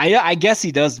like I guess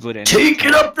he does put in. Take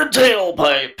it up the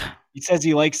tailpipe. He says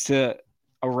he likes to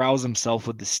arouse himself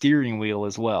with the steering wheel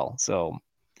as well. So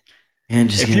And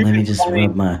just If you let me can just find-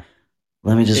 rub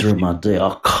my dick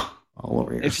all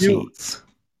over your If you- seats.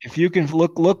 if you can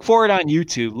look for it on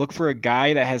YouTube, look for a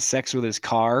guy that has sex with his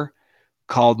car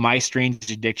called My Strange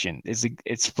Addiction.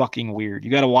 It's fucking weird.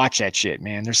 You got to watch that shit,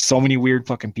 man. There's so many weird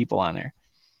fucking people on there.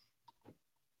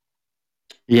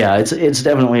 Yeah, it's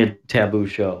definitely a taboo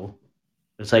show.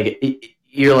 It's like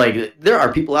you're like there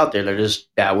are people out there that are just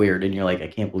that weird, and you're like, I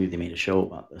can't believe they made a show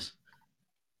about this.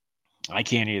 I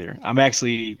can't either. I'm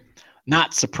actually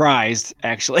not surprised,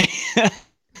 actually.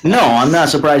 No, I'm not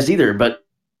surprised either. But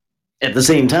at the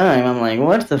same time, I'm like,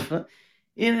 what the fuck?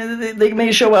 They can make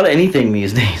a show about anything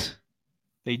these days.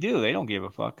 They do. They don't give a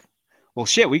fuck. Well,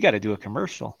 shit, we got to do a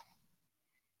commercial.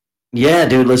 Yeah,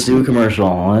 dude, let's do a commercial.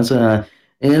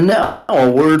 And now a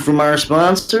word from our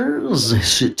sponsors.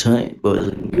 Sit tight, boys.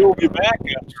 and We'll be girls. back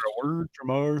after a word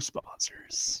from our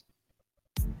sponsors.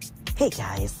 Hey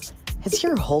guys, has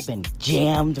your hole been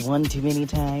jammed one too many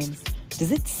times?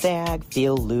 Does it sag,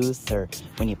 feel loose, or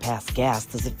when you pass gas,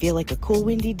 does it feel like a cool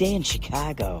windy day in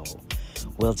Chicago?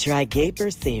 Well, try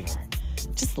Gaper Saver.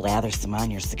 Just lather some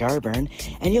on your cigar burn,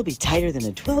 and you'll be tighter than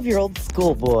a 12-year-old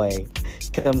schoolboy.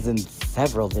 Comes in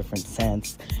several different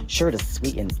scents, sure to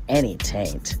sweeten any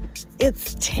taint.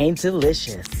 It's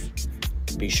taint-delicious.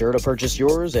 Be sure to purchase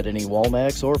yours at any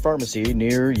Walmex or pharmacy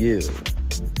near you.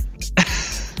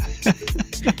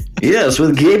 Yes,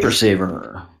 with Gaper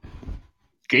Saver.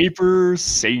 Gaper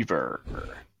Saver.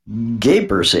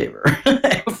 Gaper Saver.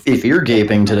 If you're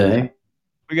gaping today.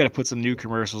 We got to put some new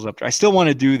commercials up there. I still want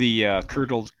to do the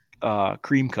curdled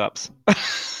cream cups.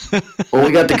 Well,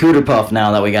 we got the Cooter Puff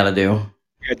now that we got to do.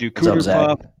 We got to do What's up, cooter Zach?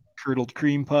 puff, curdled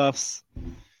cream puffs.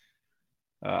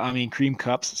 Cream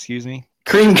cups. Excuse me.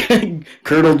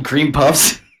 Curdled cream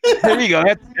puffs. There you go.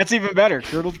 That's even better.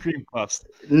 Curdled cream puffs.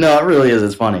 No, it really is.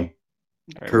 It's funny.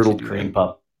 All right, we Curdled should do cream that.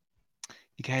 puff.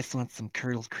 You guys want some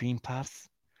curdled cream puffs?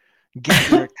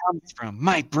 Guess where it comes from?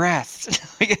 My breast.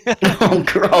 Oh,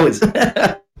 gross.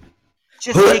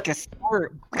 Just take a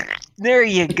squirt. There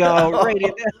you go. Right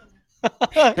in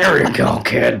there. There you go,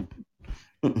 kid.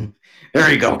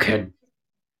 There you go, kid.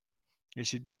 It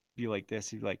should be like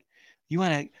this. You'd be like, you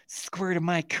want a squirt of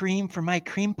my cream for my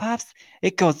cream puffs?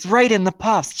 It goes right in the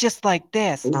puffs, just like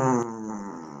this.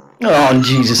 Oh,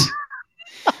 Jesus.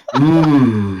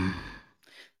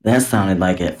 That sounded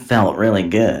like it felt really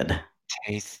good.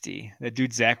 Tasty. That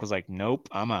dude Zach was like, nope,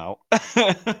 I'm out.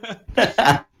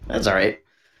 That's all right.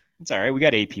 It's all right. We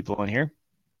got 8 people in here.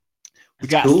 We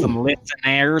That's got cool. some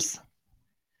listeners.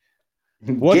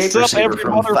 What's Gaper up, Saver every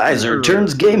from motherfucker? Pfizer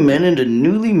turns gay men into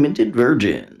newly minted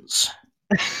virgins.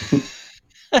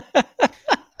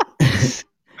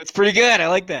 That's pretty good. I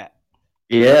like that.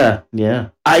 Yeah.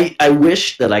 I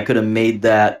wish that I could have made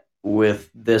that with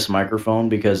this microphone,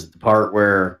 because the part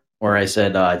where I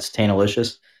said it's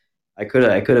taintalicious, I could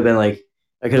have been like,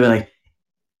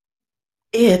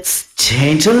 it's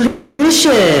taintalicious.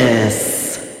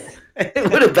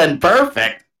 It would have been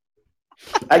perfect.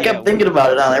 I kept thinking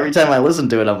about it every time I listened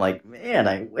to it. I'm like, man,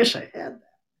 I wish I had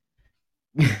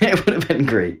that. It would have been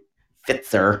great.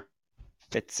 Fitzer.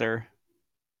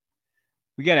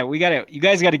 We gotta. You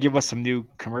guys gotta give us some new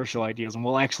commercial ideas, and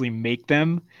we'll actually make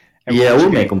them. And Yeah, let we'll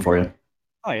you make guys- them for you.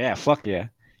 Oh yeah, fuck yeah.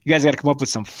 You guys gotta come up with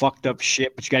some fucked up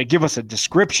shit, but you gotta give us a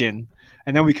description,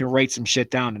 and then we can write some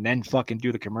shit down, and then fucking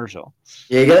do the commercial.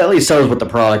 Yeah, you gotta at least tell us what the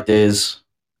product is,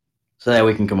 so that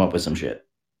we can come up with some shit.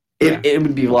 It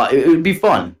would be a lot. It would be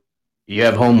fun. You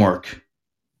have homework.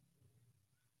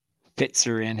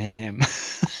 Fitzer in him.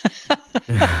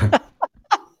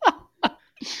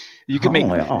 You could make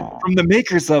from the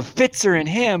makers of Fitzer and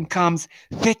Him comes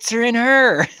Fitzer and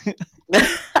Her.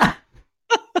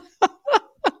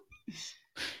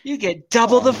 You get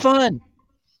double the fun.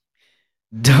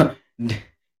 Put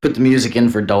the music in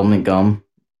for Dolman Gum.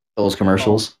 Those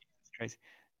commercials. Oh,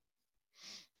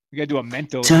 we gotta do a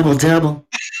Mentos. Double.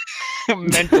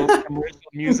 Mentos commercial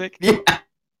music. Yeah.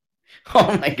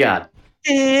 Oh my god.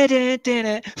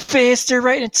 Fist her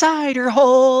right inside her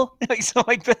hole. Like so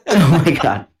like that. Oh my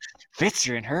god. Fits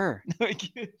her in her.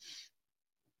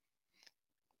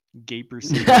 Gaper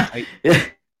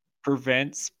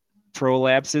prevents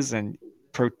prolapses and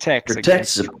protects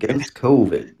against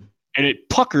COVID. And it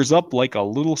puckers up like a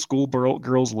little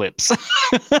schoolgirl's lips.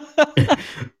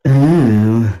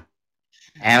 Ooh. Oh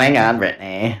my god,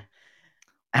 Brittany.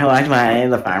 I walked by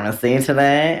the pharmacy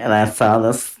today and I saw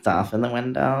this stuff in the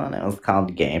window and it was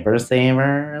called Gaper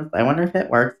Savers. I wonder if it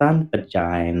works on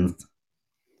vagines.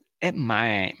 It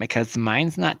might, because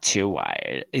mine's not too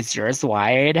wide. Is yours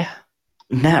wide?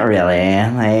 Not really.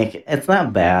 Like, it's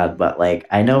not bad, but like,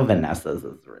 I know Vanessa's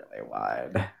is really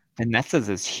wide. Vanessa's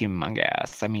is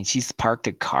humongous. I mean, she's parked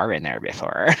a car in there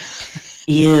before.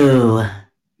 Ew.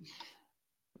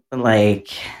 Like,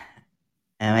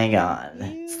 oh my god.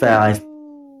 Ew. So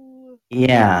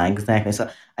yeah, exactly. So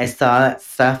I saw that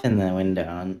stuff in the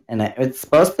window, and it's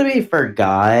supposed to be for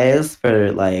guys,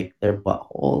 for like their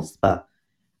buttholes, but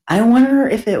I wonder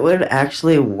if it would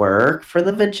actually work for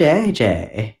the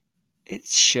vajayjay. It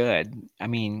should. I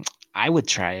mean, I would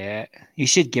try it. You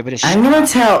should give it a shot. I'm gonna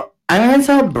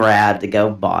tell Brad to go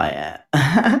buy it.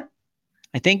 I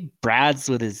think Brad's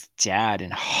with his dad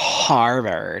in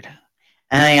Harvard.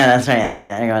 Oh yeah, that's right.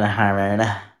 I'm going to Harvard.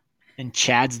 And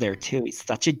Chad's there too. He's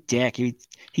such a dick. He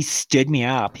stood me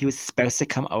up. He was supposed to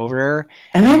come over.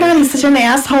 Oh my god, he's such an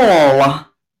asshole.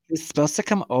 He was supposed to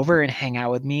come over and hang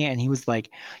out with me, and he was like,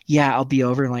 "Yeah, I'll be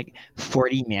over in like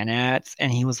 40 minutes."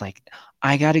 And he was like,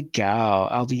 "I gotta go.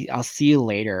 I'll see you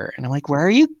later." And I'm like, "Where are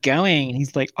you going?" And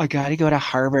he's like, "I gotta go to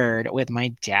Harvard with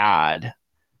my dad."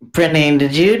 Brittany,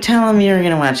 did you tell him you were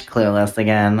gonna watch Clueless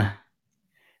again?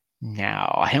 No,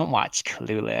 I don't watch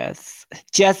Clueless.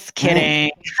 Just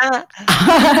kidding.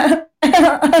 Oh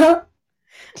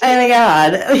my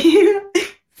god.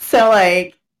 So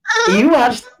like you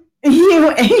watched that.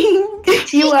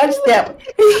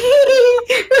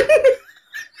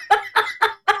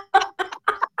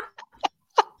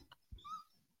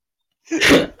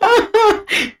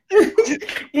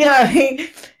 Yeah.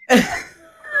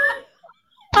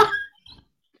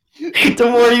 The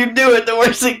more you do it, the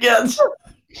worse it gets.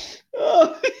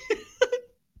 I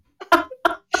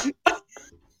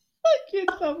can't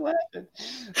stop laughing.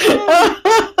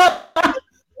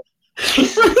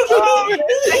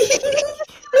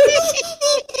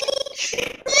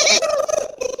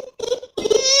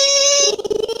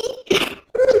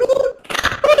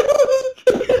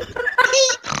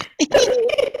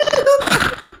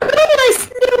 I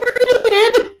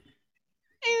snorted.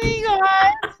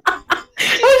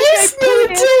 I just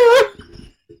snorted too.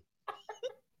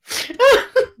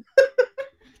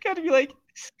 It's gotta be like,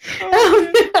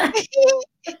 oh god.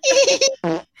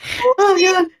 Oh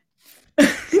god.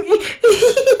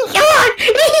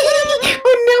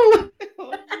 Oh no.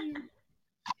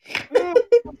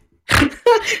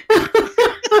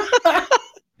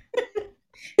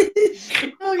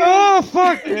 Oh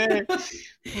fuck man.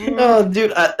 Oh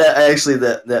dude, that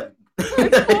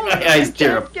my eyes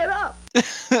tear up. Get up.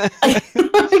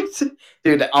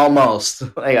 Dude, almost.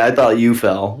 Like I thought you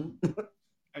fell.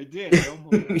 I did. I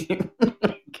almost.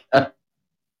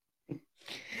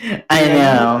 I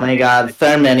know, my god,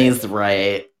 Thermini's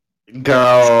right.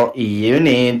 Girl, you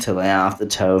need to lay off the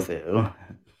tofu.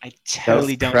 I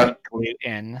totally don't eat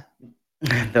gluten.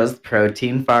 Those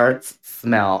protein farts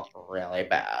smell really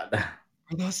bad.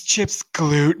 Are those chips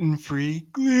gluten-free?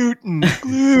 Gluten.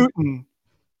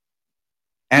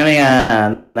 I mean,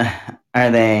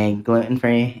 are they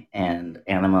gluten-free and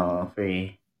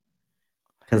animal-free?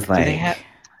 Because Do they have?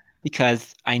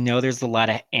 Because I know there's a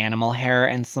lot of animal hair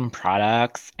in some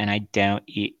products, and I don't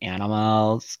eat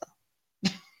animals.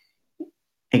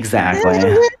 Exactly.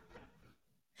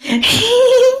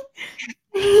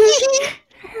 Oh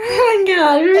my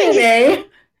god, really?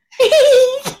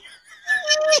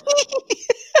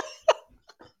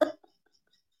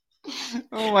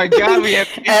 Oh my god, we have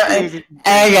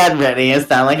I got ready. You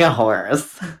sound like a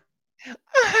horse.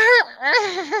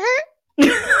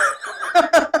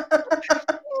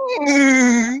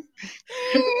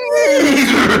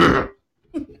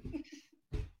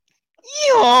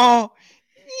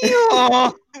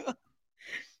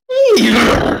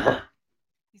 You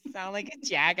sound like a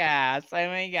jackass. Oh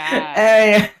my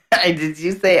god. Did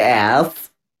you say ass?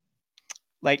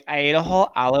 Like, I ate a whole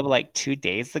olive like 2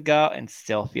 days ago and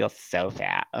still feel so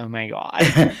fat. Oh my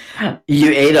god.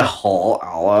 You ate a whole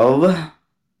olive?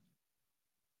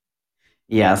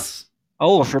 Yes.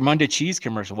 Oh, a Fermunda cheese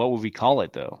commercial. What would we call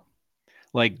it though?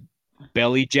 Like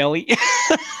belly jelly?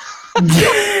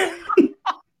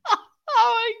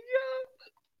 Oh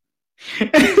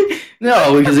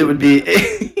No, because it would be.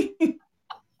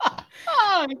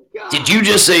 my god. Did you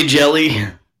just say jelly?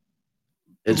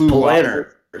 It's Blue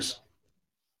planters.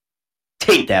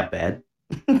 Take that, bad.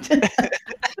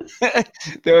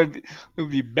 It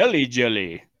would be belly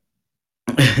jelly.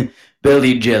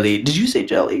 Belly jelly. Did you say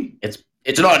jelly?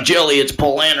 It's not jelly. It's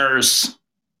planters.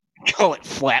 Call it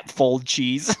flat fold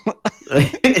cheese.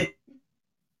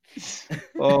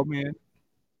 Oh man.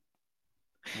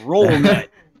 Roll nut.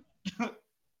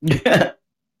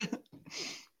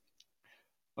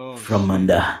 Oh, From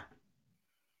Munda.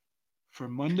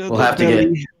 Fermunda.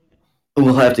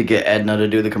 We'll have to get Edna to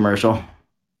do the commercial.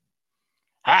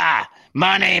 Hi,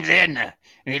 my name's Edna.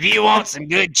 And if you want some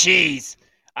good cheese,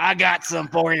 I got some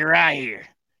for you right here.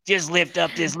 Just lift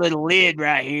up this little lid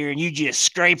right here and you just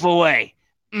scrape away.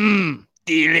 Mmm,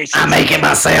 delicious. I make it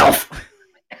myself.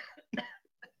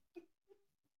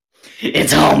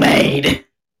 It's homemade.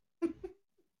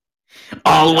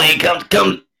 All the way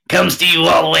comes to you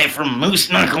all the way from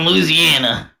Moose Knuckle,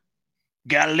 Louisiana.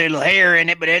 Got a little hair in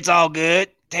it, but it's all good.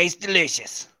 Tastes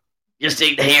delicious. Just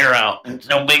take the hair out. It's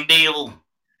no big deal.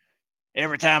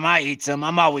 Every time I eat some,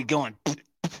 I'm always going.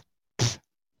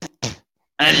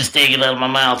 I just take it out of my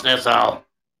mouth, that's all.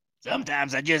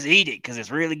 Sometimes I just eat it because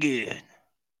it's really good.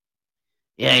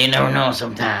 Yeah, you never know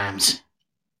sometimes.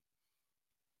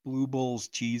 Blue Balls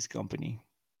Cheese Company.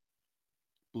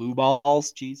 Blue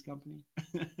Balls Cheese Company.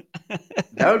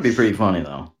 That would be pretty funny,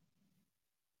 though.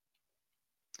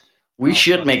 We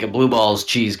should make a Blue Balls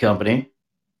cheese company.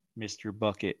 Mr.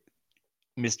 Bucket.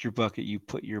 Mr. Bucket, you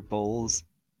put your bowls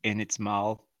in its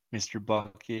mouth. Mr.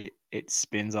 Bucket, it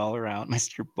spins all around.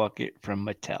 Mr. Bucket from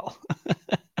Mattel.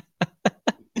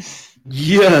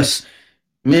 Yes.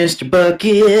 Mr.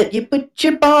 Bucket, you put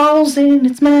your balls in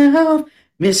its mouth.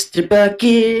 Mr.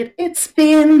 Bucket, it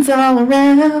spins all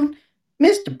around.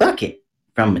 Mr. Bucket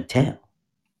from Mattel.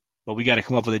 But we got to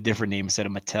come up with a different name instead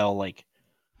of Mattel, like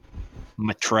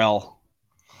Matrell.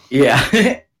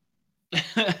 Yeah.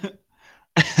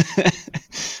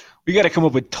 We got to come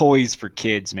up with toys for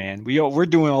kids, man. We're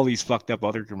doing all these fucked up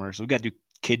other commercials. We got to do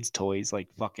kids toys like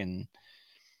fucking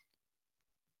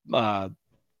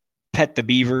Pet the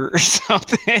Beaver or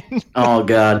something. Oh,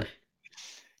 God.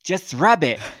 Just rub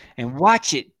it and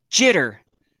watch it jitter.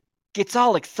 Gets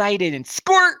all excited and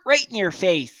squirt right in your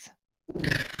face.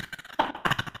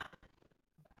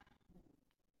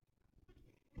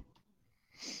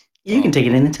 You can take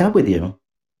it in the tub with you.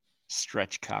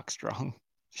 Stretch Cockstrong.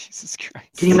 Jesus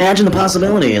Christ. Can you imagine the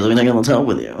possibility of living in the tub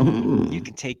with you? You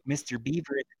can take Mr.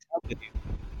 Beaver in the tub with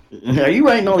you. Are you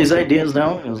writing all these ideas I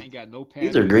down? ain't got no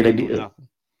These are great no ideas. nothing.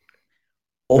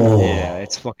 Oh. Yeah,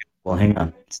 it's fucking. Well, hang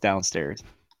on. It's downstairs.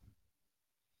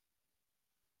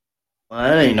 Well,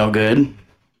 that ain't no good.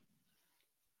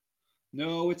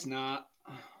 No, it's not.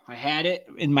 I had it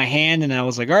in my hand and I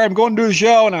was like, all right, I'm going to do the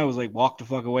show. And I was like, walked the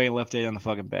fuck away and left it on the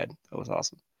fucking bed. That was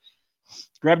awesome.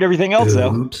 Grabbed everything else,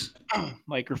 Oops. though.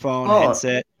 Microphone, Oh.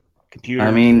 headset, computer.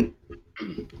 I mean,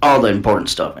 all the important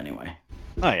stuff anyway.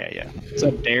 Oh, yeah. What's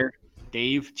up,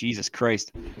 Dave? Jesus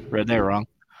Christ. Read that wrong.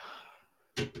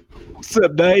 What's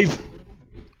up, Dave?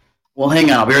 Well,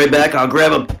 hang on. I'll be right back. I'll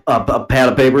grab a pad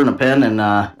of paper and a pen, and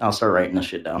I'll start writing this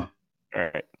shit down. All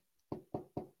right.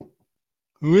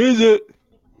 Who is it?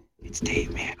 It's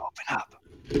Dave, man. Open up.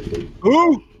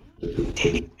 Who?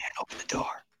 Dave, man. Open the door.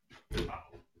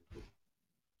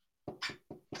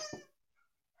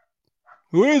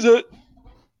 Who is it?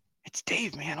 It's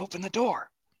Dave, man. Open the door.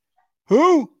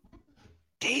 Who?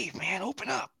 Dave, man. Open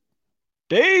up.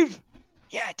 Dave?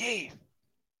 Yeah, Dave.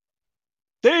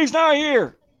 Dave's not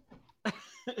here.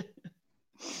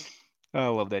 I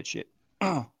love that shit.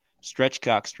 Stretch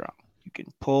Cockstrong. You can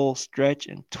pull, stretch,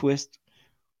 and twist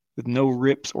with no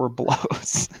rips or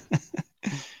blows.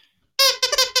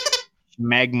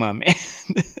 Magma, man.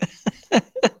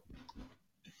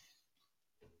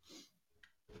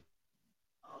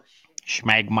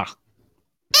 Schmagma.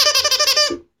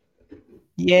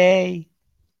 Yay.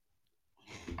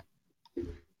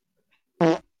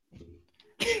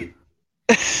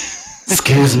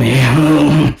 Excuse me.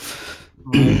 I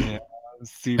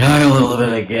had a little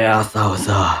bit of gas.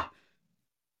 I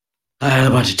had a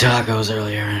bunch of tacos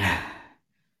earlier, and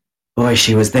boy,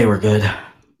 they were good.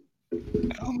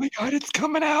 Oh my god, it's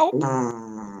coming out.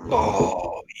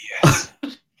 Oh, yes.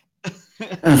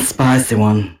 A spicy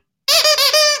one.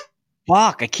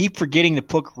 Fuck! I keep forgetting to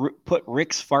put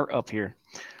Rick's fart up here.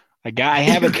 I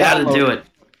have You it gotta downloaded. do it.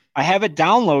 I have it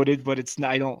downloaded, but it's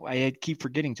not. I don't. I keep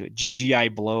forgetting to it. GI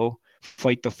Blow,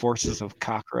 fight the forces of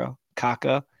Kaka,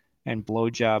 and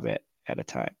blowjob at a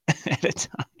time. At a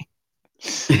time.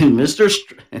 Mr.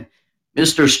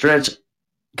 Stretch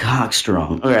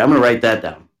Cockstrong. Okay, I'm gonna write that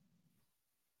down.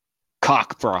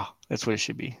 Cock bra. That's what it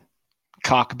should be.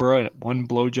 Cock bra, one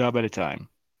blowjob at a time.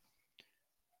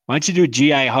 Why don't you do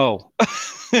GI Ho?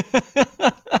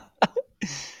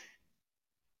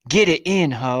 Get it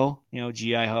in, ho. You know,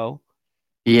 GI Ho.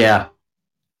 Yeah.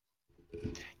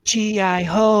 GI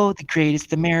Ho, the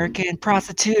greatest American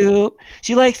prostitute.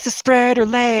 She likes to spread her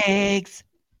legs.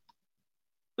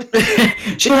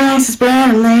 She likes to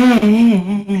spread her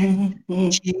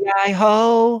legs. GI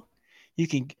Ho. You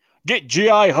can get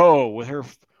GI Ho with her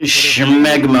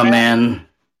Schmegma, man.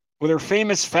 with her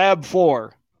famous Fab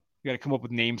Four. You got to come up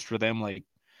with names for them, like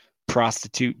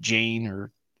prostitute Jane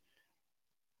or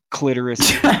clitoris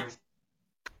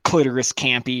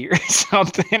campy or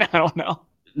something. I don't know.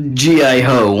 GI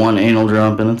Ho, one anal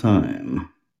drop at a time.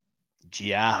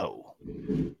 GI Ho.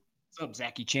 What's up,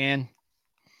 Zachy Chan?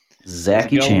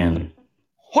 Zachy Chan.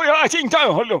 Oh yeah, I think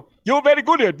hello. You're very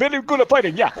good at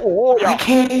fighting. Yeah. Oh yeah.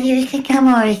 Okay, you can come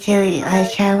over to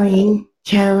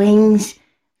Charlene's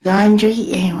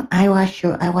laundry. I wash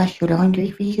your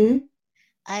laundry for you.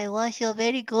 I wash your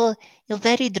very good, your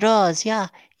very drawers. Yeah,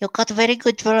 you got very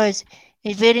good drawers.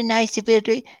 It's very nice.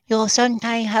 You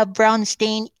sometimes have brown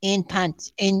stain in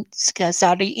pants, in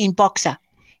boxer,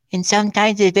 and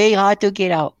sometimes it's very hard to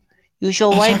get out. You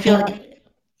should It's wipe your okay.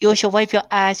 you should wipe your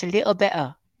ass a little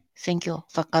better. Thank you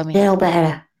for coming. Little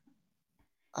better.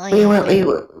 Oh yeah, thank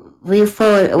you. We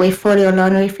fold your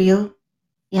laundry for you.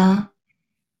 Yeah.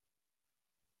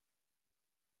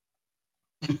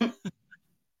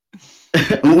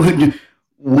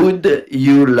 would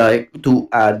you like to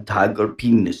add tiger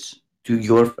penis to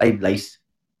your fried rice?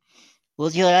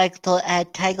 Would you like to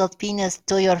add tiger penis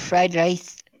to your fried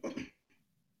rice?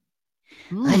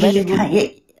 Very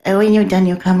good. When you're done,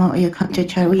 you come to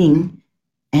Charlene,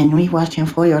 and we wash and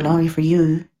fold your laundry for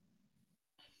you.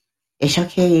 It's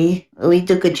okay. We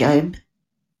do a good job.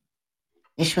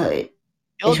 It's what. You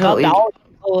It's what come we. down.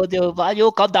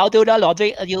 You come down to the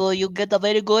laundry. You get a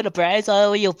very good price.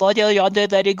 You fold your laundry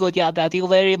very good. Yeah, thank you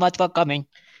very much for coming.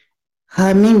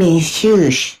 Her name is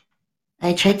Shush.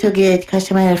 I try to get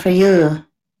customer for you.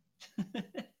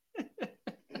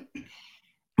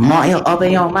 More you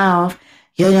open your mouth,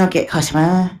 you don't get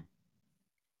customer.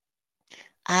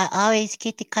 I always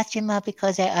get the customer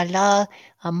because I love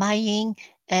mine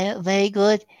very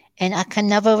good. And I can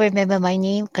never remember my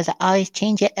name because I always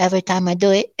change it every time I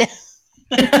do it.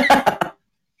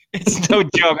 It's no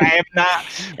joke. I have not.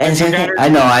 And so I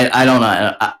know. I don't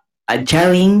know.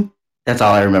 Charlene. That's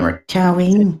all I remember.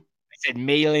 Charlene. I said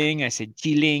mailing. I said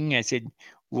chilling. I said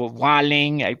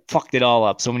walling. I fucked it all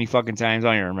up so many fucking times. I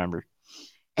don't even remember.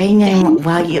 And then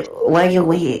while you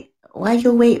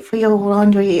wait for your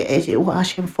laundry as you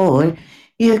wash and fold,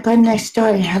 you go next door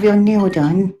and have your nail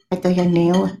done. After your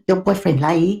boyfriend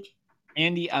like.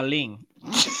 Andy Aling.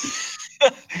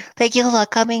 Thank you for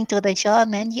coming to the show,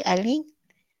 Mandy Arling.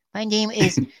 My name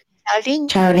is Arling,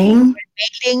 Charlene.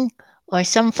 Ling, or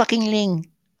some fucking Ling.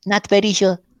 Not very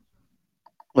sure.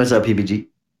 What's up, PBG?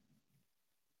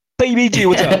 PBG,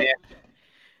 what's up,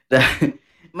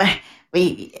 man?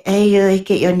 You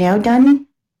get your nail done?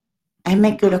 I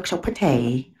make you look so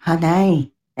pretty. How nice.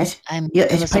 It's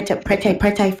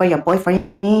pretty for your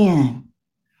boyfriend. And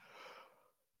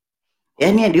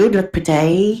you look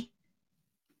pretty.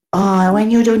 Oh, when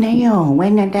you do nail?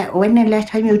 When the last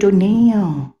time you do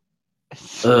nail?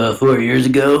 4 years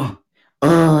ago.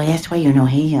 Oh, that's why you know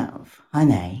have,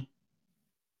 honey.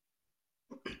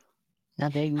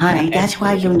 Honey, that's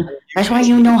why you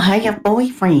know I have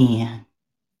boyfriend.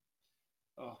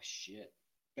 Oh shit,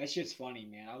 that shit's funny,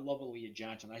 man. I love Aaliyah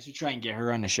Johnson. I should try and get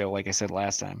her on the show, like I said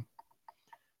last time.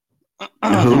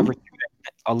 Who?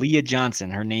 Aaliyah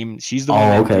Johnson. Her name. She's the one.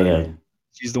 Oh, okay. Yeah.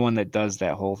 She's the one that does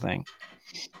that whole thing.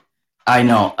 I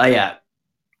know. Yeah.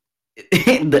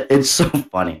 It's so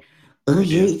funny. Oh,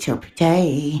 you're so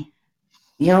pretty.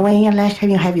 When the last time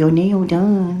you have your nail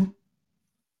done?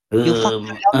 I don't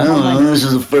know. This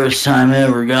is the first time I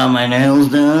ever got my nails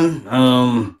done.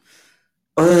 Oh,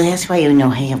 that's why you know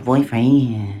I have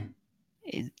boyfriend.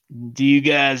 Do you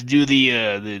guys do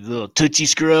the little tootsie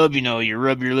scrub? You know, you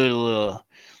rub your little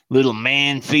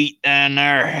man feet down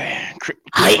there. Clip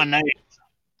my nails.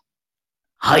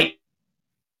 Hi.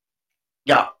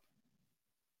 Yeah.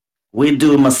 We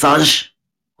do massage.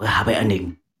 We have an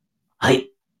ending. Hi.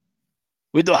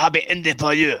 We do happy ending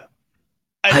for you.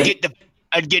 Hey.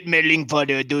 I'll get mailing for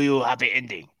the do you happy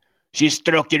ending. She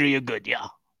struck you good, yeah.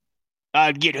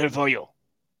 I'll get her for you.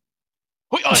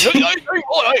 It'd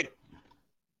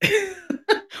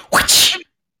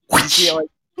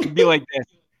be like this.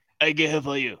 I get her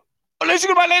for you. That's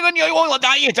what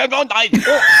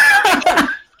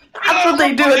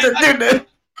they do at the dude.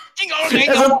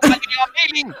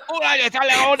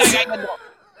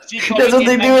 That's what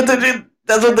they do at the.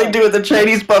 That's what they do at the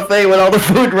Chinese buffet when all the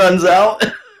food runs out.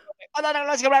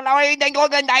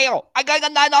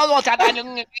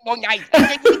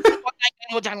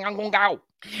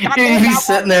 You'd be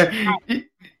sitting there. You'd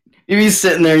be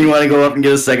sitting there. You want to go up and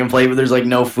get a second plate, but there's like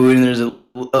no food, and there's a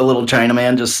little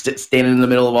Chinaman just standing in the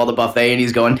middle of all the buffet, and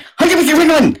he's going, and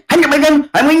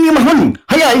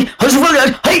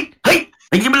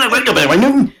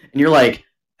you're like,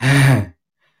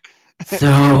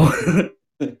 so.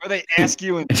 Or they ask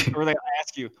you, what?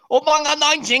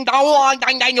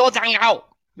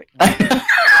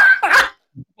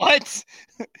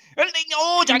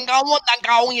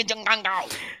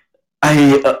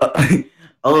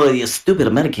 Oh, you stupid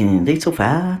American. They so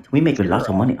fat. We make a lot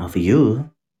of money off of you.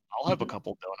 I'll have a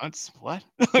couple donuts. What?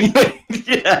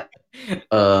 Yeah.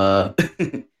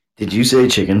 Did you say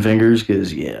chicken fingers?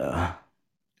 Because, yeah.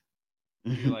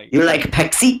 You like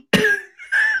Pepsi?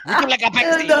 You like a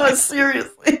Pepsi? No,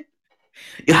 seriously.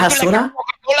 You have soda?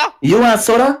 You want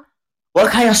soda?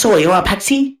 What kind of soda? You want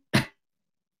Pepsi?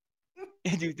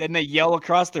 Dude, then they yell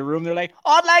across the room. They're like,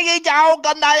 I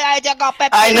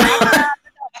know.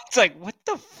 It's like, what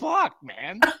the fuck,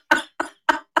 man?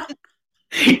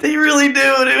 They really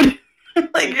do, dude.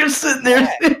 Like you're sitting there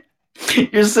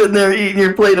eating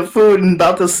your plate of food and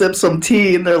about to sip some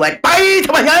tea, and they're like, "Bye,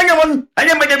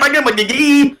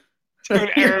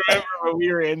 Dude, I remember when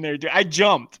we were in there, dude. I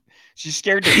jumped. She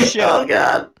scared the shit. Oh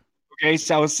God. Okay,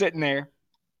 so I was sitting there,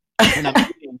 and I'm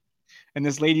eating, and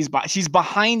this lady's she's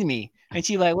behind me, and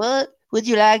she's like, "What would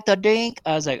you like to drink?"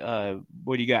 I was like,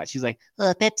 what do you got?" She's like,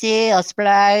 "Pepsi, a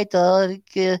Sprite, a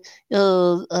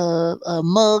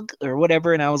mug, or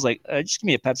whatever." And I was like, "Just give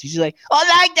me a Pepsi." She's like,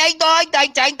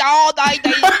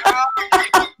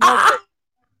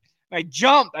 I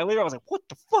jumped. I literally was like, "What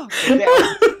the fuck?"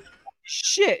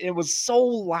 Shit, it was so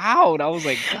loud. I was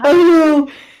like, I know.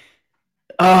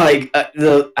 I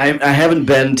haven't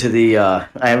been to the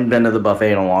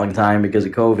buffet in a long time because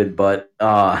of COVID, but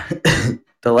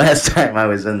the last time I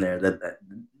was in there,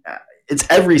 it's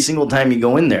every single time you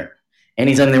go in there.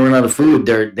 Anytime they run out of food,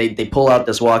 they pull out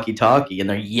this walkie-talkie and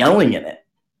they're yelling in it.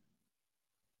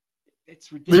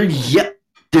 It's ridiculous.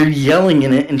 They're yelling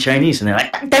in it in Chinese, and they're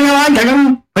like,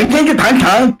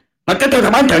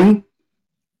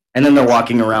 and then they're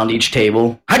walking around each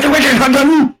table. It's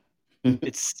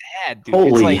sad, dude.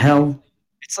 Holy hell!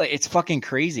 It's fucking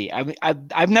crazy.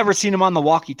 I've never seen them on the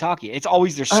walkie-talkie. It's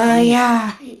always their screen.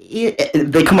 Yeah.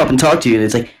 They come up and talk to you, and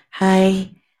it's like, "Hi,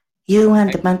 you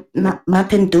want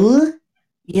Mountain Dew?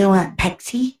 You want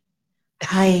Pepsi?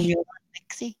 Hi, You want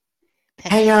Pepsi?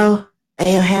 hello.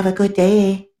 You have a good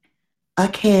day.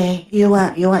 Okay, you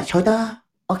want soda?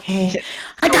 Okay.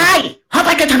 Hi, how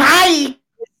about you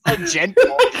So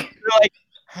gentle. You're like,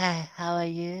 Hi, how are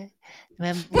you?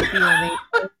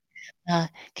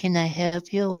 Can I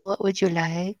help you? What would you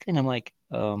like? and I'm like,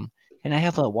 can I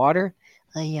have a water?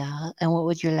 Yeah. And what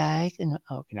would you like? And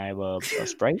Can I have a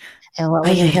Sprite? what Are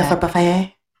would you you here for like?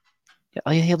 buffet?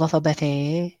 Are you here for a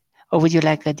buffet? Or would you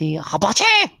like a hibachi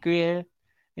grill?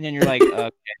 And then you're like,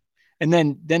 and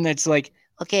then it's like,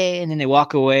 okay, and then they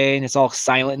walk away, and it's all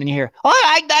silent, and then you hear,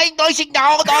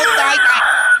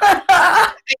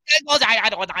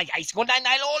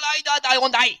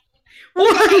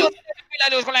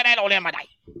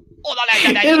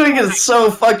 It is so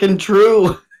fucking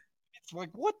true. It's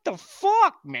like, what the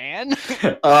fuck, man?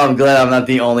 Oh, I'm glad I'm not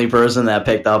the only person that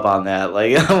picked up on that.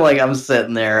 I'm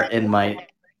sitting there in my,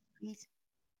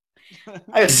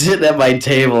 I was sitting at my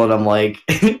table, and I'm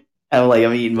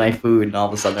eating my food, and all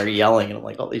of a sudden they're yelling, and I'm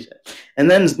like, holy shit. And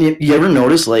then you ever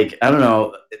notice, like, I don't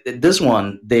know, this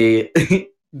one, they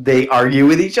they argue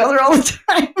with each other all the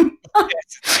time.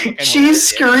 She's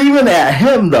screaming at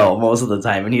him though most of the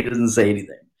time, and he doesn't say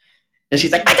anything. And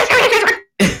she's like,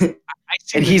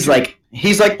 and he's like,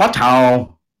 what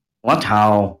how?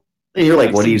 And you're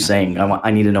like, what are you saying?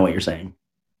 I need to know what you're saying.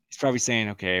 He's probably saying,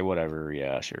 okay, whatever,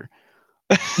 yeah, sure.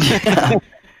 Yeah.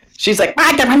 She's like,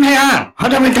 what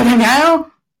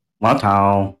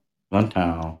how?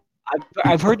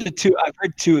 I've heard two of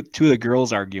the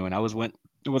girls arguing.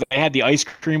 Where they had the ice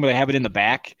cream, where they have it in the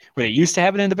back, where they used to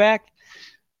have it in the back.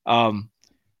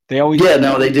 They always Yeah,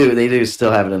 no, they do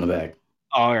still have it in the back.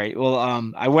 All right. Well,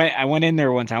 I went in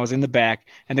there one time. I was in the back,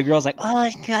 and the girl's like, "Oh,"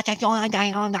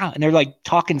 and they're like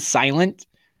talking silent,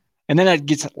 and then it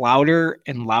gets louder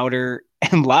and louder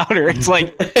and louder. It's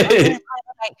like, it's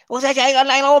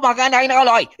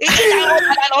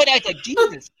like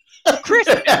Jesus Christ.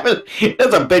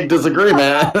 That's a big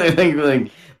disagreement. I think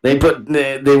like they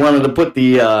wanted to put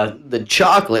the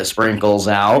chocolate sprinkles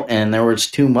out, and there was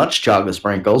too much chocolate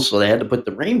sprinkles, so they had to put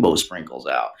the rainbow sprinkles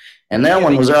out. And that Yeah,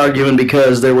 one they- was arguing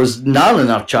because there was not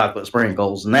enough chocolate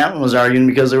sprinkles, and that one was arguing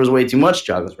because there was way too much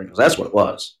chocolate sprinkles. That's what it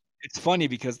was. It's funny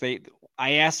because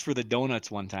I asked for the donuts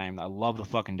one time. I love the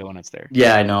fucking donuts there.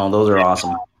 Yeah, I know those are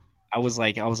awesome. I was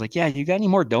like, yeah, you got any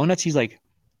more donuts? He's like,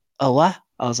 oh, what?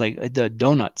 I was like, the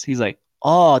donuts. He's like,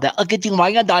 oh, the I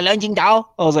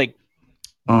was like,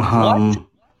 what the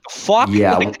fuck?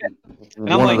 Yeah, Like, and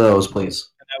I'm one like, of those, please.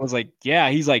 I was like, yeah.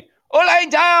 He's like,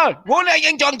 I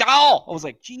was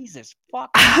like, Jesus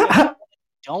fuck,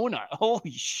 donut.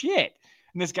 Holy shit.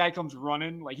 And this guy comes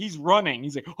running, like he's running.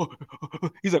 He's like,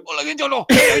 he's like, and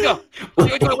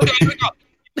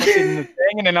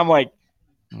then I'm like,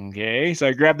 okay. So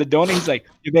I grabbed the donut. He's like,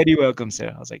 you're very welcome,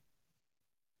 sir. I was like,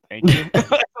 thank you.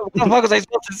 What the fuck was I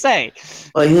supposed to say?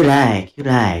 Oh, you like. You're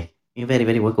very,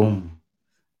 very welcome.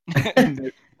 Oh,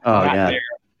 not God. there.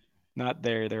 Not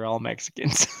there. They're all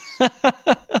Mexicans.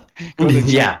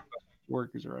 Yeah.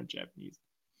 Workers are all Japanese.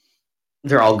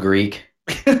 They're all Greek.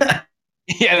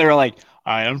 Yeah, they're like,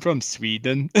 I am from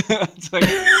Sweden. It's like,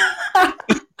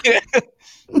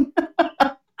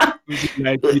 would you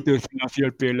like me to fluff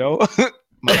your pillow?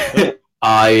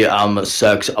 I am a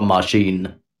sex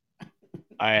machine.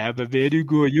 I have a very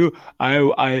good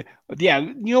yeah,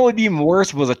 you know what would be even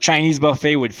worse was a Chinese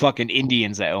buffet with fucking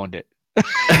Indians that owned it.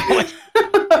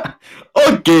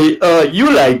 Okay,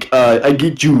 you like I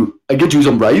get you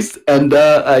some rice and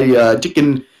I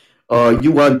chicken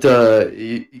you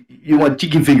want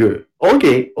chicken finger.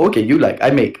 Okay, you like I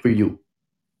make for you.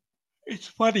 It's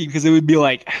funny because it would be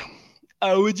like,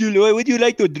 what would you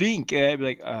like to drink? I'd be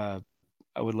like, I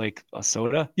would like a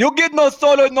soda. You get no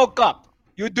soda, no cup.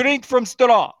 You drink from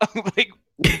straw. Like,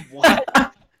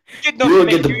 what? You get no You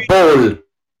plate. get the bowl.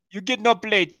 You get no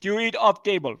plate. You eat off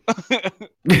table.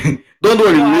 Don't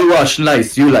worry, we wash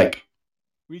nice. You like.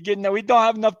 We don't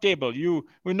have enough table.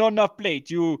 We not enough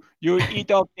plate. You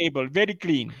eat off table. Very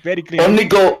clean. Very clean. Only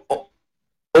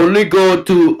go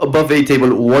to a buffet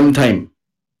table one time.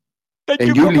 Thank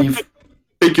And you leave.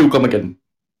 Thank you, come again.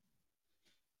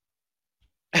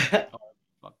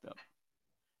 Fucked up.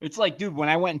 It's like, dude, when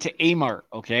I went into A-Mart,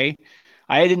 okay,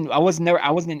 I wasn't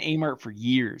in A-Mart for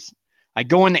years. I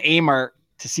go into A-Mart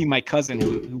to see my cousin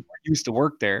who used to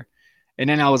work there, and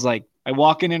then I was like, I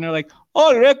walk in and they're like,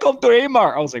 oh, welcome to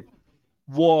A-Mart. I was like,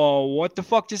 whoa, what the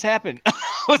fuck just happened? I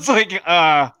was like,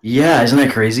 yeah, isn't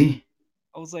that crazy?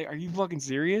 I was like, are you fucking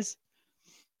serious?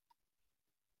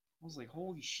 I was like,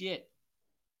 holy shit.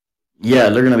 Yeah,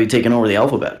 they're gonna be taking over the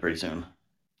alphabet pretty soon.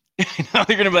 Now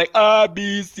they're gonna be like A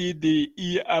B C D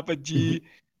E F G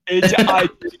H I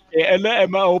J K L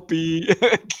M N O P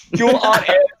Q R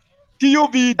S T U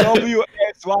V W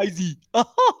X Y Z.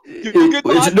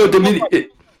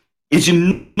 It's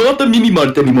not a mini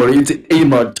mart anymore. It's a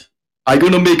mart. I'm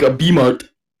gonna make a B mart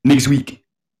next week,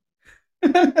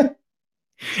 and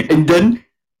then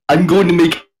I'm going to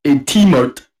make a T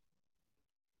mart.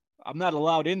 I'm not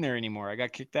allowed in there anymore. I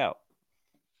got kicked out.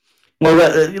 Well,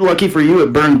 lucky for you,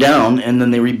 it burned down, and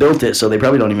then they rebuilt it, so they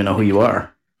probably don't even know who you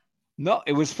are. No,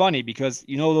 it was funny because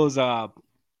you know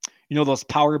those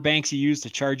power banks you use to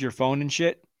charge your phone and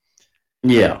shit.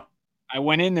 Yeah. I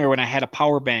went in there when I had a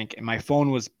power bank and my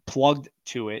phone was plugged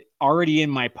to it, already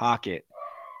in my pocket.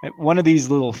 One of these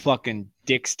little fucking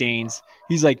dick stains.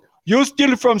 He's like, "You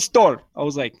steal it from store." I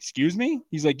was like, "Excuse me?"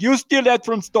 He's like, "You steal that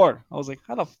from store." I was like,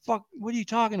 "How the fuck? What are you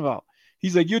talking about?"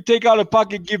 He's like, "You take out a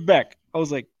pocket, give back." I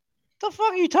was like, "The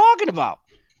fuck are you talking about?"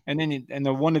 And then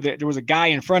there was a guy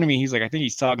in front of me. He's like, "I think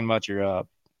he's talking about your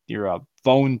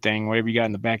phone thing, whatever you got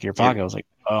in the back of your pocket." I was like,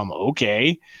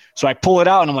 okay. So I pull it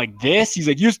out and I'm like, this? He's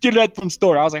like, "You steal that from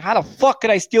store." I was like, "How the fuck could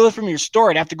I steal it from your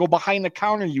store? I'd have to go behind the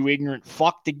counter, you ignorant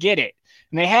fuck, to get it."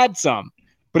 And they had some,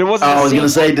 but it wasn't. I was gonna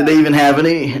say, did they even have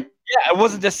any? Yeah, it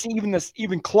wasn't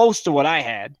even close to what I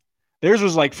had. Theirs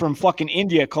was like from fucking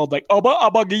India, called like Abba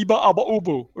Abba Giba Abba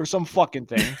Ubu or some fucking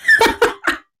thing.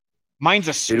 Mine's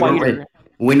a spider.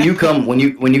 When you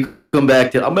come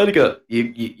back to America,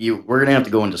 we're gonna have to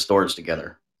go into stores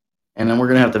together, and then we're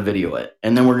gonna have to video it,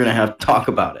 and then we're gonna have to talk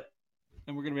about it.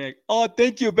 And we're gonna be like, "Oh,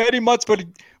 thank you very much for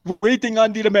waiting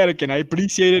on the American. I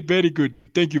appreciate it. Very good.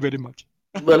 Thank you very much."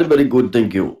 Very, very good.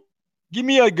 Thank you. Give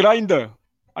me a grinder.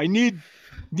 I need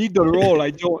Need the roll.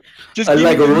 I don't. Just I give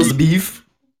like me a the roast meat. beef.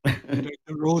 Like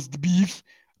the roast beef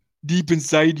deep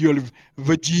inside your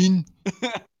vagine.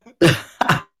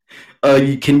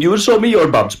 Can you show me your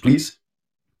bubs, please?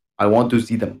 I want to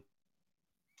see them.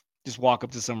 Just walk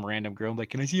up to some random girl,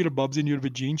 like, "Can I see your bubs in your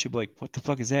vagine?" She'll be like, "What the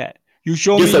fuck is that?" You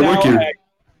show Yes, me I work now. here.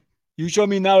 You show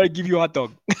me now. I give you a hot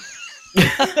dog.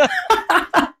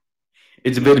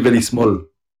 It's very, very small,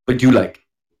 but you like.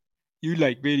 You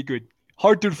like very good.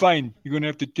 Hard to find. You're gonna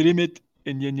have to trim it,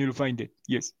 and then you'll find it.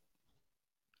 Yes,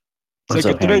 it's What's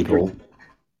like a up, Hammy treasure.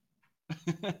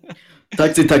 Cole?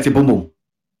 Taxi, taxi, boom, boom.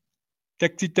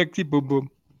 Taxi, taxi, boom,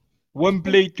 boom. One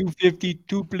plate, 250.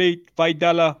 Two plate,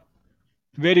 $5.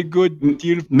 Very good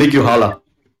deal. Make you holla.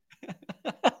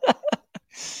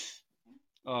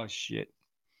 Oh shit.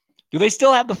 Do they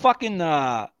still have the fucking?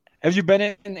 Have you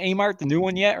been in A-Mart, the new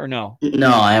one yet, or no?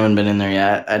 No, I haven't been in there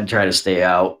yet. I'd try to stay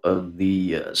out of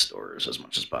the stores as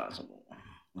much as possible. It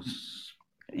was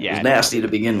Yeah, nasty to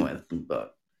begin with,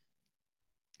 but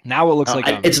now it looks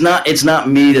like it's not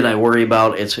me that I worry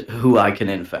about. It's who I can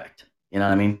infect. You know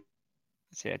what I mean?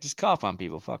 yeah, just cough on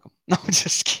people. Fuck them. No, I'm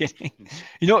just kidding.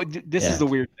 You know, this is Yeah. the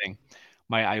weird thing.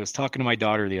 I was talking to my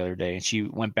daughter the other day, and she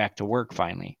went back to work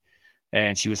finally,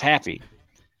 and she was happy.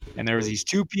 And there was these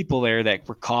two people there that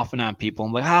were coughing on people.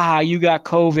 I'm like, haha, you got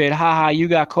COVID. Haha, you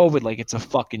got COVID. Like it's a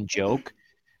fucking joke.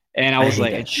 And I I was hate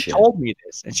like, that and she shit. told me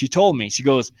this. And she told me, she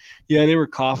goes, yeah, they were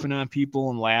coughing on people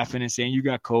and laughing and saying, you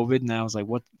got COVID. And I was like,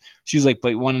 what? She was like, but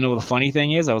you want to know what the funny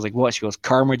thing is? I was like, what? She goes,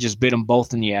 karma just bit them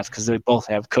both in the ass because they both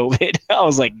have COVID. I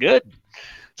was like, good.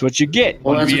 That's what you get.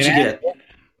 Well, Want to that's be what an you ass? get.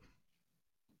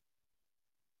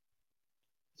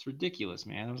 It's ridiculous,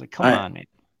 man. I was like, come I on, man.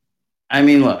 I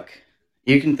mean, look,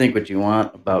 you can think what you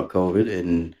want about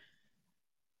COVID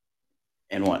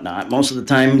and whatnot. Most of the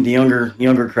time, the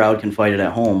younger crowd can fight it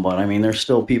at home, but I mean, there's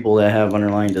still people that have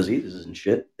underlying diseases and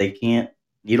shit they can't.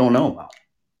 You don't know about.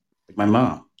 Like my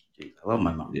mom. Jeez, I love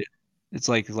my mom. Yeah. It's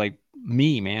like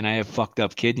me, man. I have fucked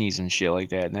up kidneys and shit like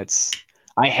that. And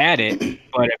I had it,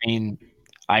 but I mean,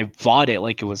 I fought it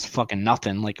like it was fucking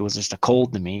nothing, like it was just a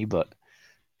cold to me, but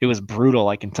it was brutal,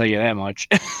 I can tell you that much.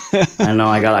 I know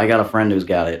I got a friend who's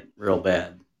got it real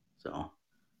bad. So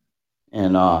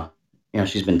and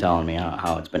she's been telling me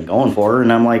how it's been going for her,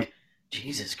 and I'm like,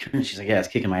 Jesus Christ. She's like, yeah, it's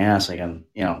kicking my ass. Like I'm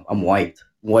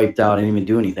wiped out. I didn't even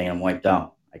do anything. I'm wiped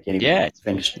out. I can't Yeah,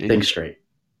 even think straight.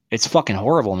 it's fucking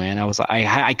horrible, man.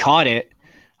 I caught it.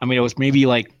 I mean, it was maybe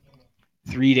like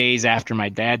 3 days after my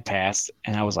dad passed,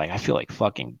 and I was like, I feel like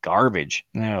fucking garbage.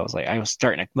 And I was like, I was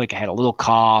starting to like I had a little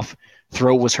cough,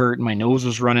 throat was hurting, my nose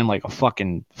was running like a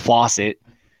fucking faucet,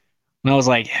 and I was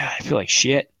like, I feel like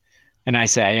shit. And I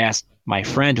asked my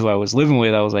friend who I was living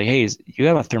with, I was like, hey, you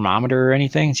have a thermometer or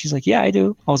anything? And she's like, yeah, I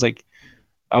do. I was like,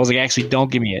 actually,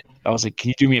 don't give me it. I was like, can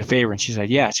you do me a favor? And she said,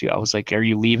 yeah. I was like, are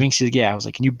you leaving? She's like, yeah. I was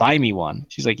like, can you buy me one?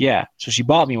 She's like, yeah. So she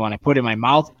bought me one. I put it in my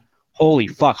mouth. Holy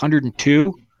fuck,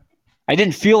 102. I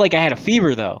didn't feel like I had a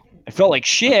fever though. I felt like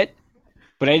shit,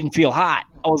 but I didn't feel hot.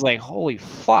 I was like, holy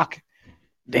fuck.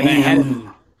 And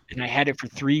Damn. I had it for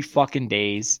 3 fucking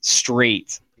days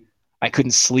straight. I couldn't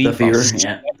The sleep. fever.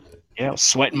 Yeah. I was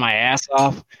sweating my ass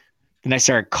off. Then I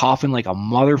started coughing like a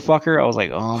motherfucker. I was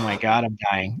like, oh my God, I'm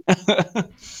dying.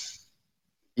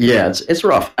 Yeah, it's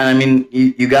rough. And I mean,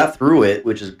 you got through it,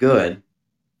 which is good.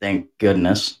 Thank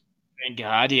goodness. Thank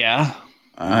God, yeah.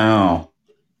 Oh,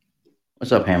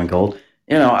 what's up, Ham and Cold?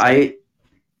 I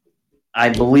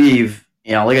believe,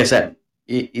 like I said,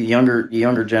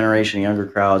 younger generation, younger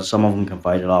crowds. Some of them can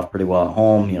fight it off pretty well at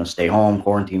home. Stay home,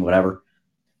 quarantine, whatever.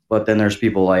 But then there's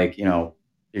people like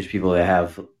there's people that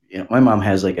have. My mom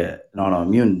has like an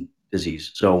autoimmune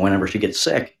disease, so whenever she gets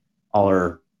sick, all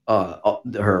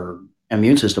her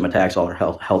immune system attacks all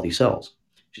her healthy cells.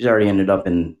 She's already ended up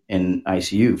in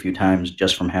ICU a few times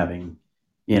just from having,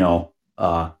 just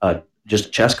a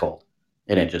chest cold,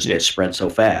 and it spread so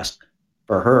fast.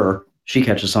 For her, she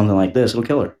catches something like this, it'll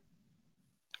kill her.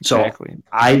 Exactly. So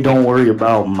I don't worry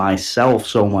about myself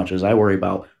so much as I worry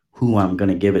about who I'm going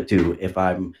to give it to if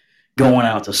I'm going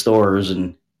out to stores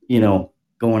and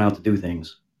going out to do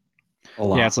things. A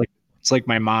lot. Yeah, it's like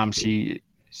my mom. She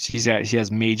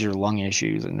has major lung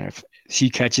issues, and if she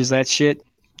catches that shit,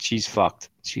 she's fucked.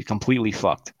 She's completely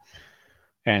fucked.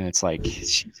 And it's like,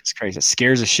 Jesus Christ, it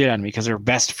scares the shit out of me because her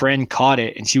best friend caught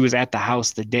it, and she was at the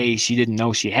house the day she didn't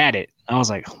know she had it. I was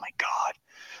like, oh my God.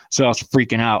 So I was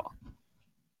freaking out.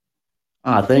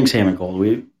 Thanks, Ham and Cold.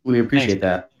 We appreciate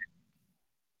that.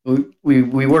 We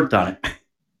worked on it.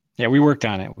 Yeah, we worked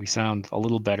on it. We sound a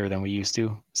little better than we used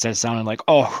to. Instead of sounding like,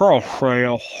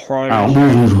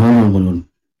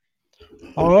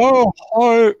 Hello?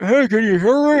 Hi, hey, can you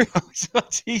hear me?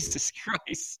 Jesus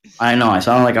Christ. I know. I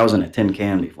sounded like I was in a tin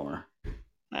can before.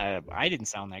 I didn't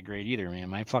sound that great either, man.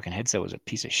 My fucking headset was a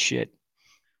piece of shit.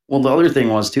 Well, the other thing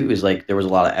was too is like there was a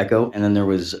lot of echo, and then there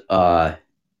was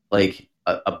like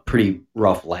a pretty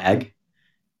rough lag.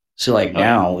 So like Oh, yeah.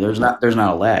 now there's not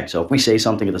a lag. So if we say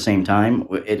something at the same time,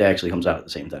 it actually comes out at the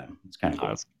same time. It's kind of Oh,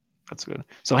 cool. that's good.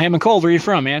 So, Ham and Cold, where you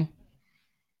from, man?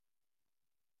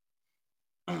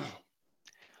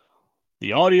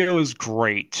 The audio is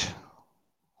great.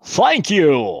 Thank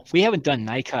you. We haven't done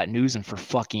Nycot news in for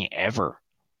fucking ever.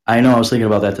 I know. I was thinking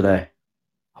about that today.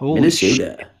 Holy shit.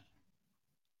 Minnesota.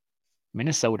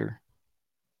 Minnesota.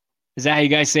 Is that how you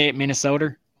guys say it,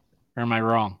 Minnesota? Or am I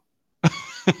wrong?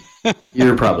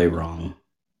 You're probably wrong.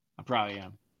 I probably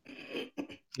am.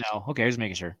 No, okay, just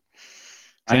making sure.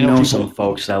 I know some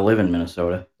folks that live in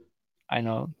Minnesota. I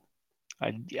know.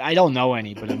 I don't know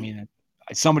any, but I mean,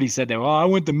 somebody said that. Well, I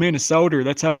went to Minnesota.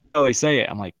 That's how they say it.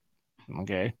 I'm like,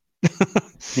 okay,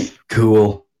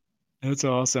 Cool. that's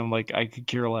awesome. Like, I could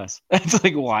care less. It's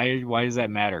like, why? Why does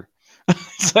that matter?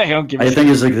 It's like, I don't give a I shit. think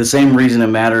it's like the same reason it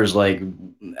matters like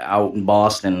out in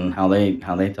Boston how they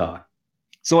talk.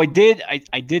 So I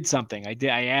did something.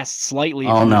 I asked slightly.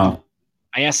 Oh no.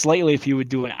 I asked slightly if you would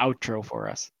do an outro for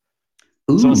us.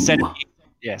 Ooh. So instead,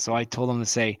 so I told him to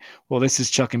say, "Well, this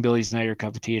is Chuck and Billy's not your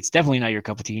cup of tea. It's definitely not your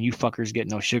cup of tea, and you fuckers get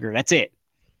no sugar." That's it,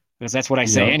 because that's what I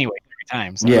say Yep. anyway every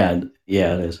time. So. Yeah,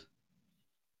 it is.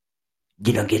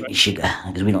 You don't get any sugar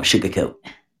because we don't sugarcoat.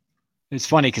 It's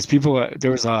funny because people, there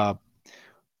was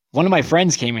one of my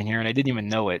friends came in here and I didn't even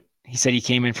know it. He said he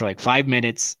came in for like 5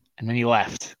 minutes and then he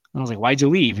left. And I was like, "Why'd you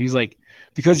leave?" He's like,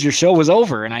 "Because your show was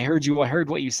over and I heard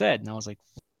what you said." And I was like,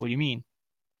 "What do you mean?"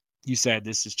 "You said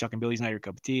this is Chuck and Billy's not your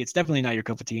cup of tea. It's definitely not your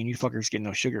cup of tea, and you fuckers get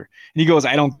no sugar." And he goes,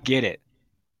 "I don't get it."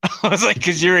 I was like,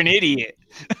 "Because you're an idiot."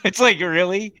 It's like,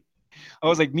 really? I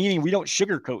was like, meaning we don't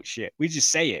sugarcoat shit. We just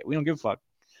say it. We don't give a fuck.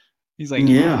 He's like,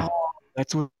 Yeah. "Oh,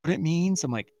 that's what it means."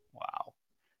 I'm like, wow.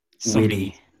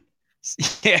 Witty.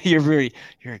 Yeah, you're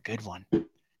a good one.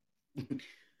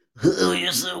 Oh,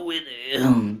 you're so witty.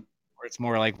 Or it's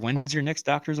more like, when's your next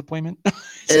doctor's appointment?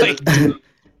 It's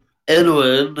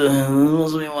Edward,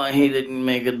 must be why he didn't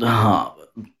make it to Harvard.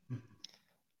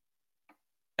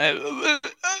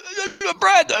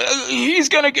 Brad, he's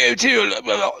gonna go to.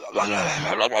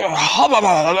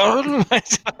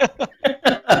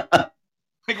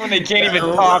 Like when they can't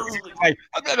even talk. Like,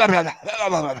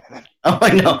 Oh,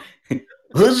 I know.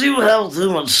 Does you have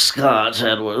too much scotch,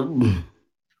 Edward?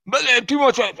 but too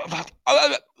much.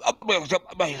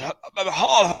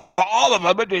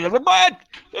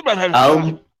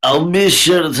 I'll be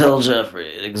sure to tell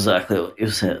Jeffrey exactly what you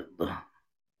said.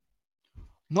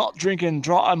 Not drinking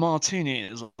dry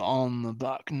martinis on the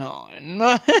back nine.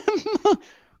 Good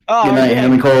night,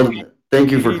 Ham and Cold.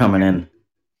 Thank you for coming in.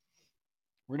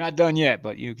 We're not done yet,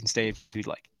 but you can stay if you'd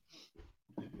like.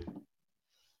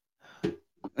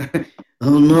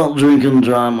 I'm not drinking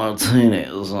dry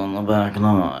martinis on the back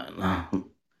nine. I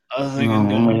think I'm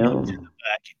gonna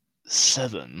back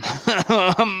 7.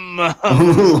 I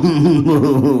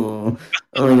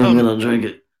think I'm gonna drink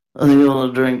it. I think I'm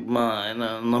gonna drink mine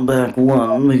on the back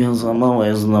one because I'm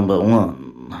always number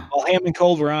one. Well, Ham and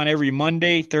Cold, we're on every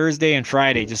Monday, Thursday, and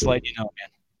Friday. Just let you know, man.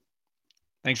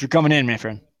 Thanks for coming in, my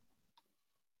friend.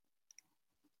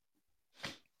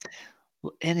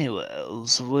 Well,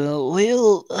 anyways,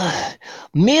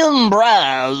 me and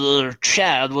Brad or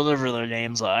Chad, whatever their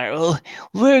names are,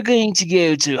 we're going to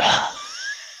go to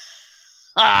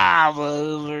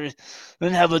Harvard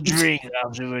and have a drink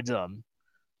after we're done.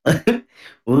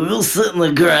 We'll sit in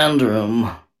the grand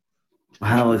room,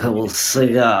 have a couple of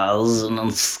cigars and then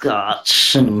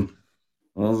scotch, and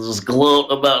we'll just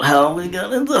gloat about how we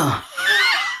got into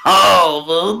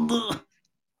Harvard.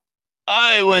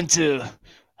 I went to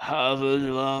Harvard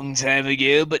a long time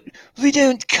ago, but we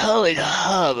don't call it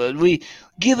Harvard. We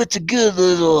give it a good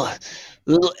little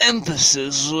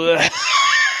emphasis.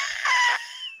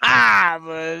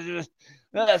 Harvard.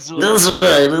 That's right.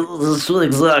 That's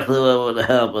exactly what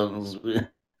happens. We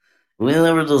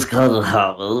never just called it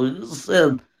Harvard. We just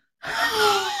said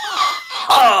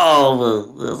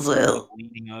Harvard. That's it.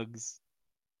 Leaning Uggs.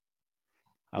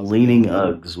 Leaning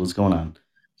Uggs. What's going on?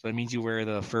 So that means you wear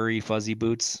the furry, fuzzy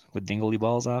boots with dingly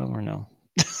balls on them, or no?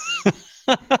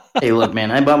 Hey, look, man.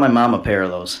 I bought my mom a pair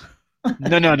of those.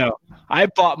 No. I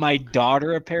bought my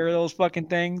daughter a pair of those fucking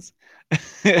things.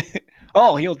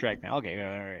 Oh, heel drag now. Okay,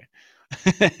 all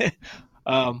right.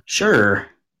 Sure.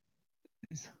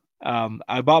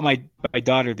 I bought my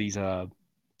daughter these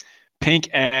pink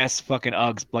ass fucking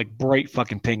Uggs, like bright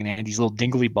fucking pink, and they had these little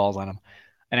dingly balls on them.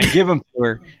 and I give them to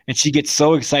her, and she gets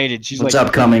so excited. She's What's like,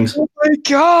 up, Cummings? "Oh my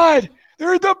god,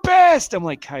 they're the best!" I'm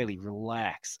like, Kylie,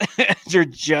 relax. They're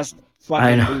just fucking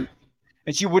I know. boots.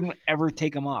 And she wouldn't ever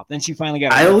take them off. Then she finally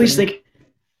got. I always think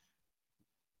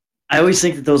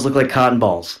that those look like cotton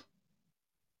balls.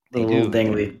 The They little do.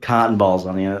 dangly cotton balls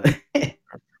on the other.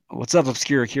 What's up,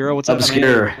 Obscure Hero? What's up, man?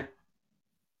 Obscure.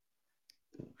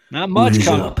 Not much What is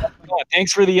coming. up? Oh,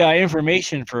 thanks for the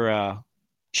information for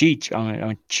Cheech.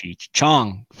 Cheech.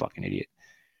 Chong. Fucking idiot.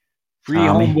 Free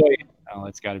Tommy. Homeboy. Oh,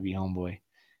 it's got to be Homeboy.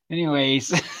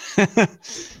 Anyways.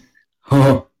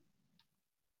 Oh,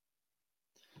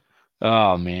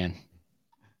 Oh, man.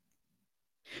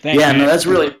 Thanks, yeah, man. no, that's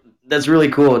really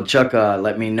cool. Chuck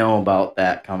let me know about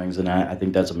that, Cummings, and I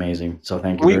think that's amazing. So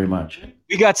thank you very much.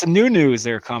 We got some new news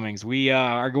there, Cummings. We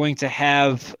are going to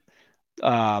have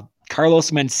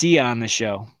Carlos Mencia on the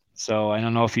show. So I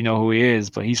don't know if you know who he is,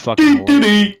 but he's fucking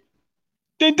hilarious.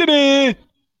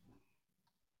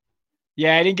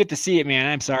 Yeah, I didn't get to see it, man.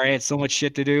 I'm sorry. I had so much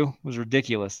shit to do. It was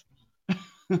ridiculous.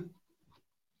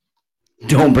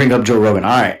 Don't bring up Joe Rogan.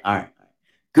 All right.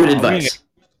 Good advice.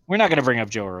 We're not going to bring up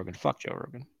Joe Rogan. Fuck Joe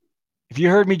Rogan. If you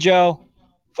heard me, Joe,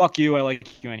 fuck you. I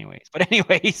like you anyways. But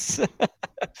anyways.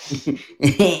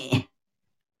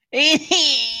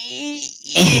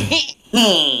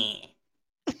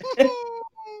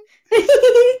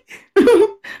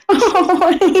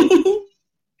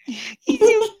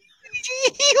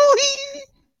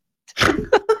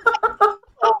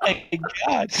 Oh my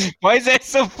god. Why is that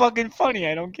so fucking funny?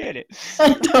 I don't get it.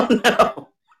 I don't know.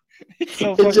 It's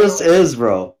so It just is,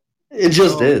 bro. It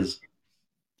just is.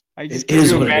 It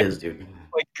is what it is, dude.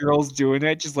 Like girls doing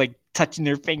that, just like touching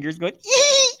their fingers, going.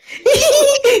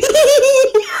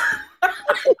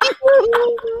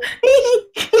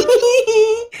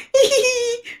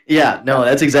 Yeah, no,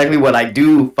 that's exactly what I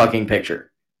do fucking picture.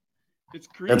 It's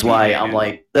creepy. That's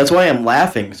why I'm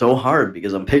laughing so hard,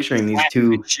 because I'm picturing these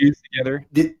two together.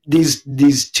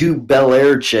 These two Bel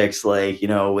Air chicks, like, you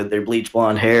know, with their bleach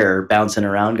blonde hair bouncing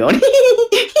around going, this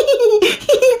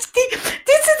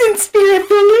isn't Spirit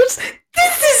Fingers.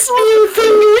 This is Spirit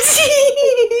Fingers.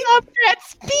 Oh,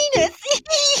 that's penis.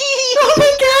 Oh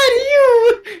my god, you.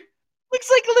 Looks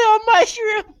like a little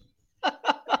mushroom.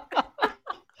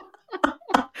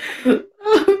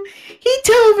 He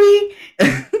told me,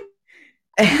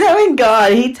 having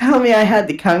God, he told me I had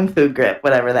the kung fu grip,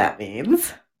 whatever that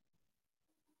means.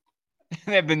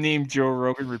 I have the name Joe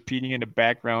Rogan repeating in the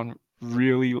background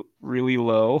really, really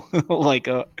low, like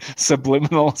a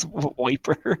subliminal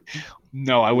wiper.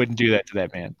 No, I wouldn't do that to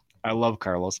that man. I love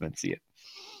Carlos Mencia.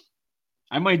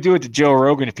 I might do it to Joe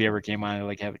Rogan if he ever came on.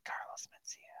 Like, have it, Carlos Mencia.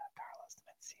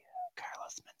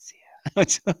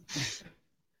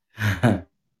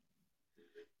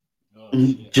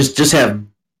 Just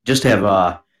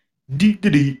have D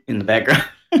in the background.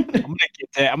 I'm gonna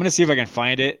get that. I'm gonna see if I can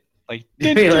find it. Like,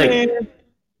 If you like, he'd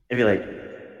be like,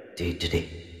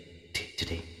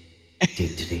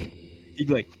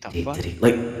 what the fuck?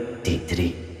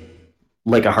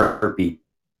 Like a heartbeat.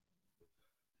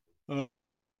 Oh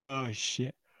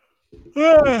shit.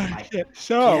 Oh, shit.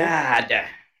 So God.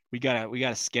 we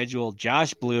gotta schedule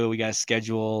Josh Blue. We gotta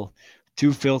schedule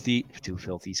two filthy.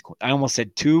 I almost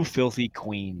said two filthy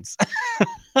queens.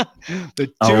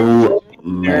 The two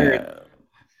man.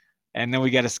 And then we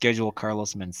got to schedule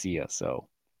Carlos Mencia. So,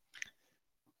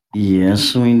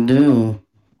 yes, we do.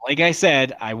 Like I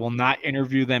said, I will not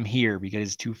interview them here because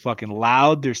it's too fucking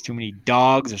loud. There's too many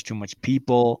dogs. There's too much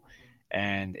people,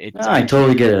 and it's. I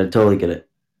totally get it.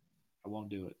 I won't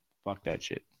do it. Fuck that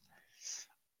shit.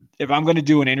 If I'm gonna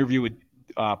do an interview with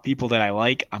people that I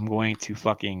like, I'm going to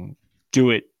fucking do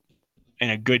it in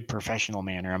a good professional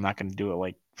manner. I'm not gonna do it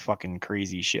like fucking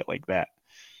crazy shit like that.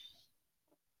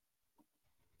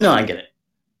 No, I get it.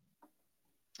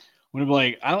 I'm gonna be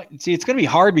like, I don't see. It's gonna be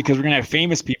hard because we're gonna have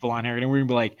famous people on here, and we're gonna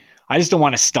be like, I just don't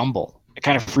want to stumble. It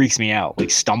kind of freaks me out,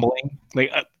 like stumbling.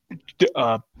 Like,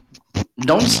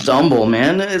 don't stumble,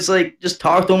 man. It's like just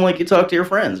talk to them like you talk to your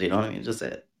friends. You know what I mean? Just say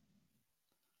it.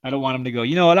 I don't want them to go.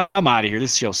 You know what? I'm out of here.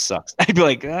 This show sucks. I'd be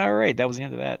like, all right, that was the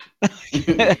end of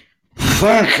that.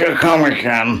 Fuck your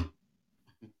Comic-Con.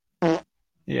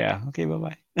 Yeah. Okay.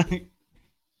 Bye bye.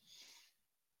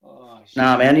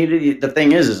 Nah, man. The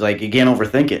thing is like you can't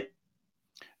overthink it.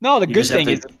 No, the good thing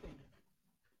is,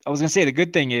 I was gonna say the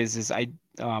good thing is I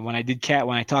when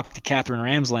I talked to Catherine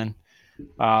Ramsland,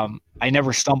 I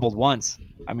never stumbled once.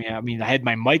 I mean, I had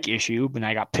my mic issue, and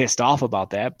I got pissed off about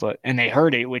that, and they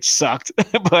heard it, which sucked.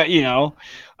 But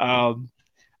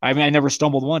I never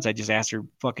stumbled once. I just asked her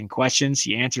fucking questions.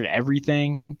 She answered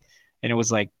everything, and it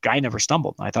was like I never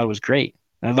stumbled. I thought it was great.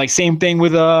 And like same thing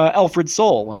with Alfred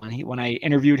Soul when I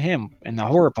interviewed him in the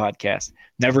horror podcast.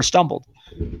 Never stumbled.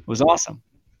 It was awesome.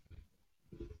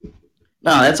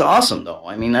 No, that's awesome though.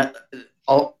 I mean,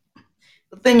 all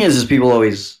the thing is people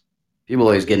always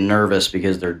get nervous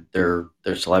because they're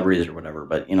celebrities or whatever.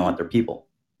 But you know what? They're people.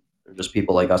 They're just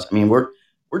people like us. I mean, we're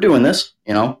doing this.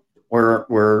 You know,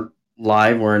 we're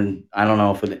live. We're in. I don't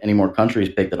know if any more countries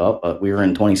picked it up, but we were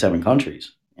in 27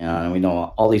 countries. And we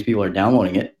know all these people are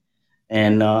downloading it,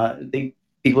 and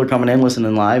people are coming in,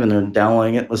 listening live, and they're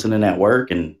downloading it, listening at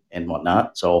work and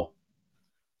whatnot. So,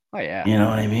 oh yeah, you know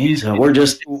what I mean. So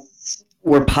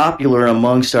we're popular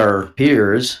amongst our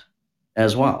peers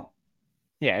as well.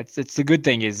 Yeah, it's the good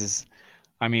thing is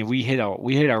I mean we hit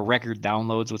our record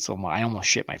downloads with some. I almost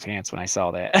shit my pants when I saw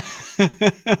that.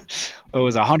 It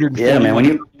was 140. Yeah,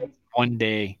 man. One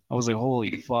day, I was like,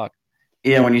 holy fuck.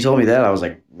 Yeah, when you told me that, I was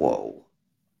like, whoa.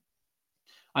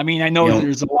 I mean, I know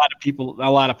there's a lot of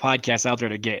podcasts out there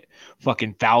that get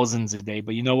fucking thousands a day,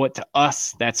 but you know what? To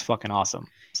us, that's fucking awesome.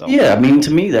 So yeah, I mean,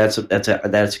 to me, that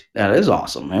is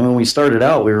awesome. I mean, when we started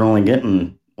out, we were only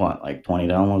getting like 20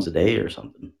 downloads a day or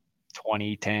something.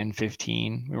 20, 10,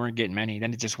 15. We weren't getting many.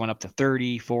 Then it just went up to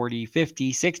 30, 40,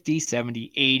 50, 60,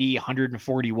 70, 80,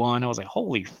 141. I was like,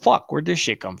 holy fuck, where'd this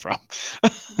shit come from?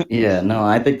 Yeah, no,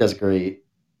 I think that's great.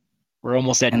 We're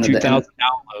almost at 2,000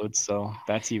 downloads, so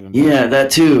that's even better. Yeah, that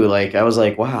too. Like, I was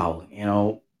like, wow, you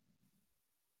know,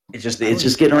 it's just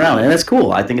getting around, and that's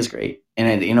cool. I think it's great.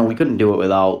 And, you know, we couldn't do it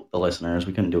without the listeners.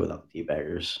 We couldn't do it without the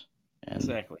teabaggers.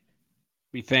 Exactly.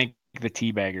 We thank the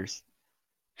teabaggers.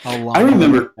 How long? I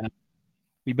remember.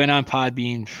 We've been on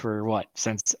Podbean for what?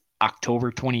 Since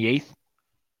October 28th?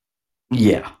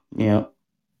 Yeah. Yeah.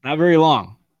 Not very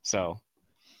long. So.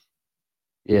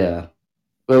 Yeah.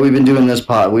 Well, we've been doing this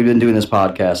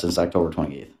podcast since October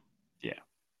 28th. Yeah.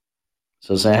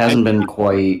 So it hasn't been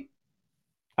quite.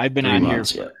 I've been on here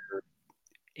for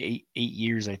 8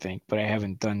 years, I think, but I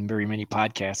haven't done very many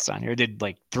podcasts on here. I did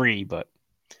like 3, but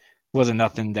it wasn't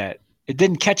nothing that it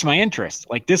didn't catch my interest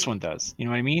like this one does. You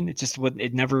know what I mean?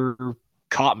 It never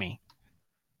caught me.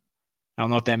 I don't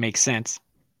know if that makes sense.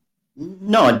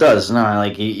 No, it does. No,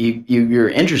 like you're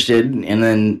interested, and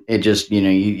then it just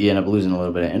you end up losing a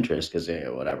little bit of interest because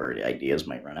whatever the ideas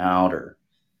might run out or.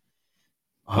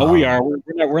 Oh, we are.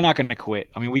 We're not going to quit.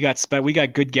 I mean, we got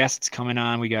good guests coming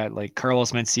on. We got like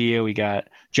Carlos Mencia. We got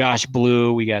Josh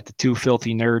Blue. We got the 2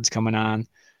 filthy nerds coming on.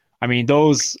 I mean,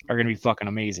 those are going to be fucking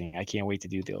amazing. I can't wait to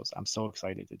do those. I'm so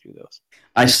excited to do those.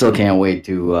 I still can't wait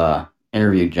to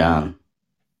interview John.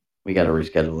 We got to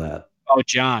reschedule that. Oh,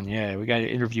 John. Yeah, we got to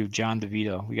interview John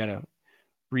DeVito. We got to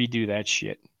redo that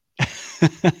shit.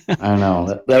 I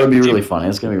know. That would be really funny.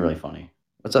 It's going to be really funny.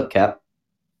 What's up, Cap?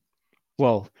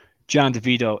 Well, John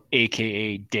DeVito,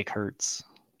 a.k.a. Dick Hurts.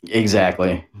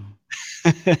 Exactly.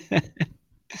 He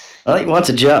wants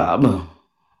a job.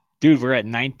 Dude, we're at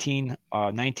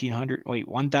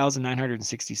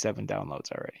 1,967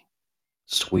 downloads already.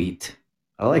 Sweet.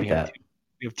 I like that.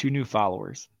 We have 2 new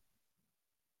followers.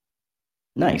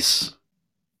 Nice.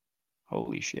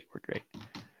 Holy shit, we're great.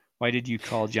 Why did you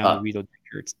call John DeVito Dick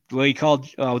Hurts?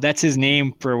 Well, that's his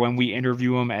name for when we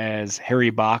interview him as Harry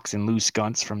Box and Lou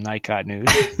Skunts from Nycot News.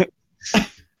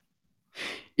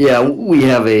 Yeah, we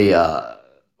have a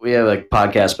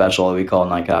podcast special that we call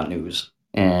Nycot News,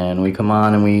 and we come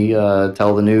on and we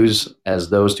tell the news as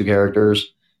those 2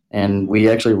 characters, and we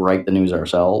actually write the news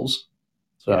ourselves.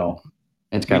 So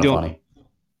it's kind of funny.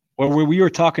 Well, we were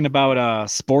talking about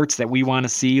sports that we want to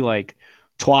see, like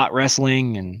twat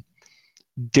wrestling and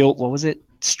what was it?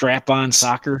 Strap-on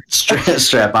soccer.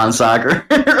 Strap-on soccer.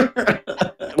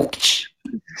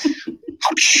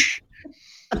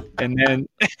 And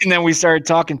then we started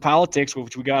talking politics,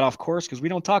 which we got off course because we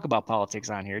don't talk about politics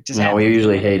on here. We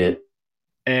usually hate it.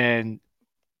 And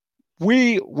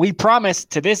we promise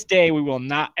to this day we will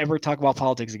not ever talk about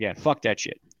politics again. Fuck that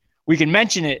shit. We can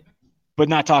mention it, but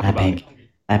not talk about it.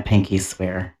 I pinky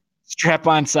swear.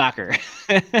 Strap-on soccer.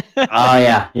 Oh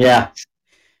yeah.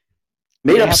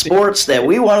 Made up sports that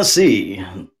we want to see.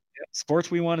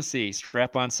 Sports we want to see.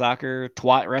 Strap-on soccer,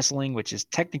 twat wrestling, which is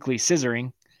technically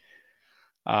scissoring.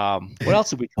 What else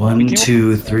did we? 1,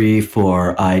 2, 3,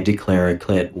 4. I declare a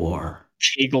clit war.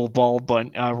 Kegel ball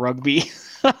rugby.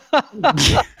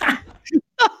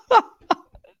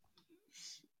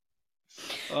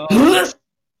 Did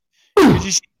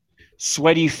you see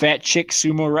sweaty fat chick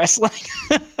sumo wrestling?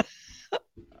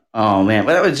 Oh man,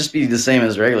 but that would just be the same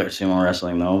as regular sumo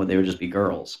wrestling, though. But they would just be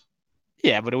girls.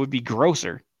 Yeah, but it would be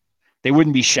grosser. They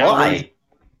wouldn't be showered. Why?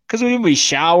 Because they wouldn't be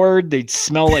showered. They'd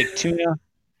smell like tuna.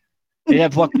 They'd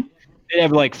have like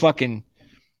fucking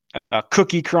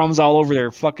cookie crumbs all over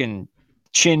their fucking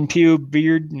chin, pube,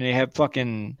 beard, and they have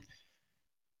fucking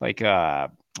like I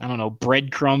don't know,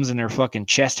 breadcrumbs in their fucking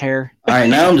chest hair. All right,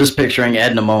 now I'm just picturing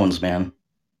Edna Moans, man.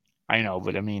 I know,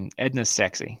 but I mean, Edna's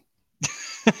sexy.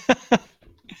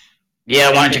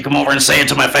 Yeah, why don't you come over and say it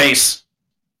to my face?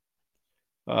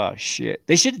 Oh shit!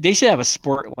 They should have a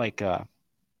sport like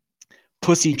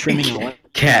pussy trimming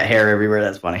Cat hair everywhere.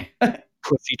 That's funny.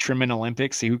 pussy trimming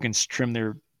Olympics. See who can trim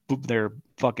their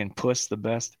fucking puss the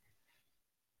best.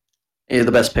 Yeah,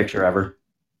 the best picture ever.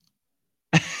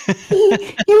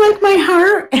 You like my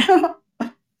heart?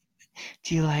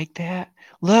 Do you like that?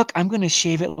 Look, I'm gonna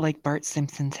shave it like Bart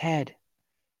Simpson's head.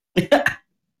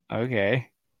 Okay.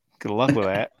 Good luck with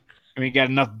that. I mean, you got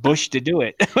enough bush to do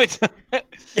it. That'd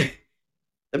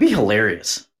be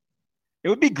hilarious. It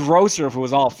would be grosser if it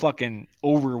was all fucking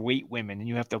overweight women and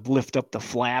you have to lift up the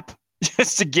flap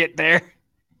just to get there.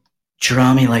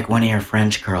 Draw me like one of your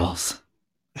French girls.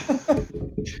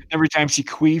 Every time she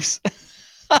queefs.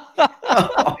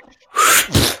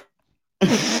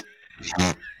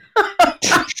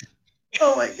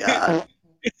 Oh my god.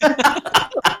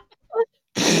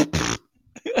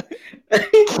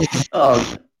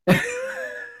 Oh. The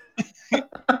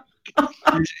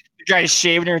guy's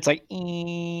shaving her. It's like,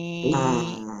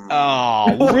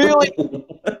 oh, really?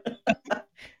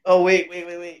 Oh,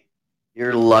 wait.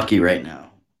 You're lucky right now.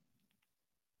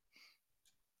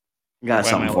 Got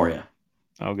something for you.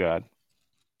 Oh, God.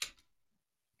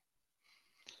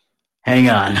 Hang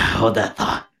on. Hold that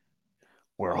thought.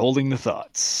 We're holding the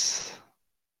thoughts.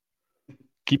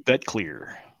 Keep that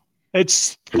clear.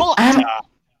 It's thought time.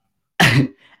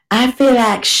 I feel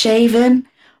like shaving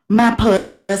my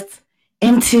puss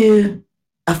into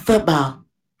a football.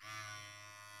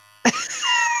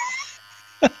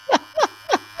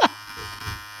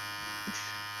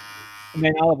 And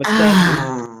then all of a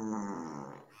sudden,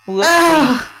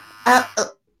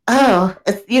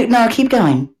 No, keep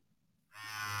going.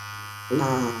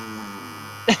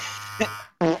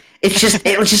 It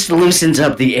just loosens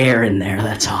up the air in there.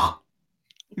 That's all.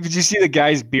 did you see the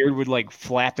guy's beard would like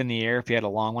flap in the air if he had a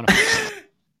long one?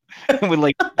 It would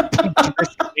like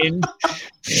in.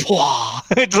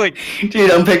 It's like,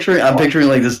 dude, I'm picturing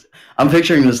like this. I'm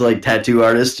picturing this like tattoo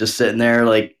artist just sitting there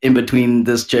like in between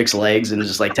this chick's legs and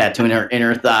just like tattooing her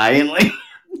inner thigh and like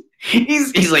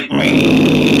he's like,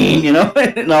 you know,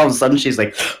 and all of a sudden she's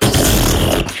like,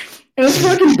 and his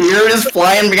fucking beard is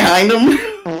flying behind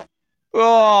him.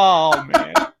 oh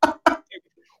man.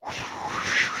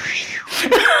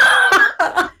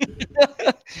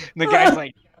 And the guy's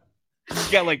like,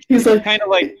 he's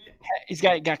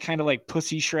got kind of like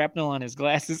pussy shrapnel on his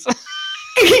glasses.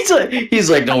 he's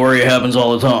like, don't worry, it happens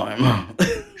all the time.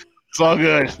 It's all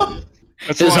good.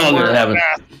 It's all good.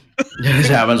 This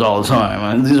happens all the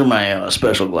time. These are my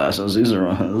special glasses.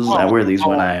 I wear these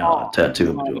when I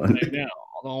tattoo.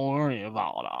 Don't worry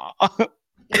about it.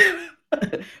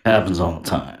 Happens all the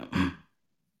time.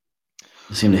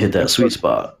 You seem to hit that sweet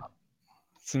spot.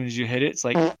 As soon as you hit it, it's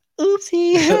like,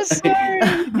 oopsie, I'm sorry.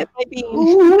 Hit my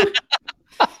bean.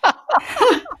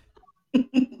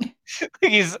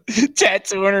 He's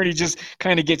tattooing her and he just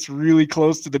kind of gets really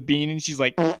close to the bean and she's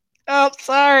like, oh,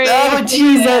 sorry. Oh,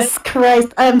 Jesus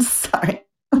Christ. I'm sorry.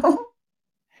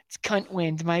 It's cunt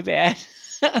wind, my bad.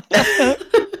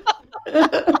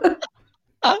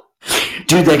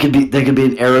 Dude, that could be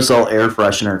an aerosol air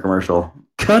freshener commercial.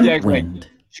 Cunt wind. Right. You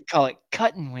should call it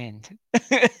cuttin' wind.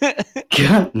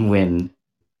 Cuttin' wind.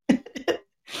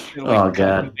 Oh,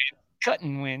 God.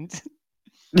 Cuttin' wind.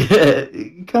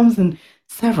 It comes in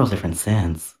several different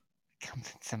scents. Comes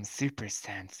in some super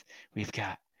scents. We've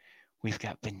got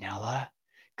vanilla,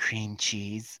 cream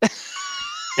cheese,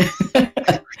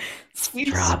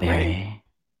 strawberry.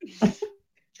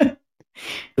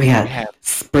 We got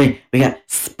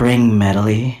spring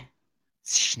medley.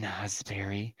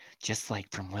 Schnozberry, just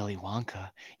like from Willy Wonka.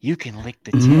 You can lick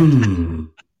the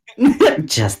tip.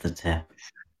 Just the tip.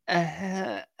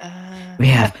 We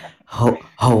have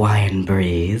Hawaiian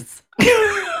breeze.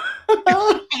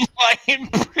 Hawaiian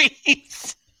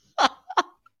breeze.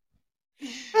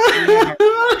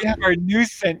 We have our new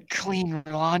scent, clean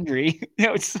laundry.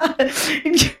 It's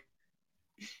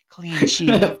clean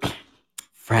sheet.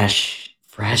 Fresh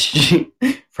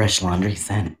laundry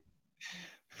scent.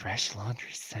 Fresh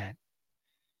laundry scent.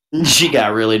 She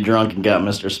got really drunk and got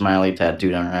Mr. Smiley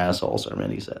tattooed on her asshole, Sir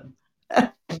Minnie said.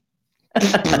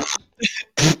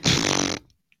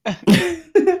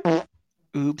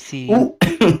 Oopsie.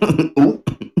 Ooh.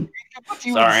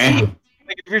 Sorry. Like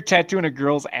if you're tattooing a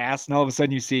girl's ass and all of a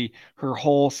sudden you see her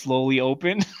hole slowly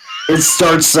open. It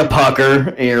starts to pucker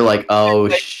and you're like, oh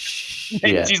shit.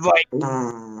 And she's like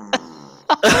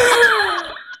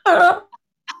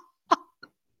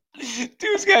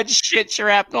Dude's got shit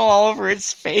shrapnel all over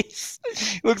his face.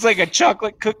 Looks like a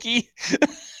chocolate cookie.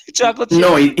 Chocolate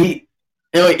chip.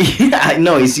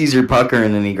 No, he sees your pucker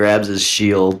and then he grabs his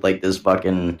shield, like this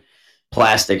fucking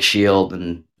plastic shield,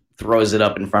 and throws it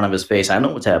up in front of his face. I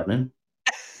know what's happening.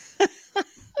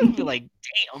 I'd be like,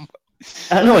 damn.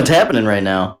 I know what's happening right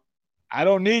now. I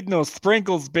don't need no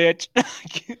sprinkles, bitch.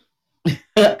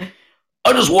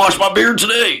 I just washed my beard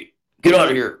today. Get out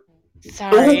of here.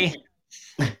 Sorry.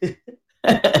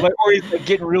 Like, or he's like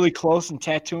getting really close and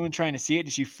tattooing, trying to see it,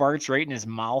 and she farts right in his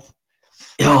mouth.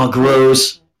 Oh,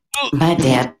 gross. My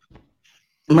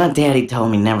daddy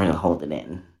told me never to hold it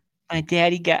in. My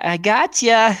daddy I got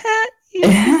ya.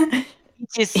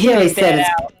 Just He always spit that said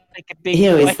it's- out like a big He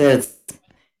always boy. says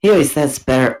it's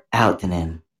better out than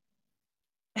in.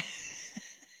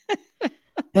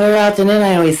 Better out than in,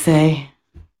 I always say.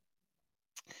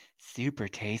 Super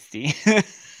tasty.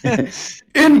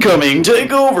 Incoming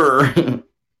takeover.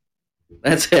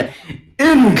 That's it.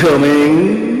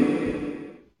 Incoming.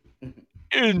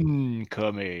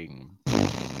 Incoming.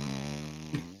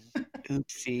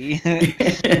 Oopsie.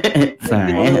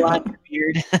 Sorry.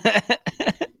 Weird.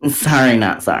 Sorry,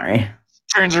 not sorry.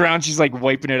 Turns around, she's like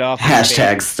wiping it off. his face.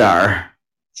 Hashtag star.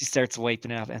 She starts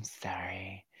wiping it off. I'm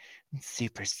sorry. I'm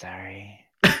super sorry.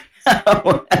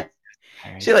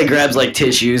 She like grabs like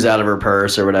tissues out of her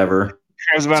purse or whatever.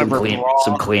 Grabs them out of her bra.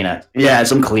 Some Kleenex. Yeah,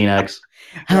 some Kleenex.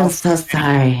 I'm so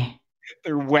sorry.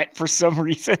 They're wet for some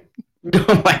reason.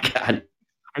 Oh my god.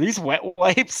 Are these wet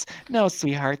wipes? No,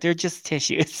 sweetheart. They're just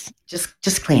tissues. Just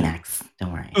Kleenex.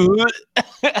 Don't worry.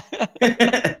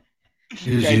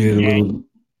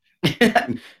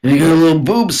 You got a little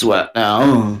boob sweat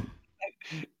now.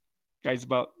 Guy's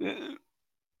about.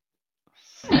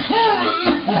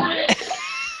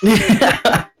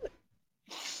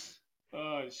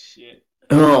 Oh shit.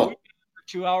 Oh,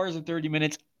 2 hours and 30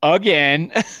 minutes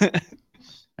again.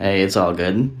 hey, it's all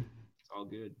good. It's all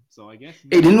good. So I guess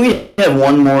Hey, didn't we have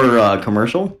one more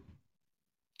commercial?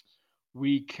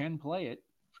 we can play it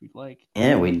if we'd like.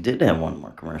 Yeah, we did have one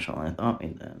more commercial. I thought we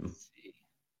did. Let's see.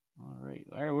 All right.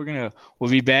 We'll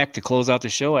be back to close out the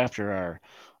show after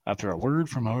a word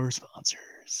from our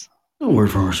sponsors. A word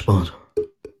from our sponsor.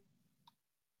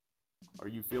 Are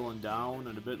you feeling down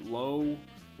and a bit low?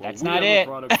 Well, That's we not have a it.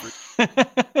 product for-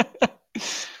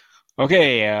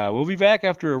 Okay, we'll be back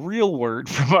after a real word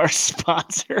from our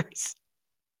sponsors.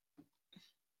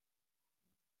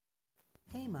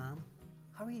 Hey, Mom.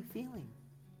 How are you feeling?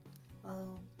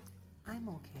 Oh, I'm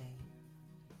okay.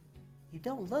 You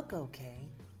don't look okay.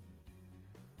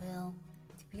 Well,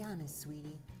 to be honest,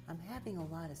 sweetie, I'm having a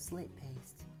lot of slit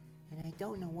paste, and I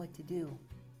don't know what to do.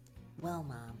 Well,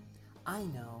 Mom, I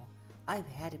know. I've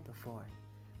had it before,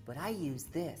 but I use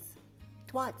this.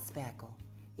 Twat Spackle.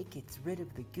 It gets rid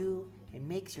of the goo and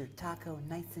makes your taco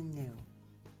nice and new.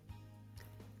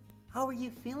 How are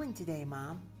you feeling today,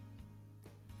 Mom?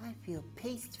 I feel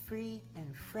paste-free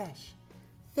and fresh.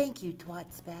 Thank you, Twat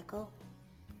Spackle.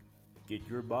 Get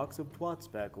your box of Twat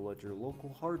Spackle at your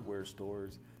local hardware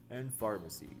stores and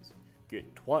pharmacies.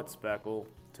 Get Twat Spackle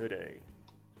today.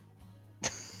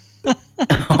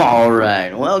 All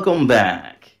right, welcome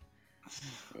back.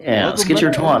 Yeah, let's get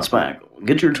your twat spackle.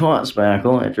 Get your twat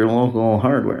spackle at your local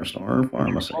hardware store or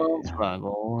pharmacy. That's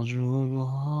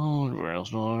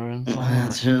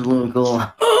your local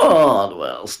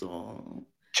hardware store.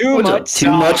 Too much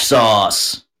Too much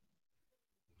sauce.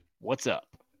 What's up?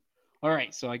 All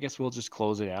right, so I guess we'll just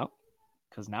close it out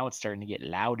because now it's starting to get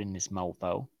loud in this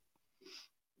mofo.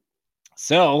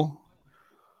 So,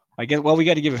 I guess we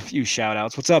got to give a few shout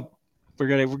outs. What's up? We're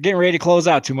getting ready to close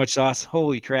out. Too much sauce.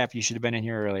 Holy crap! You should have been in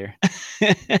here earlier.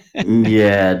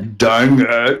 Yeah, dang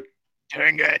it.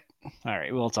 Dang it! All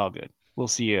right, well, it's all good. We'll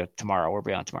see you tomorrow. We'll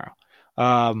be on tomorrow.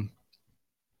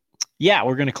 Yeah,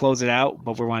 we're gonna close it out,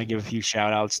 but we want to give a few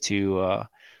shout outs to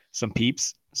some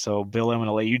peeps. So, Bill, I'm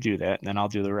gonna let you do that, and then I'll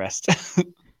do the rest.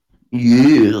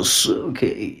 Yes,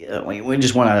 okay. We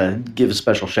just want to give a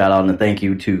special shout out and a thank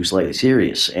you to Slightly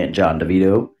Serious and John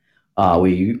DeVito.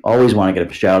 We always want to get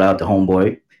a shout out to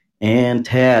Homeboy and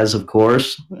Taz, of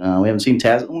course. We haven't seen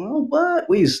Taz in a while, but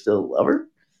we still love her.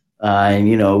 And,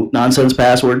 Nonsense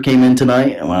Password came in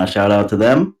tonight. I want to shout out to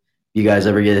them. If you guys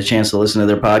ever get a chance to listen to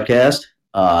their podcast,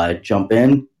 jump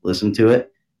in, listen to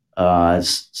it.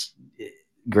 It's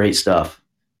great stuff.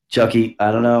 Chucky,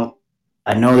 I don't know.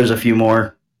 I know there's a few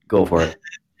more. Go for it.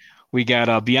 We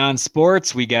got Beyond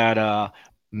Sports. We got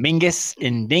Mingus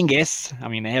and Dingus. I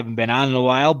mean, they haven't been on in a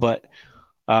while, but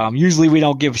usually we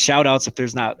don't give shout outs if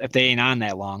they ain't on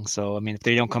that long. So, I mean, if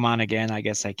they don't come on again, I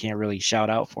guess I can't really shout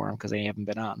out for them because they haven't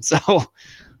been on. So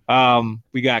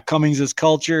we got Cummings'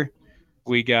 Culture,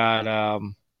 We got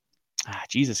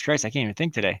Jesus Christ, I can't even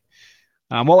think today.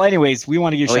 Well, anyways, we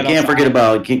want to give Oh, shout can't outs.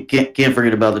 can't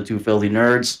forget about the two filthy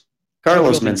nerds,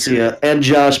 Carlos Filthy Mencia and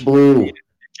Josh Blue.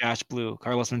 Josh Blue.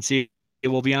 Carlos Mencia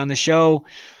will be on the show.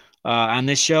 On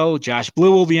this show, Josh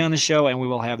Blue will be on the show, and we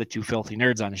will have the two filthy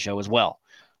nerds on the show as well.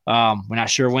 We're not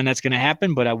sure when that's going to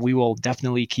happen, but we will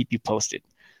definitely keep you posted.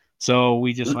 So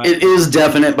we just It is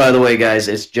definite, by the way, guys.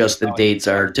 It's just the dates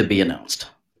are to be announced.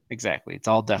 Exactly. It's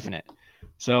all definite.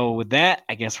 So with that,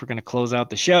 I guess we're going to close out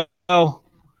the show.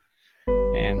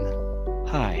 And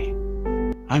hi,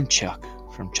 I'm Chuck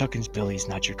from Chuck and Billy's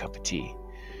Not Your Cup of Tea.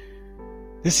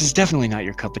 This is definitely not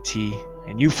your cup of tea,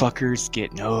 and you fuckers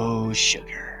get no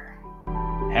sugar.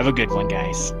 Have a good one,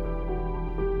 guys.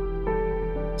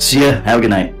 See ya. Have a good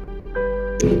night.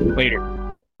 Later.